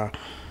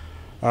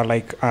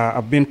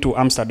I've been to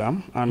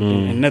Amsterdam and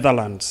in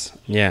Netherlands.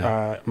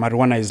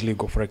 Marijuana is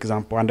legal, for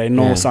example, and I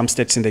know some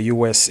states in the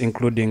U.S.,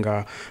 including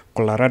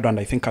Colorado and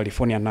I think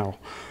California now,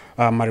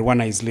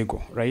 marijuana is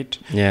legal, right?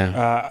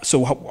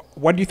 So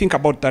what do you think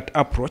about that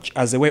approach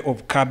as a way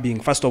of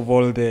curbing, first of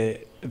all, the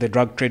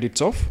drug trade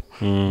itself,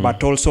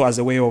 but also as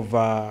a way of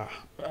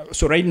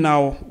so right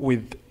now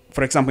with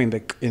for example,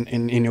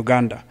 in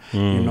Uganda,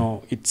 you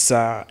know, it's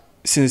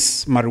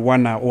since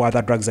marijuana or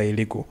other drugs are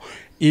illegal.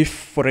 If,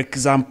 for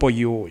example,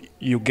 you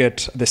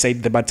get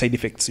the bad side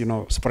effects, you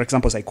know, for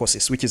example,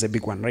 psychosis, which is a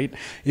big one, right?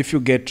 If you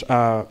get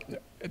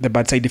the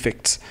bad side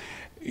effects,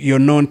 you're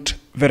not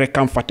very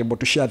comfortable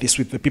to share this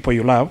with the people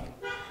you love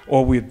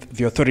or with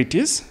the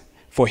authorities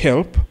for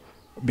help,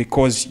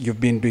 because you've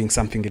been doing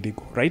something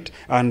illegal, right?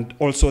 And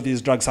also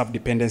these drugs have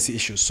dependency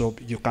issues, so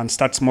you can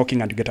start smoking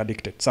and you get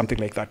addicted, something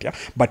like that, yeah?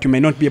 But you may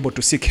not be able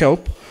to seek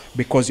help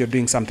because you're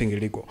doing something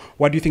illegal.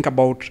 What do you think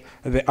about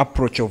the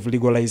approach of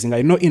legalizing?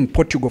 I know in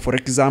Portugal, for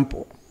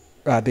example,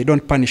 they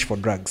don't punish for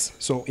drugs.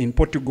 So in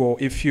Portugal,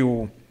 if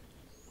you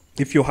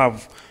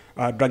have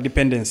drug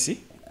dependency,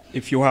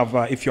 if you're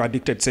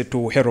addicted, say,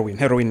 to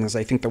heroin is,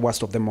 I think, the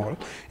worst of them all.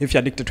 If you're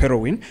addicted to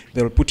heroin,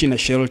 they'll put you in a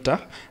shelter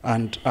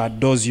and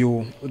dose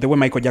you the way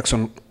Michael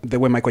Jackson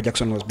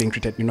was being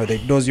treated. You know, they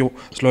dose you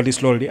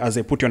slowly as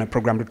they put you on a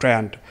program to try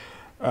and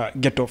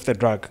get off the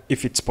drug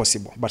if it's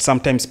possible. But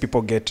sometimes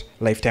people get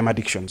lifetime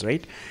addictions,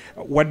 right?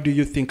 What do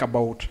you think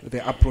about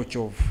the approach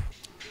of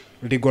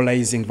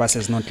legalizing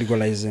versus not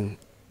legalizing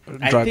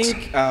drugs? I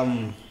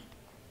think,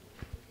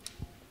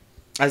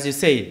 as you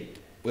say,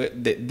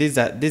 these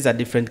are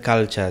different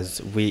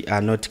cultures. We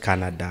are not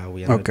Canada.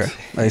 We are okay.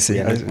 Not, I see. We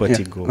are not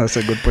Portugal. Yeah, that's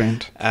a good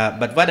point.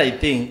 But what I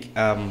think,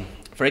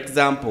 for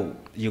example,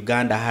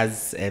 Uganda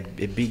has a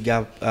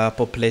bigger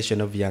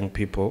population of young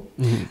people.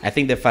 I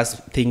think the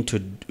first thing to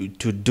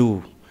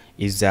do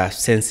is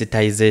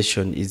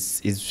sensitization,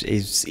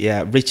 is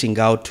reaching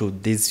out to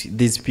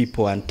these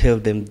people and tell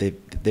them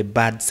the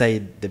bad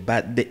side,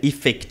 the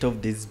effect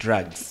of these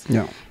drugs.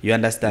 Yeah. You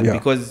understand? Yeah.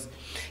 Because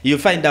you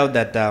find out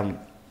that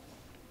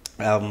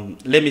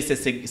let me say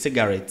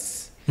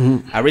cigarettes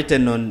are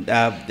written on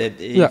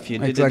if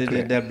you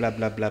exactly. blah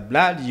blah blah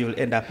blah, you'll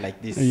end up like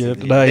this. Yeah,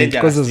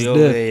 dangerous to your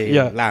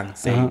yeah. lungs,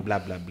 saying blah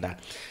blah blah.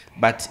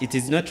 But it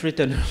is not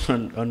written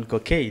on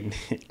cocaine.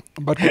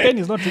 But cocaine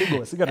is not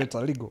legal. Cigarettes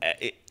are legal.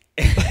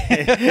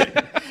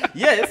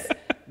 Yes,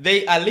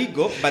 they are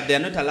legal, but they are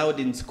not allowed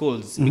in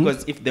schools,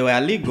 because if they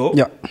were legal,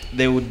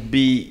 they would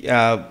be.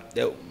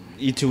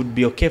 It would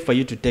be okay for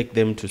you to take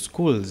them to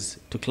schools,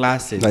 to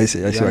classes. I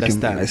see. I see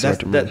understand?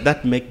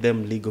 That make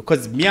them legal.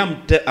 Because me,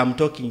 I'm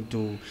talking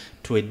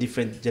to a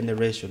different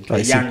generation, to a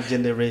young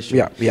generation.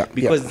 Yeah.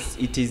 Because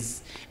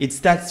it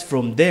starts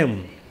from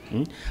them.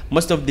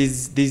 Most of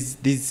these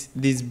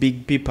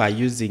big people are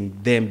using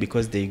them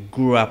because they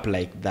grew up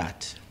like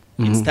that.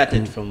 It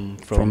started from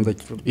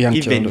young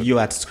even childhood. You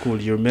at school,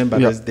 you remember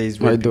those days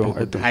when people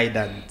would hide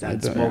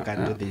and smoke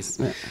and do this.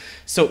 Yeah.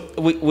 So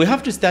we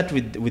have to start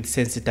with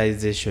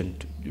sensitization.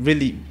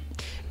 Really,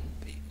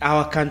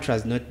 our country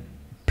has not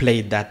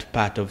played that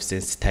part of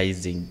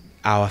sensitizing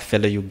our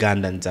fellow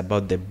Ugandans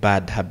about the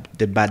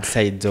bad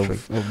sides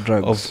of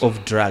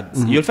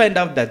drugs. You'll find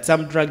out that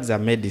some drugs are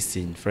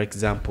medicine, for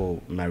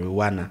example,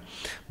 marijuana.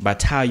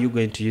 But how are you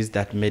going to use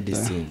that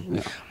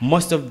medicine?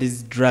 Most of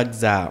these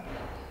drugs are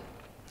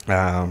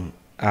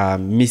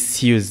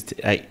misused.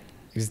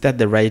 Is that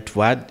the right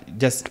word?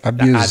 Just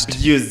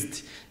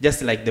abused.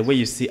 Just like the way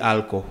you see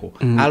alcohol.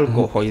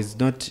 Alcohol is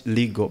not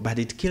legal, but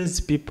it kills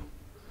people.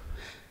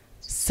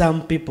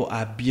 Some people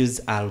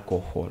abuse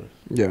alcohol.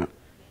 Yeah.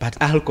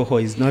 But alcohol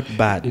is not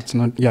bad. It's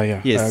not.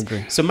 Yeah. Yes. I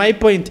agree. So my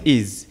point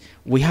is,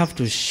 we have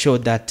to show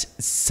that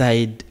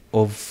side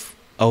of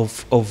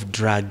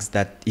drugs,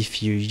 that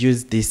if you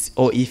use this,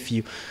 or if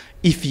you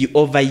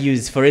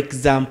overuse, for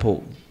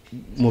example,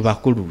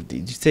 Mubakulu,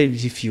 did you say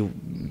if you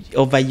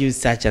overuse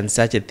such and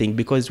such a thing,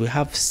 because we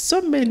have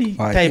so many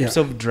types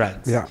of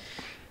drugs. Yeah.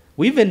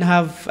 We even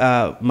have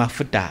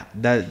mafuta,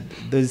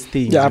 those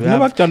things. Yeah, I've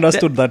never actually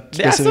understood that.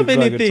 There are so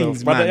many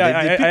things, but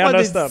man. I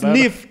understand.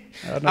 Sniff.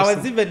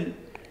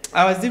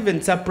 I was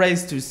even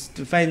surprised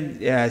to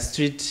find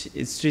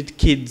street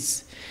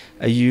kids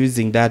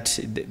using that.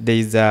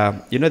 There's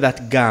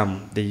that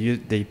gum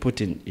they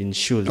put in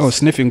shoes. Oh,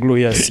 sniffing glue.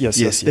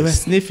 Yes. They were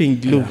sniffing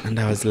glue, and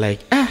I was like,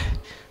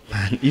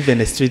 man,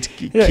 even a street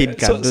kid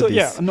can do this.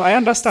 Yeah, no, I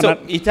understand. So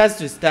it has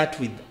to start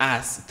with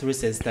us through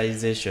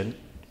sensitization,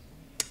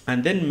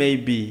 and then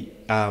maybe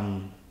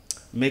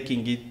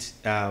making it.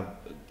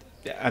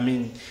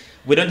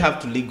 We don't have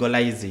to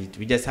legalize it.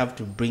 We just have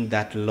to bring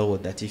that law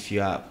that if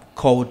you are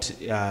caught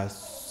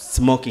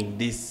smoking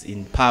this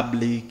in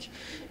public,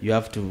 you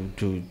have to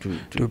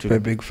pay a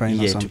big fine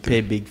or something. To pay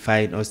a big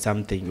fine or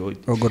something. Or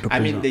go to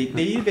prison.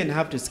 They even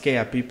have to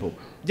scare people.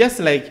 Just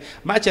like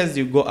much as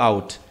you go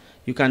out,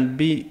 you can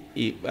be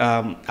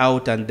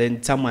out and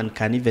then someone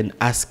can even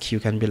ask you,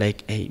 can be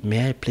like, hey,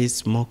 may I please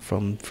smoke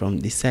from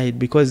this side?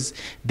 Because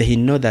they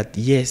know that,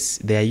 yes,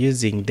 they are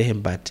using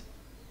them, but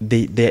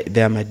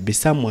there might be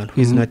someone who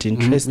is not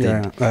interested.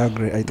 Yeah, I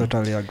agree. I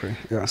totally agree.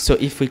 Yeah. So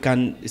if we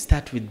can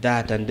start with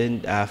that and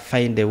then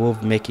find a way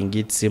of making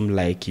it seem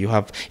like you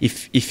have,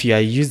 if you are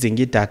using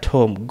it at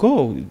home,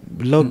 go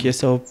lock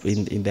yourself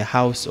in the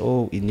house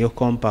or in your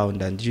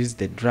compound and use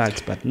the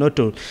drugs, but not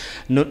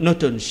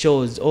on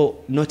shows or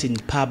not in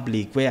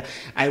public. Where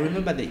I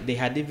remember they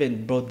had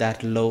even brought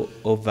that law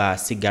over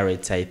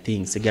cigarettes. I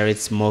think cigarette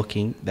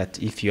smoking,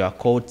 that if you are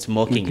caught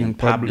smoking in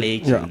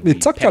public, yeah,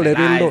 it's actually a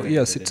real law.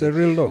 Yes, it's a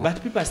real law.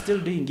 But people are still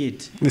doing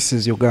it. This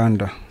is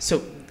Uganda.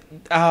 So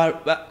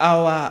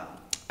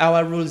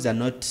our rules are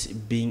not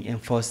being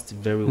enforced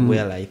very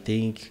well, I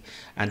think,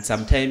 and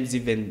sometimes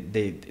even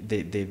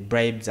the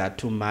bribes are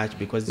too much,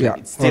 because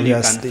still you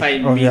can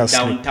find me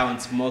downtown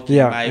smoking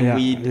my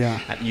weed.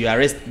 And you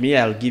arrest me,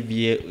 I'll give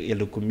you a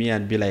lukumi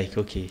and be like,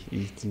 okay,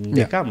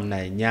 come na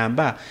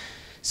nyamba.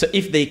 So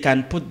if they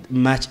can put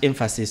much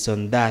emphasis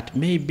on that,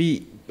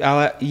 maybe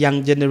our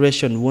young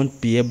generation won't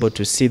be able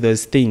to see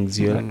those things,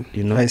 you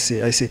know. I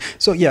see.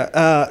 So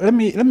let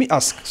me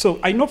ask.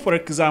 So I know, for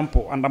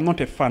example, and I'm not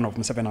a fan of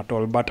Museveni at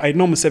all, but I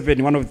know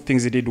Museveni, one of the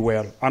things he did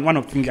well, and one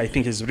of the things I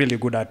think he's really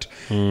good at,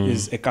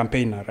 is a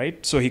campaigner,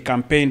 right? So he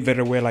campaigned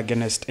very well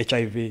against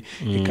HIV.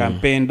 He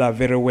campaigned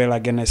very well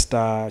against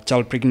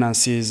child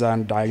pregnancies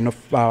and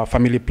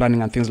family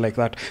planning and things like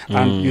that.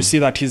 And you see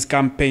that his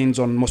campaigns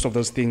on most of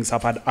those things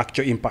have had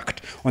actual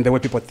impact on the way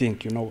people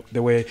think,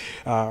 the way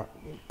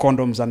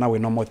condoms are now a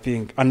normal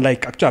thing. And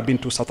actually I've been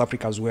to South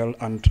Africa as well,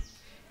 and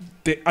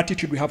the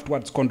attitude we have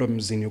towards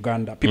condoms in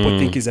Uganda, people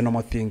think is a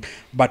normal thing.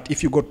 But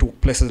if you go to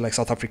places like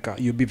South Africa,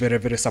 you'll be very,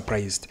 very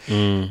surprised.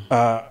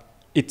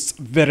 It's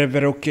very,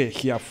 very okay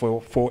here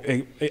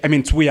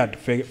it's weird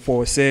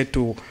for say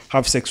to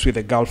have sex with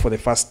a girl for the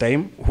first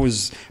time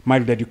who's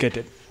mildly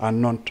educated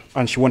and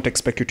she won't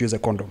expect you to use a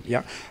condom.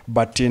 Yeah.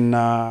 But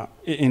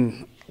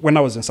when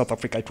I was in South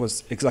Africa, it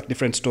was exact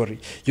different story.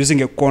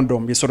 Using a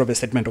condom is sort of a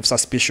statement of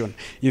suspicion.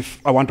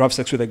 If I want to have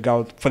sex with a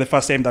girl, for the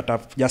first time that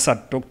I've just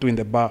had talked to in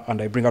the bar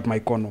and I bring out my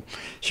condom,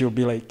 she'll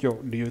be like, yo,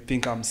 do you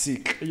think I'm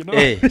sick?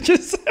 Hey. which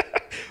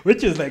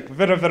is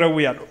very, very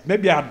weird.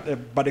 Maybe I had a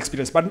bad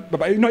experience, but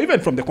even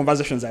from the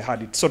conversations I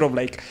had, it's sort of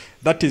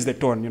that is the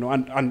tone,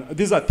 and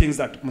these are things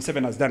that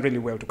Museveni has done really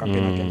well to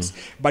campaign against.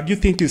 But do you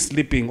think he's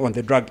sleeping on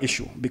the drug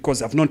issue?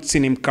 Because I've not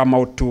seen him come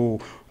out to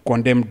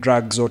condemn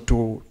drugs or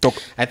to talk.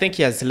 I think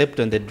he has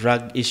slept on the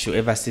drug issue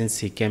ever since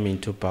he came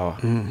into power.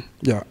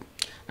 Yeah.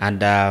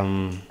 And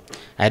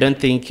I don't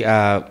think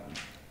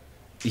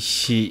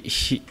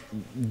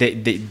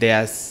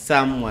there's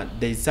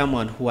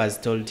someone who has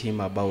told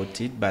him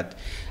about it, but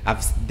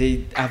I've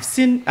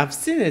seen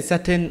a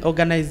certain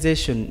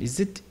organization,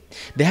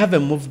 they have a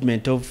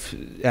movement of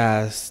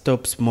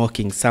stop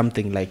smoking,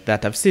 something like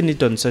that. I've seen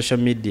it on social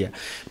media,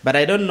 but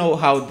I don't know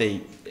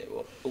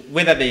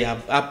whether they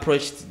have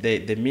approached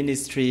the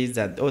ministries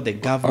or the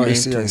government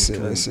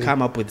to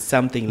come up with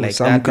something like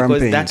that,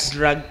 because that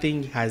drug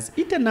thing has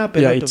eaten up a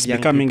lot of young people. It's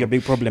becoming a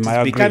big problem.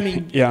 It's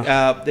becoming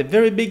a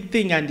very big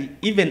thing, and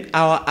even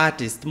our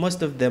artists,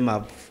 most of them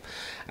have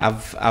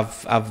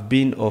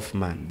been off,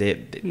 man.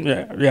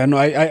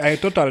 I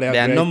totally agree. They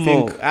are no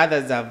more.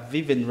 Others have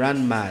even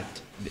run mad.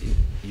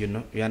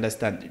 You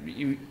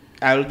understand.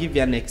 I'll give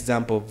you an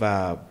example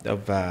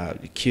of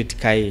Cute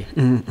Kai.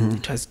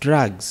 It was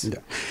drugs.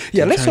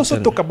 Yeah. Let's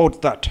also talk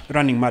about that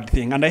running mad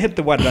thing. And I hate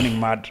the word running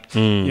mad.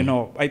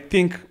 I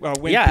think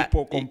when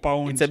people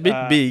compound, it's a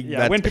bit big.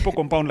 But when people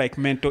compound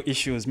mental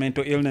issues,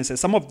 mental illnesses,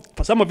 some of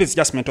it's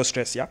just mental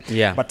stress.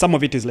 Yeah. But some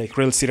of it is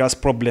real serious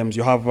problems.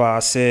 You have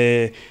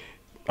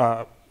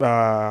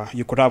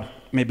you could have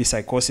maybe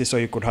psychosis,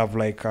 or you could have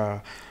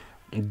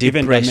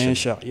even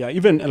dementia,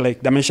 even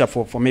dementia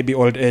for maybe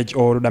old age,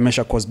 or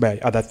dementia caused by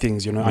other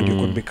things, and you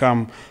could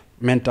become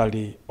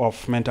mentally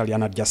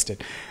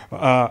unadjusted.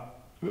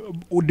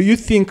 Do you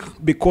think,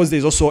 because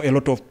there's also a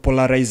lot of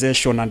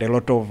polarization and a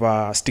lot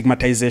of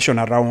stigmatization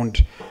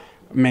around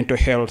mental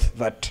health,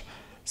 that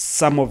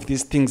some of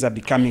these things are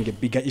becoming a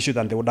bigger issue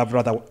than they would have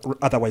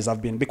otherwise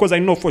have been? Because I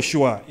know for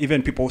sure,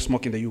 even people who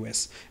smoke in the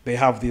US, they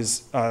have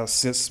these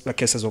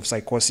cases of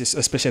psychosis,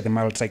 especially the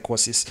mild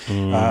psychosis.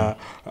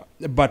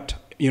 But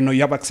you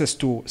have access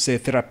to, say,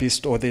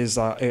 therapist, or there's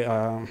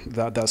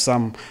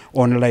some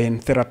online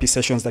therapy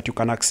sessions that you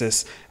can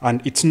access,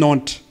 and it's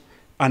not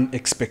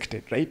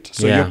unexpected, right?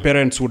 So your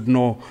parents would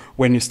know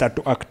when you start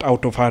to act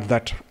out of her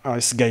that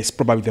this guy is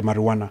probably the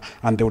marijuana,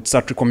 and they would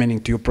start recommending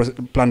to you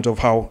plans of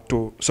how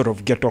to sort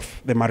of get off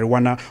the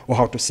marijuana or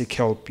how to seek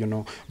help,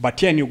 But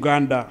here in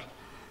Uganda,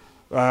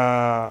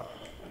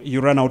 you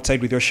run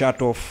outside with your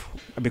shirt off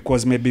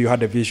because maybe you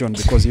had a vision,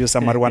 because you use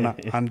some marijuana,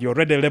 and you're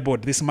already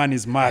labeled, this man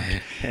is mad,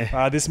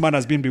 this man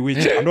has been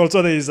bewitched. And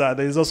also there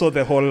is also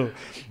the whole,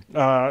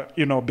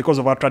 because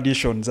of our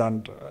traditions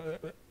and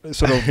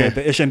sort of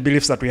the Asian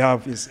beliefs that we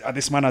have is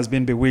this man has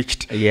been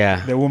bewitched.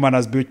 The woman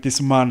has bewitched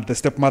this man, the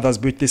stepmother has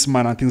bewitched this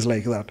man, and things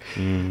like that.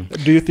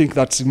 Do you think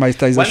that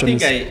stigmatization One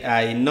thing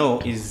I know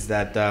is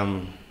that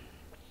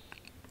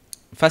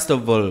first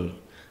of all,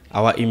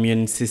 our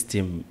immune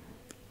system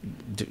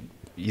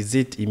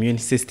immune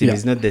system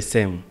is not the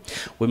same.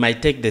 We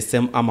might take the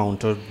same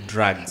amount of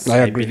drugs.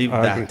 I believe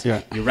that.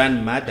 Agree. You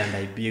run mad and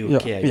I be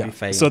okay. I be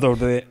fine. So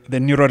the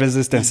neural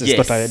resistance is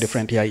totally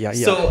different.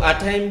 So at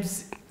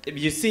times,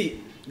 you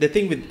see, the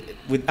thing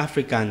with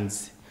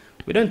Africans,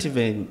 we don't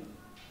even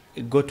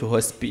go to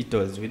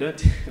hospitals. We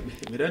don't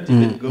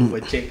even go for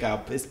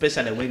checkup,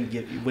 especially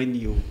when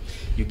you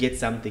get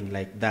something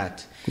like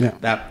that.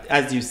 That,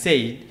 as you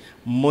said,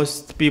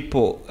 most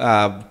people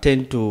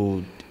tend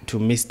to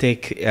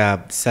mistake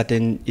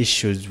certain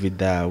issues with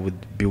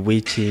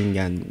bewitching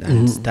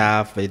and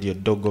stuff, with your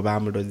dog blah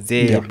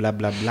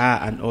blah blah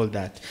and all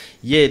that.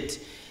 Yet,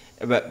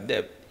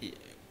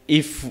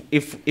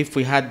 if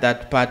we had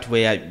that part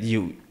where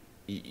you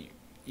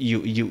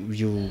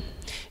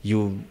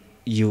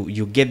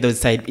get those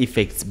side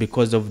effects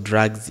because of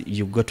drugs,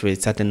 you go to a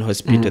certain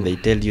hospital, they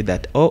tell you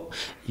that,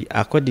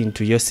 according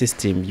to your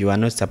system, you are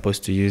not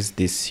supposed to use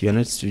this. You are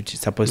not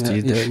supposed to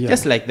use this.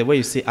 Just like the way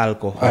you say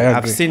alcohol.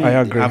 I've seen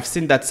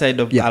that side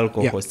of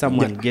alcohol.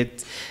 Someone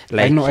gets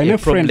like a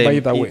problem by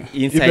the way.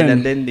 Inside,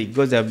 and then they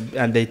goes up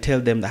and they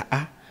tell them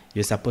that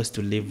you're supposed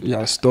to live.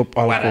 Stop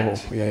alcohol.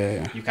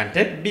 You can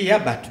take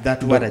beer, but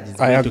that water is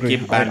going to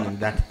keep burning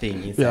that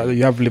thing inside.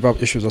 You have liver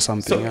issues or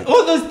something. So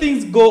all those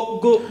things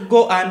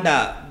go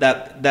under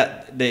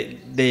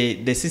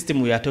the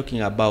system we are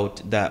talking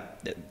about,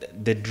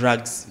 the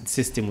drugs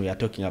system we are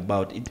talking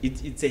about.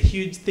 It's a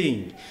huge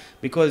thing,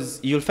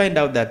 because you'll find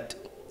out that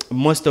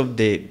most of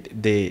the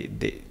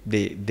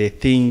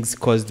things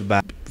caused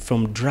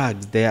from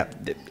drugs,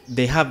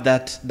 they have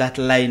that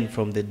line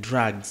from the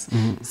drugs.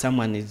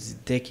 Someone is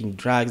taking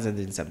drugs, and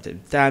then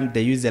sometimes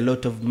they use a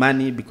lot of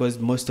money, because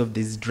most of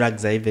these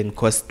drugs are even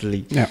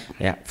costly.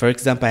 For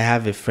example, I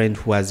have a friend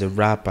who was a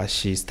rapper.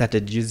 She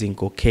started using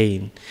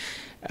cocaine.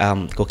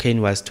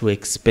 Cocaine was too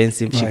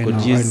expensive. She could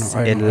use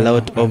a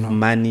lot of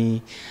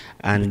money.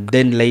 And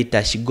then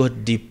later she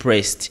got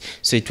depressed.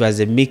 So it was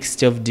a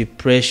mixture of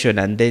depression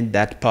and then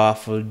that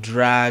powerful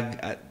drug.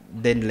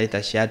 Then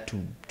later she had to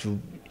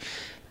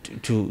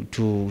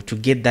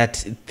get that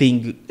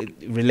thing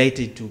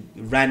related to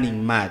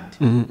running mad.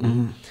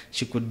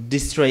 She could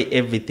destroy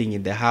everything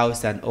in the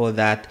house and all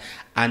that.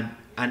 And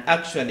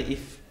actually,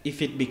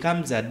 if it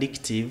becomes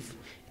addictive,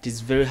 it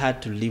is very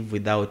hard to live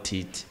without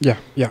it.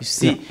 You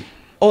see,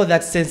 all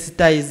that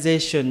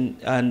sensitization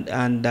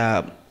and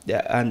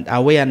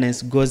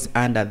awareness goes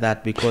under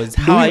that, because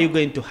how are you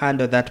going to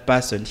handle that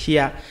person?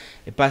 Here,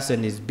 a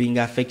person is being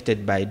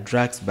affected by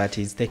drugs, but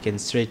he's taken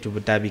straight to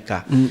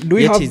Butabika. Do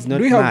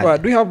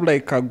we have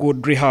like a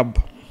good rehab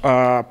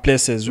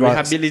places?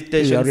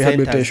 Rehabilitation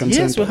centers.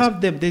 Yes, we have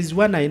them. There's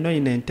one I know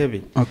in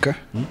Entebbe. Okay.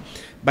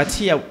 But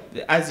here,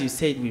 as you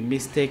said, we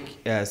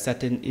mistake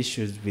certain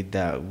issues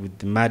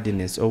with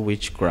madness or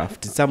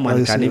witchcraft.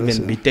 Someone can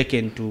even be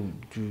taken to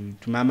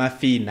Mama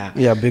Fina.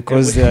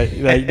 Because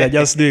they're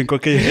just doing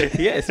cocaine.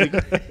 Yes.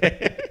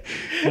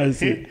 I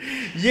see.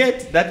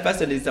 Yet that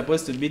person is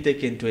supposed to be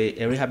taken to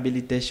a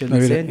rehabilitation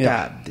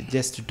center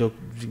just to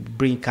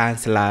bring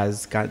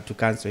counselors to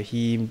counsel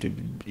him.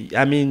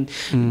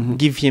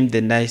 Give him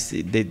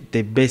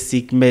the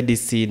basic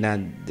medicine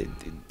and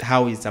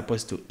how he's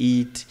supposed to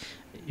eat.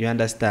 You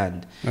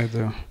understand? I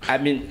do.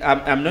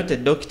 I'm not a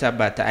doctor,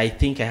 but I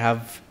think I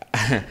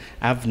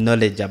have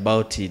knowledge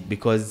about it,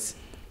 because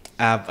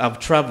I've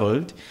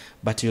traveled,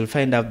 but you'll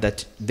find out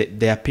that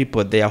there are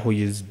people there who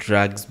use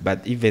drugs,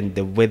 but even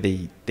the way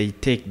they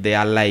take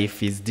their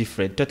life is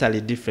different,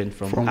 totally different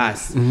from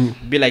us.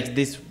 Be like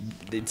this.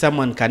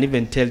 Someone can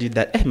even tell you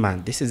that, hey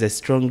man, this is a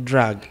strong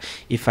drug.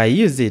 If I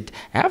use it,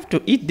 I have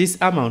to eat this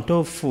amount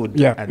of food.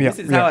 This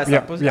is how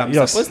I'm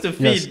supposed to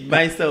feed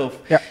myself.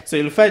 So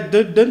you'll find,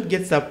 don't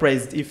get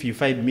surprised if you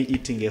find me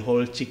eating a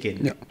whole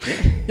chicken.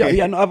 No,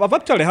 I've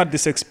actually had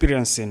this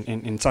experience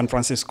in San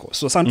Francisco.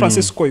 So San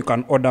Francisco, you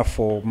can order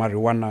for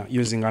marijuana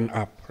using an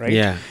app,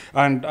 right?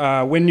 And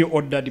when you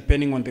order,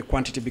 depending on the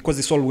quantity, because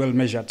it's all well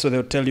measured, so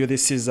they'll tell you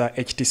this is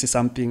HTC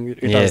something.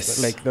 It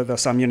has like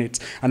there's some units,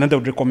 and then they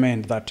would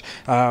recommend that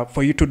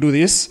for you to do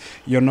this,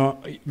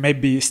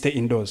 maybe stay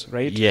indoors,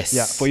 right?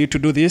 For you to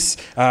do this,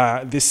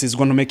 this is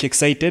going to make you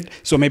excited,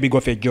 so maybe go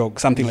for a jog,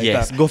 something like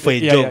that. Go for a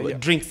jog,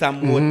 drink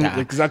some water.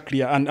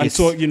 Exactly, and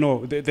so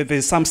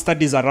there's some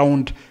studies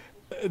around.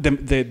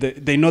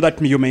 They know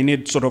that you may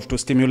need sort of to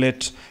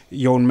stimulate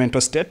your own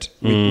mental state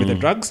with the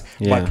drugs,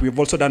 but we've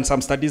also done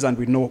some studies and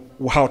we know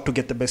how to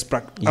get the best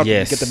to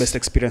get the best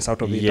experience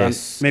out of it. And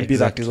maybe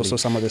that is also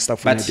some of the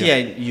stuff. But here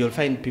you'll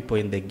find people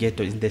in the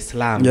ghetto, in the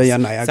slums.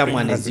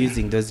 Someone is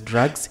using those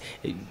drugs,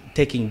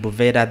 taking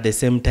Boveda at the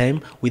same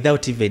time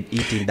without even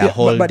eating the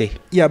whole day.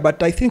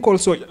 But I think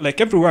also,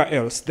 like everywhere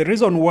else, the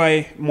reason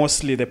why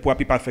mostly the poor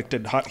people are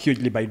affected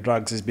hugely by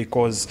drugs is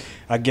because,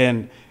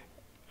 again,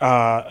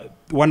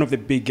 one of the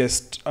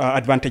biggest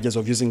advantages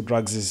of using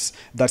drugs is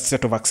that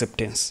set of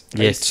acceptance.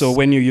 Right? So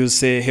when you use,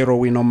 say,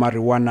 heroin or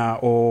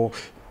marijuana or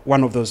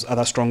one of those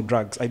other strong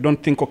drugs, I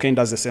don't think cocaine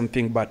does the same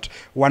thing, but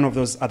one of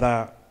those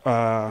other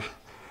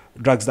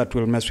drugs that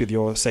will mess with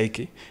your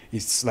psyche.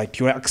 It's like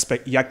you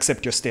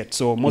accept your state.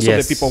 So most of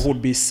the people who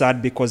would be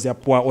sad because they're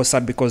poor, or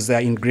sad because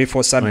they're in grief,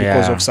 or sad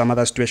because of some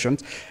other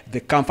situations, the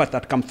comfort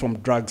that comes from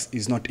drugs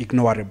is not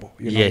ignorable.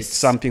 You know, it's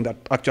something that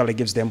actually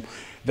gives them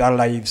their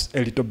lives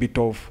a little bit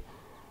of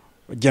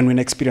genuine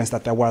experience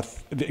that they're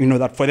worth, you know,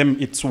 that for them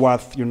it's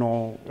worth, you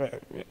know,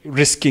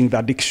 risking the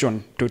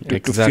addiction to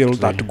feel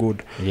that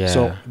good.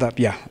 So that,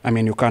 I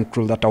mean, you can't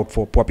rule that out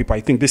for poor people.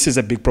 I think this is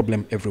a big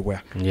problem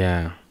everywhere.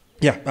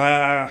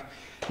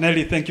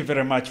 Nelly, thank you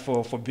very much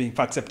for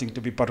accepting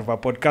to be part of our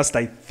podcast.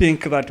 I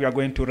think that we are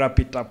going to wrap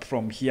it up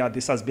from here.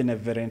 This has been a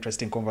very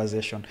interesting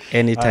conversation.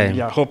 Anytime.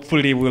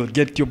 Hopefully we'll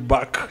get you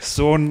back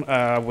soon.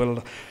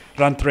 We'll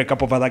run through a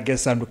couple of other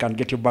guests and we can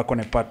get you back on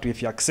a part 2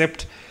 if you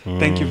accept.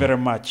 Thank you very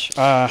much.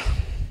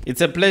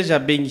 It's a pleasure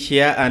being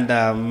here, and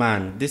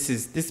man,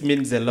 this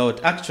means a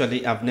lot.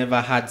 Actually, I've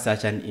never had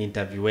such an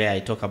interview where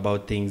I talk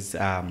about things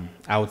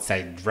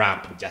outside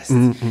rap, just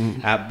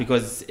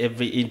because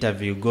every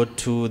interview you go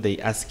to, they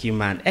ask you,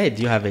 man, hey,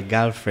 do you have a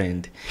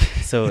girlfriend?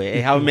 So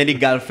how many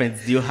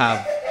girlfriends do you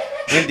have?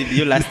 When did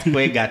you last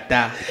play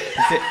guitar?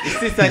 You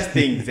see such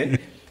things.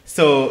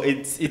 So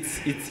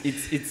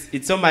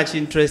it's so much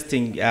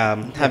interesting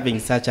having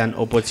such an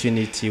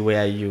opportunity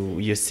where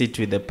you sit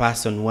with the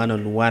person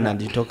one-on-one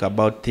and you talk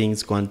about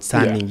things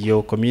concerning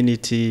your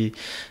community,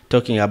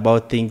 talking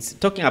about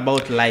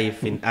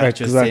life in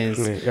actual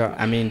sense.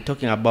 I mean,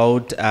 talking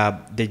about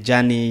the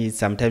journey,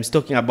 sometimes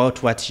talking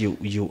about what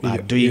you are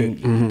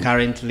doing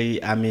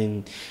currently. I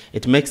mean,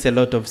 it makes a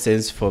lot of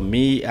sense for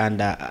me,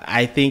 and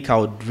I think I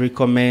would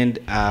recommend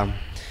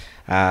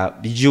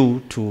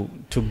you to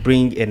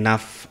bring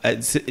enough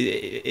artists.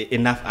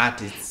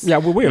 Yeah,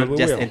 we will. Not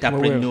just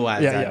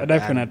entrepreneurs.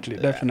 Definitely.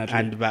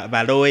 And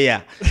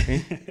Baloya.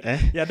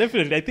 Yeah,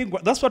 definitely. I think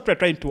that's what we're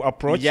trying to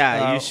approach.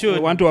 Yeah, you should. We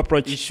want to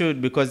approach. You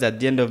should, because at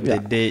the end of the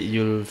day,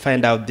 you'll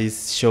find out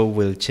this show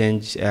will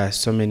change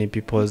so many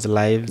people's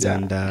lives,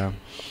 and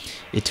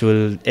it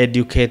will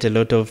educate a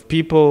lot of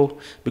people,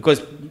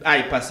 because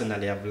I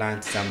personally have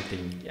learned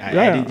something. I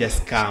didn't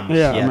just come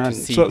here to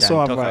sit and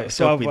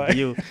talk with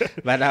you,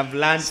 but I've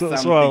learned something.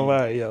 So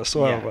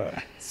have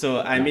I.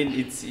 So I mean,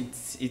 it's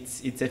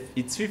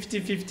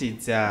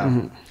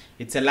 50-50.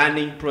 It's a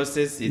learning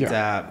process. It's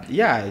a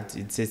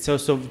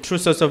true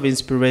source of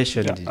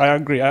inspiration. I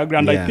agree,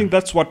 and I think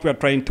that's what we are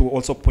trying to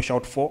also push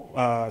out for.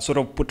 Sort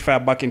of put fire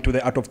back into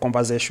the art of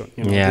conversation.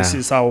 You know, this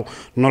is how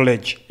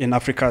knowledge in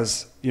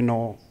Africa's, you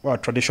know,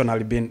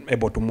 traditionally been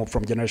able to move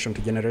from generation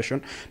to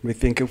generation. We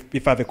think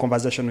if I have a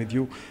conversation with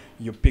you,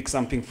 you pick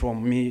something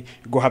from me,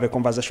 you go have a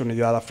conversation with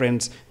your other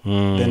friends,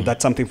 then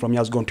that something from me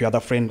has gone to your other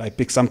friend. I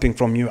pick something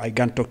from you, I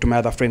go and talk to my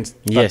other friends.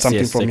 That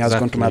something from me has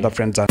gone to my other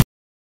friends.